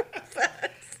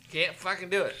 Can't fucking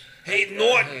do it. Hey,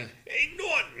 Norton. Hey,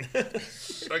 Norton.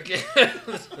 I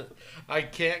can't. I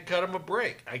can't cut him a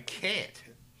break. I can't.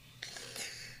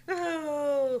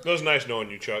 Oh, It was nice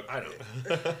knowing you, Chuck. I don't.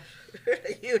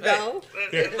 you know.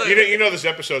 Yeah, you know this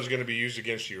episode is going to be used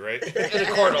against you, right? In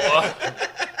the court of law.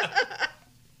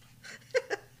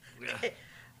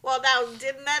 Well, now,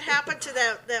 didn't that happen to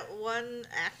that one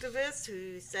activist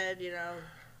who said,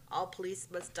 all police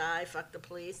must die, fuck the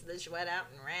police, and then she went out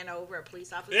and ran over a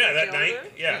police officer? Yeah, that killed night, her?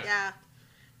 yeah. Yeah.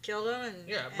 Killed him and...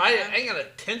 Yeah, and, I ain't gonna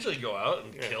intentionally go out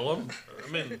and kill him.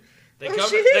 I mean, they Well, come.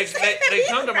 she To, didn't they, say they, they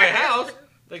come to my either. house.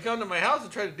 They come to my house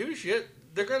and try to do shit.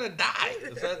 They're gonna die.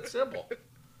 It's that simple.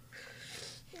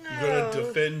 You're going to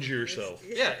defend yourself.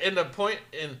 Yeah, and the point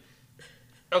in.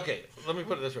 Okay, let me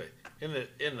put it this way: in the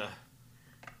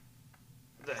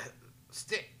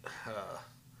stick.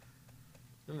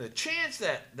 In the chance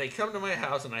that they come to my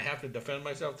house and I have to defend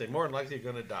myself, they more than likely are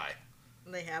going to die.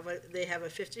 They have a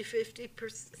 50-50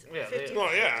 Yeah, 50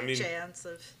 well, yeah, I mean- chance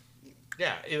of...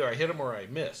 Yeah, either I hit them or I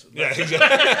miss. Yeah, exactly.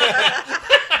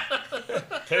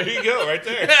 There you go, right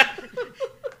there.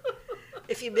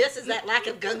 If you miss, is that lack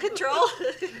of gun control?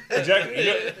 Exactly.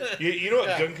 You know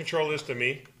what gun control is to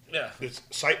me? Yeah. It's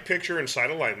sight picture and sight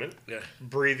alignment, Yeah.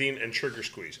 breathing, and trigger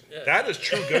squeezing. Yeah. That is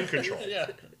true gun control. Yeah.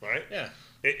 Right? Yeah.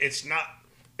 It's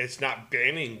not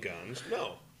banning guns.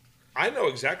 No. I know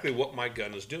exactly what my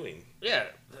gun is doing. Yeah.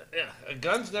 Yeah. A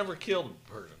gun's never killed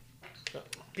a person.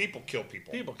 People kill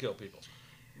people. People kill people.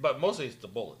 But mostly it's the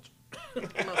bullets.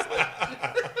 Mostly.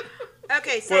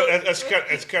 Okay, so... Well, it's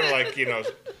kind of like,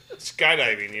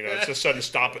 skydiving, it's a sudden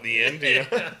stop at the end,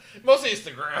 Mostly it's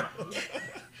the ground.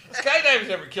 Skydiving's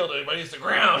never killed anybody, it's the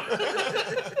ground.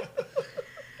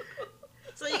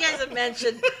 So you guys have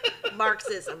mentioned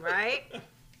Marxism, right?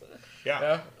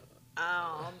 Yeah.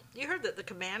 You heard that the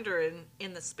commander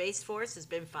in the Space Force has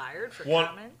been fired for One,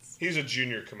 comments? he's a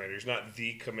junior commander. He's not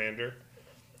the commander.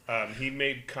 He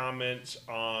made comments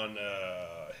on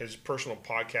his personal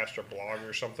podcast or blog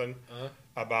or something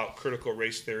about critical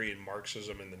race theory and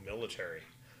Marxism in the military.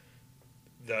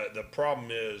 The problem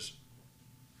is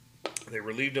they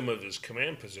relieved him of his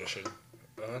command position.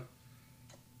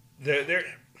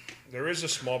 There is a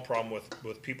small problem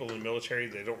with people in the military.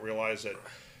 They don't realize that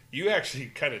you actually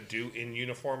kind of do, in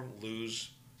uniform,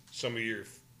 lose some of your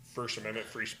First Amendment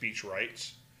free speech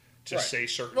rights to Right. say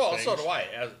certain Well, things. so do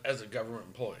I, as a government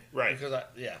employee. Right. Because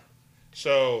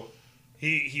So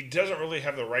he doesn't really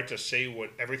have the right to say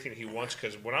everything he wants,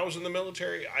 because when I was in the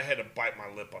military, I had to bite my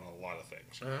lip on a lot of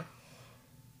things. Uh-huh.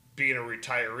 Being a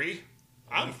retiree,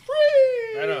 I'm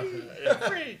free. I know.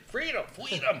 Yeah. Freedom.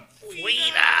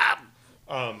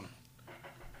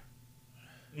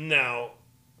 Now,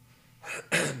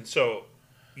 so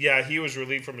yeah, he was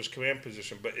relieved from his command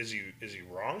position, but is he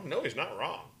wrong? No, he's not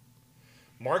wrong.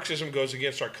 Marxism goes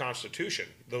against our Constitution,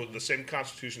 the same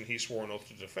Constitution he swore an oath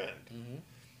to defend. Mm-hmm.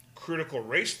 Critical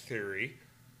race theory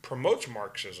promotes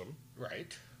Marxism,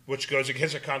 Right. which goes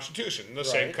against the Constitution, the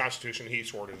same Right. Constitution he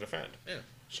swore to defend. Yeah.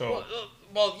 So,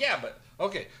 Well, yeah, but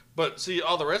okay, but see,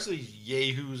 all the rest of these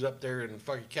yahoos up there in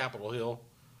fucking Capitol Hill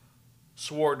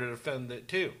swore to defend it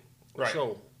too. Right.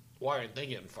 So why aren't they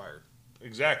getting fired?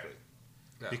 exactly,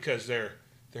 Yeah. because they're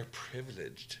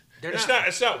privileged.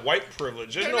 It's not white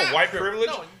privilege. There's They're no not white priv- privilege.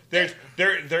 no,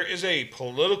 There is a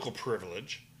political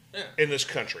privilege Yeah. in this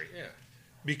country. Yeah.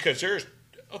 Because there's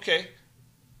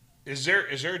is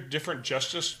there different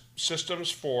justice systems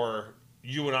for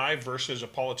you and I versus a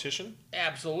politician?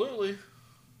 Absolutely.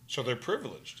 So they're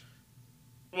privileged.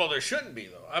 Well, there shouldn't be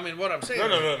though. I mean, what I'm saying.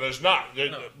 No, there's not.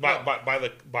 No.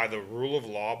 By the rule of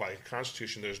law, by the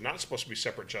Constitution, there's not supposed to be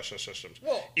separate justice systems.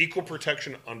 Well- Equal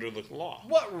protection under the law.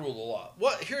 What rule of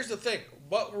law? Here's the thing.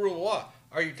 What rule of law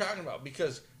are you talking about?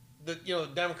 Because the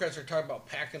Democrats are talking about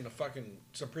packing the fucking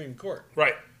Supreme Court.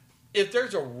 Right. If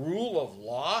there's a rule of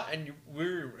law and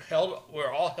we're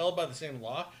all held by the same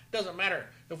law, it doesn't matter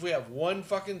if we have one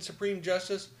fucking Supreme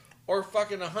Justice or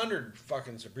fucking 100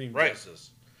 fucking Supreme Right. Justices.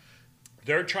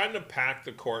 They're trying to pack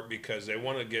the court because they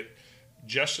want to get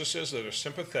justices that are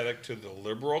sympathetic to the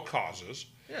liberal causes,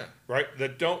 Yeah. right?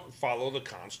 That don't follow the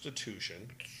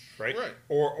Constitution, right? Right.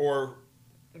 Or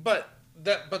But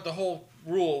the whole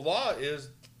rule of law is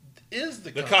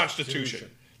the the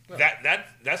Constitution. No.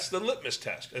 That's the litmus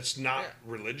test. It's not Yeah.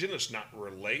 religion. It's not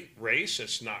race.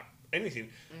 It's not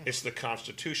anything. It's the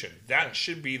Constitution. That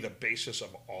should be the basis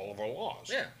of all of our laws.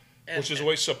 Yeah. Which is the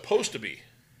way it's supposed to be.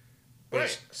 But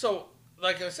Right. So,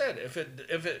 like I said, if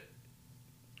it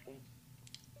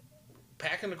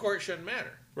packing the court shouldn't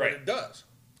matter, Right. But it does.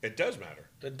 it does matter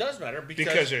It does matter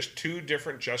because there's two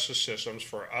different justice systems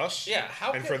for us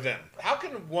and for them. How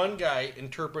can one guy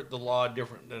interpret the law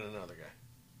different than another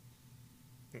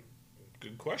guy?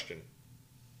 Good question.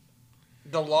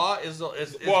 The law is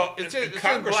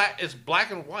Congress- it's black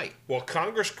and white. Well,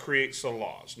 Congress creates the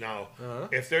laws. Now, Uh-huh.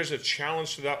 if there's a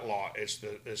challenge to that law, it's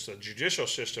the judicial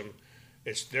system.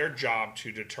 It's their job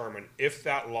to determine if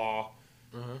that law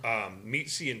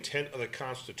meets the intent of the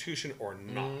Constitution or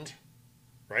not.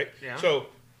 Right? Yeah. So,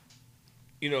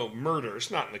 murder is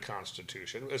not in the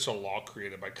Constitution. It's a law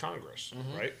created by Congress.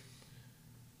 Right?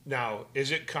 Now,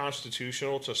 is it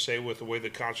constitutional to say, with the way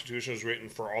the Constitution is written,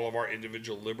 for all of our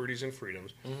individual liberties and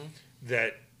freedoms,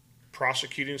 that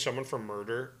prosecuting someone for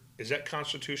murder, is that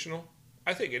constitutional?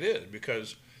 I think it is,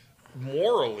 because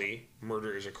morally,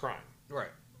 murder is a crime.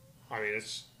 Right. I mean,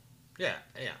 it's Yeah.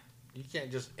 You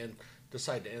can't just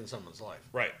decide to end someone's life.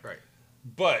 right. Right.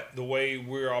 But the way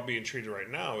we're all being treated right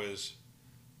now is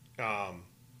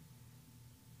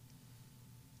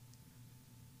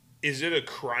it a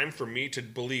crime for me to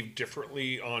believe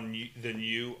differently than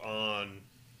you on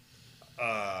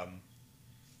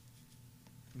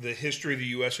the history of the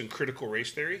U.S. and critical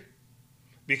race theory?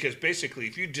 Because basically,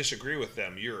 if you disagree with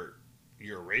them, you're a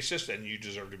racist and you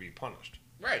deserve to be punished.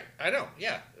 Right. I know.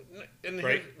 Yeah. And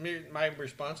Right. my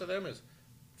response to them is,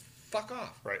 fuck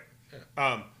off. Right.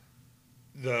 Yeah.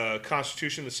 The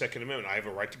Constitution, the Second Amendment, I have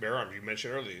a right to bear arms. You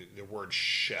mentioned earlier the word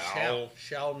Shall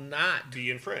not.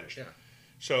 be infringed. Yeah.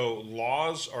 So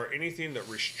laws are anything that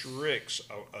restricts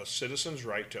a citizen's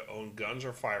right to own guns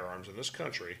or firearms in this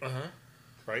country,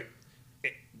 right?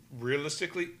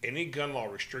 Realistically, any gun law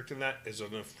restricting that is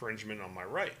an infringement on my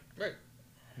right. Right.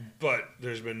 But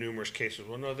there's been numerous cases,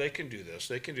 well, no, they can do this.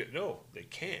 They can do it. No, they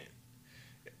can't.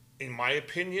 In my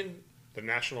opinion, the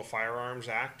National Firearms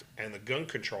Act and the Gun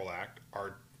Control Act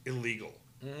are illegal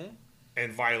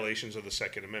and violations of the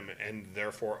Second Amendment and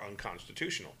therefore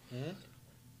unconstitutional.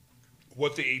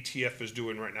 What the ATF is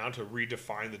doing right now to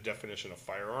redefine the definition of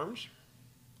firearms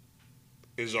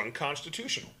is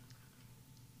unconstitutional.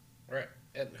 Right.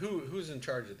 And who's in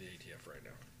charge of the ATF right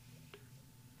now?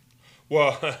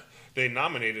 Well, they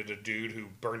nominated a dude who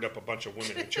burned up a bunch of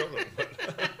women and children.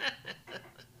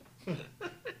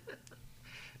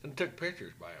 And took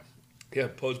pictures by him. Yeah,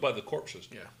 posed by the corpses.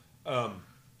 Yeah.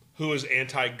 Who is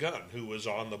anti-gun, who was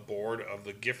on the board of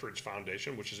the Giffords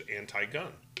Foundation, which is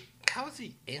anti-gun. How is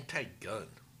he anti-gun?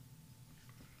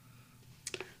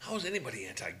 How is anybody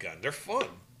anti-gun? They're fun.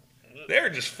 They're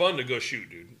just fun to go shoot,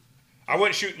 dude. I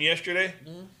went shooting yesterday.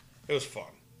 It was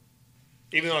fun.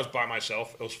 Even though I was by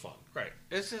myself, it was fun. Right.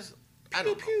 It's just I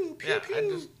don't Pew, know. pew, Yeah, pew, I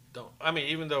pew. just don't. I mean,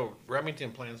 even though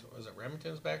Remington plants, was it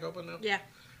Remington's back open now? Yeah.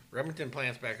 Remington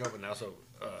plant's back open now, so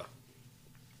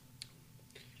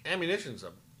ammunition's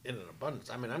in an abundance.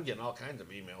 I mean, I'm getting all kinds of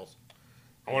emails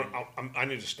I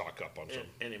need to stock up on some.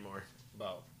 anymore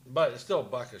but it's still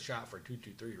 $1 a shot for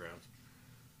 223 rounds.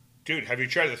 Dude, have you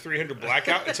tried the 300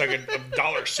 blackout? It's like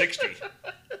 $1.60.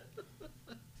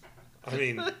 I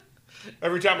mean,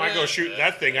 every time I go shooting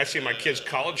that thing, I see my kid's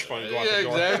college fund go out the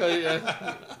door. Exactly.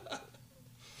 Yeah.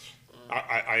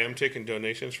 I am taking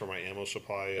donations for my ammo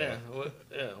supply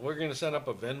We're gonna set up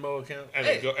a Venmo account. and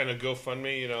Hey, a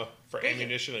GoFundMe, for Speaking-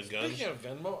 ammunition and guns. Speaking of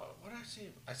Venmo, what did I see?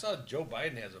 I saw Joe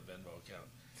Biden has a Venmo account.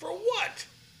 For what?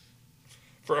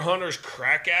 For Hunter's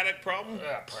crack addict problem?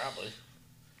 Yeah, probably.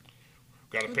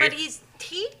 Got to pay. But he's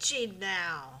teaching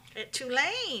now at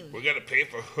Tulane. We got to pay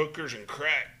for hookers and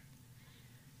crack.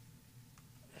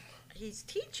 He's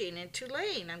teaching in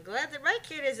Tulane. I'm glad that my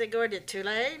kid isn't going to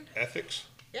Tulane. Ethics?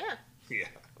 Yeah. Yeah.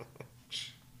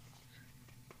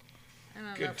 I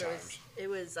don't Good know if it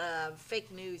was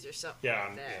fake news or something Yeah,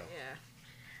 like that. yeah. Yeah.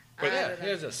 But I yeah, don't he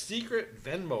know. has a secret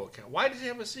Venmo account. Why does he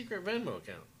have a secret Venmo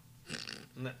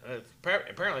account?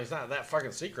 Apparently, it's not that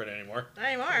fucking secret anymore. Not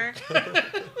anymore.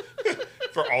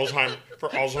 For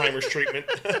Alzheimer's treatment.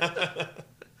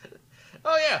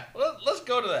 Oh yeah, let's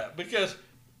go to that because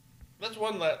that's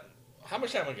one that. How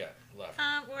much time we got left?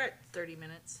 We're at 30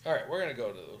 minutes. All right, we're gonna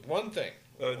go to one thing.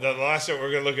 The last thing, we're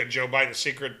going to look at Joe Biden's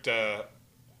secret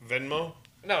Venmo.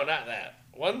 No, not that.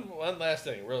 One last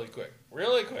thing, really quick.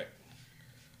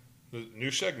 The new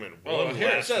segment. Well, One here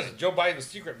it last says thing. Joe Biden's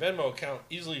secret Venmo account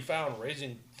easily found,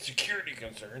 raising security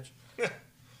concerns.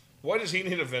 Why does he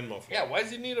need a Venmo for? Yeah, why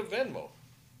does he need a Venmo?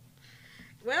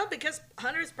 Well, because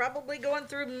Hunter's probably going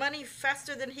through money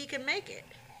faster than he can make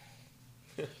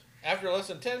it. After less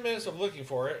than 10 minutes of looking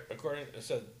for it, according it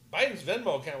said Biden's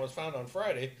Venmo account was found on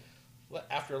Friday.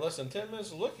 After less than 10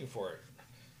 minutes of looking for it,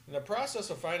 in the process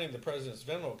of finding the president's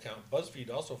Venmo account,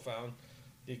 BuzzFeed also found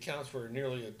the accounts for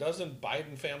nearly a dozen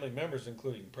Biden family members,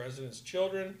 including president's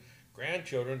children,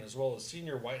 grandchildren, as well as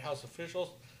senior White House officials,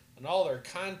 and all their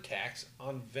contacts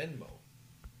on Venmo.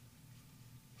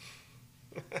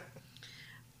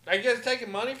 I guess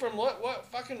taking money from what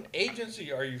fucking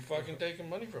agency are you fucking taking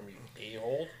money from, you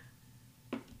a-hole?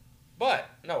 But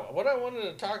no, what I wanted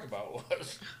to talk about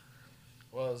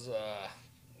was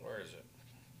where is it?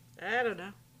 I don't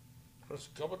know. Just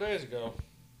a couple days ago.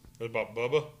 What about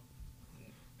Bubba?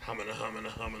 Humana.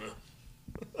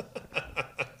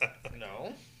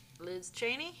 No, Liz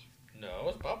Cheney? no,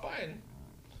 it's about Biden.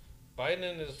 Biden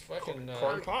and his fucking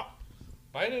Corn pop?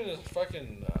 Biden and his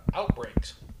fucking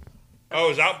outbreaks. Oh,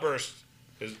 his outburst.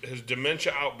 His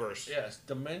dementia outburst. Yes,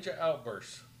 dementia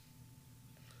outbursts.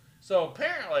 So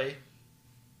apparently,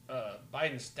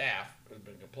 Biden's staff has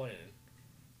been complaining,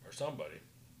 or somebody,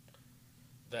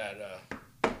 that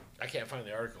I can't find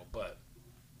the article, but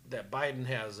that Biden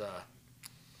has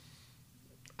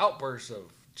outbursts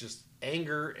of just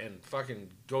anger and fucking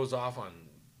goes off on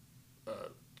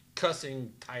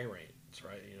cussing tirades,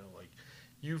 right? You know, like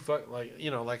you fuck, like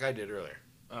you know, like I did earlier.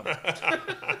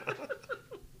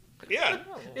 Yeah.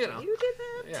 You know, You did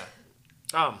that?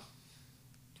 yeah.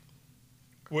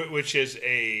 Which is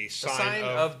a A sign, sign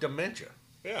of dementia.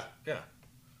 Yeah. Yeah.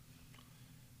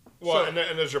 Well, So- and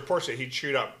there's reports that he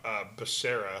chewed up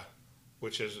Becerra,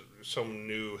 which is some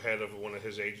new head of one of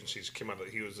his agencies, came out that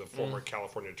he was the former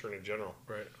California Attorney General.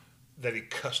 Right. That he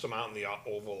cussed him out in the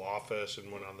Oval Office and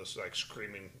went on this like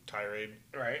screaming tirade.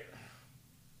 Right.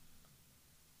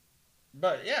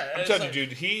 But yeah, I'm it's telling like- you,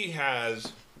 dude, he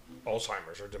has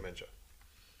Alzheimer's or dementia.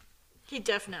 He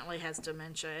definitely has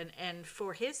dementia, and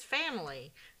for his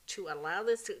family to allow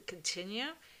this to continue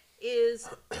is,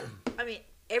 I mean,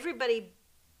 everybody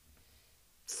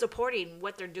supporting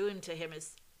what they're doing to him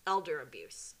is elder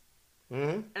abuse,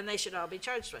 and they should all be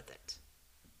charged with it.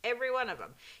 Every one of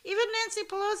them. Even Nancy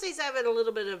Pelosi's having a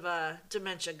little bit of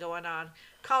dementia going on,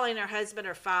 calling her husband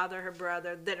her father, her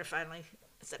brother. Then her finally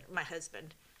said, "My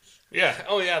husband." Yeah.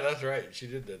 Oh yeah, that's right. She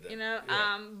did that. You know,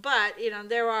 Yeah. but you know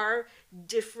there are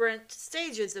different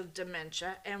stages of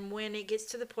dementia, and when it gets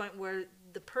to the point where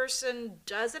the person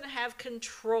doesn't have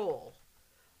control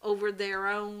over their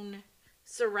own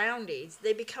surroundings,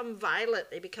 they become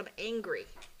violent, they become angry,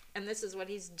 and this is what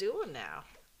he's doing now.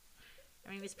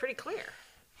 I mean, it's pretty clear.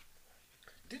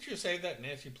 Did you save that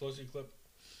Nancy Pelosi clip?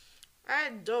 I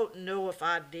don't know if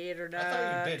I did or not.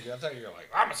 I thought you did. I thought you were like,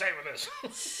 I'm gonna save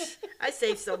this. I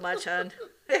saved so much, hon.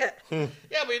 Yeah,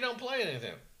 but you don't play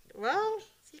anything. Well,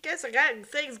 you guys have got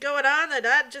things going on that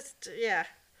I just, yeah.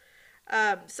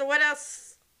 So what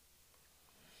else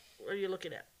are you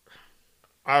looking at?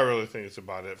 I really think it's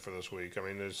about it for this week. I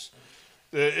mean,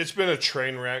 it's been a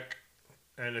train wreck,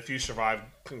 and if you survived,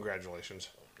 congratulations.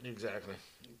 Exactly.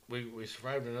 We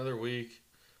survived another week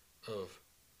of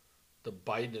the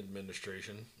Biden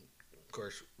administration. Of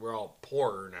course, we're all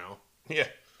poorer now. Yeah.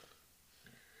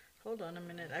 Hold on a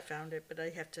minute. I found it, but I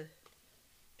have to.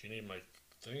 Do you need my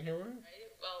thing here? Warren?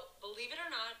 Well, believe it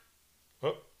or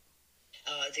not,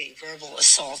 Oh, the verbal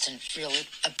assault and real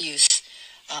abuse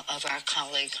of our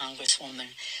colleague, Congresswoman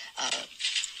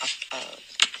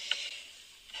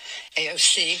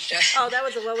AOC. Oh, that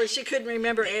was the one where she couldn't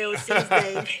remember AOC's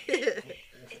name.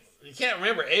 You can't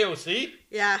remember AOC?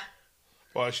 Yeah.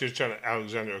 well, she was trying to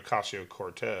Alexandria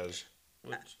Ocasio-Cortez.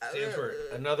 Which stands for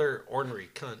another ornery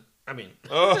cunt. I mean,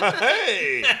 Oh,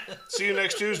 hey! See you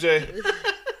next Tuesday.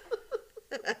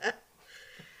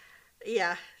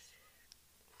 Yeah.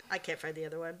 I can't find the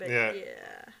other one, but Yeah.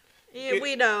 yeah,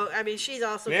 we know. I mean, she's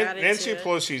also got into Nancy it.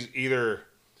 Pelosi's either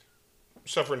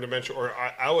suffering dementia, or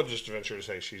I would just venture to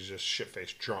say she's just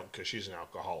shit-faced drunk because she's an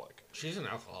alcoholic. she's an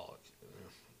alcoholic.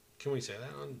 Can we say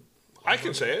that on? I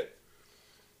can say it.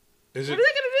 Is What it? are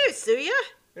they going to do? Sue you?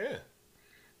 Yeah.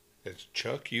 It's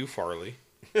Chuck U. Farley,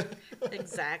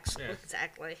 Exactly. Yeah.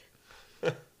 Exactly.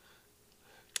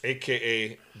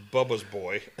 a.k.a. Bubba's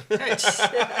boy. Hey,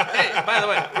 hey, by the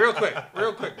way, real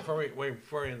quick, before we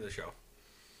end the show.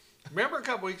 Remember a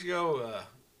couple weeks ago,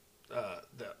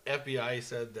 the FBI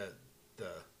said that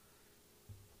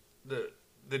the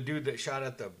dude that shot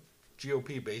at the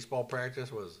GOP baseball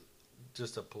practice was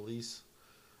just a police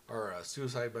or a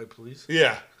suicide by police.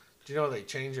 Yeah. Do you know they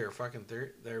changed their fucking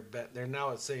theory? They're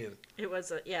now saying It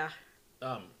was it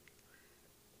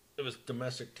was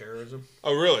domestic terrorism.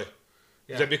 Oh, really?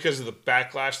 Yeah. Is that because of the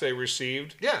backlash they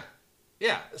received? Yeah.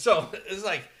 Yeah. So it's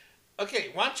like,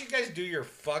 okay, why don't you guys do your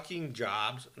fucking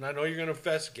jobs? And I know you're going to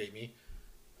investigate me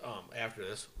after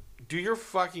this. Do your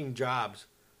fucking jobs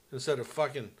instead of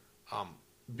fucking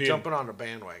jumping on the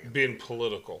bandwagon. Being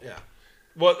political. Yeah.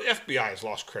 Well, the FBI has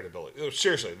lost credibility.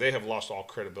 Seriously, they have lost all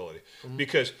credibility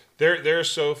because they're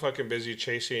so fucking busy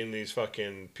chasing these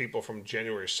fucking people from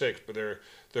January 6th, but they're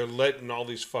letting all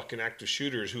these fucking active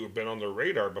shooters who have been on their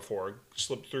radar before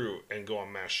slip through and go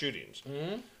on mass shootings.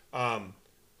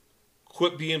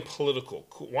 Quit being political.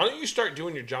 Why don't you start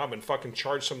doing your job and fucking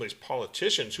charge some of these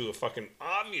politicians who have fucking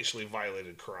obviously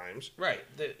violated crimes Right.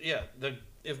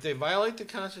 If they violate the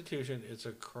Constitution, it's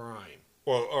a crime.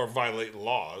 or violate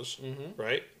laws,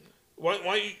 right?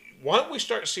 Why don't we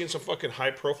start seeing some fucking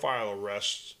high profile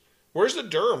arrests? Where's the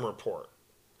Durham report?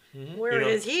 Where You know-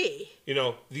 is he? You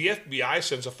know, the FBI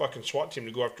sends a fucking SWAT team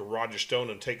to go after Roger Stone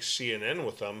and take CNN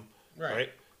with them,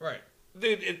 right? Right.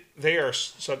 They are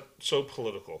so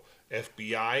political.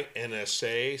 FBI,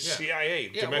 NSA, CIA,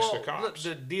 domestic well, cops.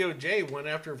 The DOJ went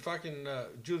after fucking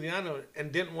Giuliano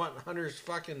and didn't want Hunter's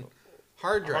fucking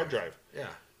hard drive. Hard drive. Yeah.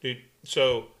 Dude,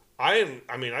 so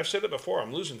I've said it before,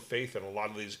 I'm losing faith in a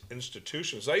lot of these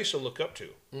institutions I used to look up to.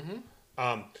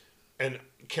 And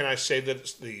can I say that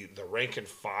it's the rank and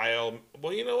file?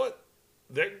 Well, you know what?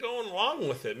 They're going along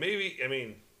with it. Maybe,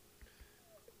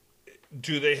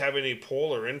 do they have any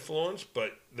pull or influence?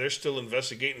 But they're still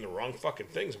investigating the wrong fucking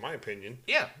things, in my opinion.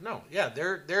 Yeah, no, yeah,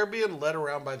 they're being led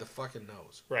around by the fucking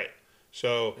nose. Right.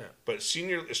 So, Yeah. but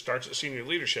it starts at senior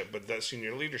leadership, but that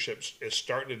senior leadership is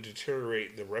starting to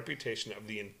deteriorate the reputation of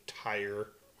the entire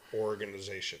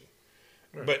organization.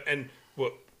 Right.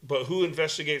 But who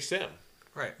investigates them?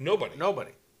 Right.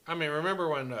 Nobody. I mean, remember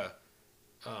when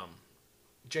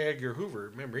J. Edgar Hoover?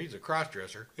 Remember, he's a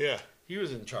cross-dresser. Yeah. He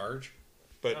was in charge.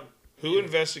 But who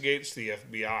investigates the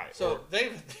FBI? So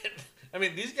they've, I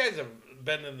mean, these guys have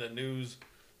been in the news.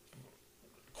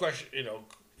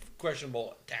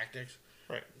 Questionable tactics.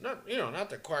 Right. Not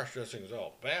that cross-dressing is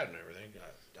all bad and everything.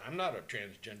 I'm not a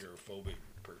transgender phobic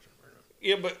person.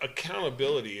 Yeah, but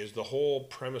accountability is the whole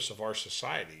premise of our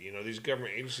society. You know, these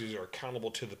government agencies are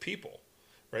accountable to the people,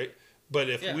 right? But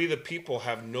if we, the people,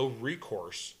 have no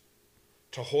recourse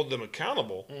to hold them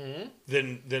accountable,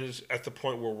 then it's at the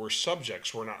point where we're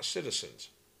subjects, we're not citizens.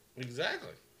 Exactly.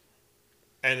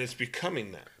 And it's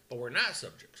becoming that. But we're not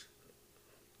subjects.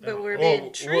 But we're Well,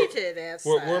 being treated as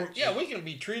we're- such. Yeah, we can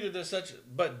be treated as such,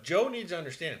 but Joe needs to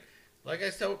understand. Like I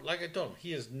told him,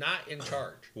 he is not in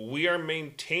charge. We are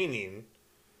maintaining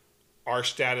our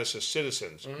status as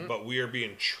citizens, but we are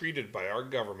being treated by our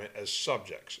government as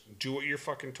subjects. Do what you're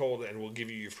fucking told and we'll give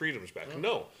you your freedoms back.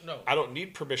 No. I don't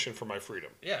need permission for my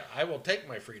freedom. Yeah, I will take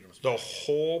my freedoms. The back.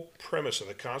 whole premise of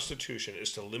the Constitution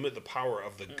is to limit the power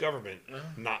of the government,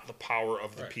 not the power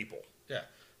of the Right. people. Yeah.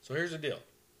 So here's the deal.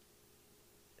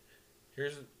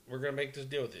 We're gonna make this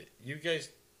deal with it. You guys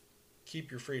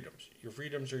keep your freedoms. Your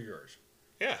freedoms are yours.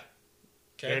 Yeah.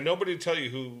 Okay. And nobody tell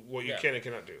you what you Yeah. can and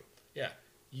cannot do. Yeah.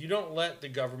 You don't let the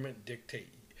government dictate.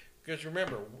 Because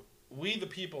remember, we the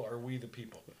people are we the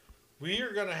people. We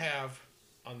are going to have,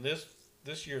 on this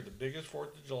year, the biggest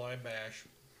 4th of July bash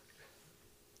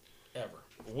ever.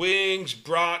 Wings,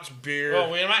 brats, beer.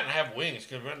 Well, we might not have wings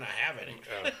because we might not have any.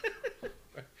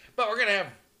 But we're going to have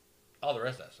all the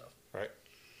rest of that stuff. Right.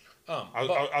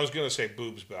 But I was going to say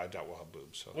boobs, but I doubt we'll have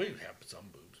boobs. So. we have some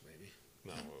boobs, maybe.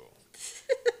 No, we won't.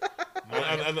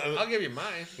 I'll give you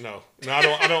mine. No, I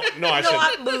don't. No, I said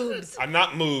Not boobs. I'm not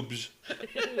moobs.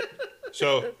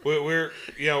 So we're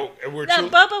Now, too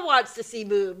Bubba wants to see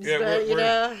boobs, yeah but you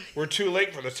know. we're too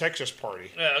late for the Texas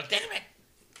party. Damn it.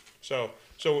 So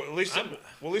So at least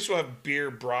we'll have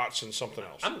beer, brats, and something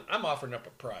else. I'm offering up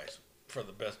a prize for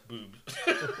the best boobs.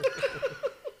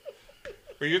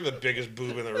 Well, you're the biggest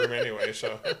boob in the room anyway,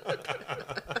 so.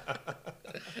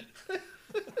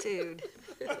 Dude.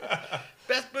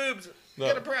 Best boobs. No.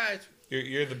 Get a prize.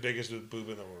 You're the biggest boob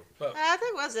in the room. I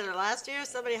think, was it last year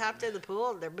somebody hopped in the pool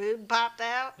and their boob popped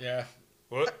out? Yeah.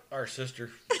 What? Our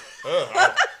sister. Ugh.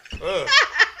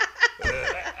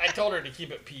 I told her to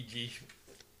keep it PG.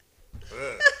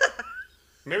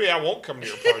 Maybe I won't come to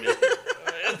your party.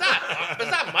 It's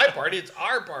not my party. It's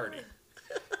our party.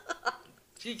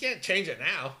 She can't change it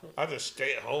now. I'll just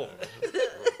stay at home.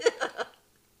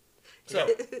 So,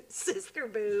 Sister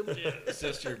boob.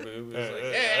 sister boob is like,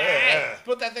 hey,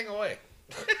 put that thing away.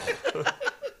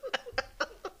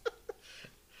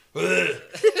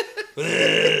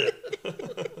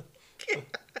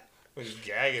 I'm just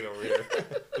gagging over here.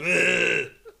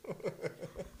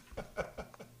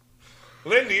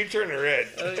 Linda, you turn red.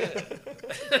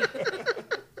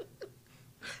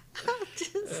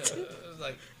 It's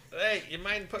like, hey, you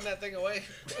mind putting that thing away?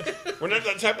 We're not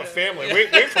that type of family. We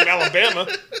ain't from Alabama.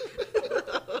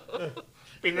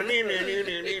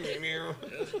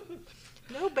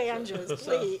 No banjos,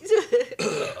 please.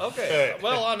 Okay.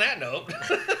 Well, on that note,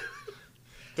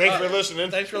 Thanks for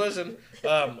listening. thanks for listening.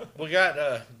 We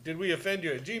got, did we offend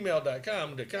you at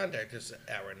gmail.com to contact us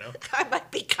at right now. I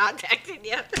might be contacting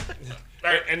you.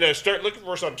 And start looking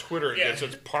for us on Twitter again, Yeah.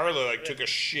 since Parla took a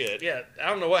shit. Yeah, I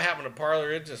don't know what happened to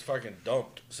Parler. It just fucking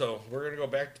dumped. So we're going to go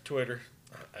back to Twitter.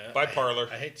 Bye, Parler.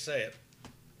 I hate to say it.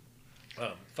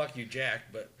 Fuck you, Jack,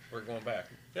 but we're going back.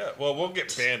 Yeah, well, we'll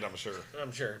get banned, I'm sure.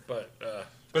 I'm sure, but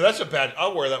But that's a badge.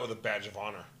 I'll wear that with a badge of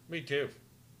honor. me too.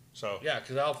 So, Yeah,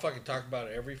 because I'll fucking talk about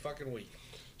it every fucking week.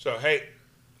 so hey,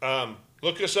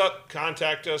 look us up,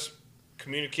 contact us,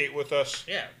 communicate with us.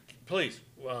 Yeah, please.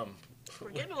 We're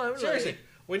getting lonely. Seriously,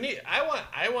 we need.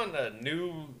 I want a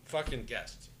new fucking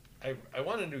guest. I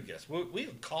want a new guest. We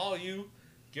call you,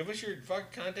 give us your fucking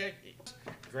contact.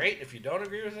 Great. If you don't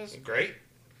agree with us, great.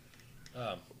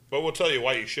 But we'll tell you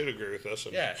why you should agree with us.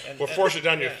 And Yeah, we'll force it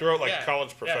down your yeah, throat like yeah, a college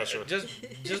yeah, professor.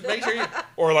 Just make sure you.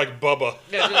 Or like Bubba.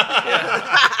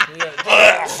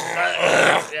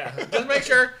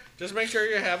 Just make sure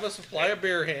you have a supply of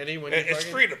beer handy when you. It's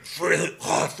fucking,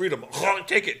 freedom.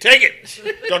 Take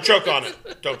it. Don't choke on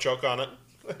it.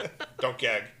 Don't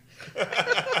gag.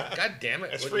 God damn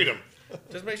it! It's would freedom. you-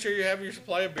 Just make sure you have your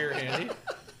supply of beer handy.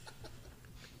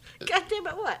 God damn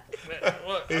it, what?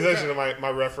 Well, He's listening to my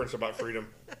reference about freedom.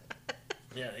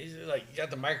 yeah, he's like got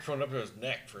the microphone up to his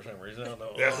neck for some reason. I don't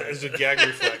know. That's it's a gag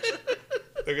reflex.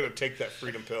 They're gonna take that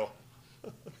freedom pill.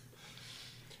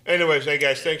 Anyways, hey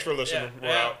guys, thanks for listening. We're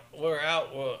out. We're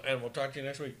out. And we'll talk to you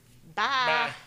next week. Bye. Bye.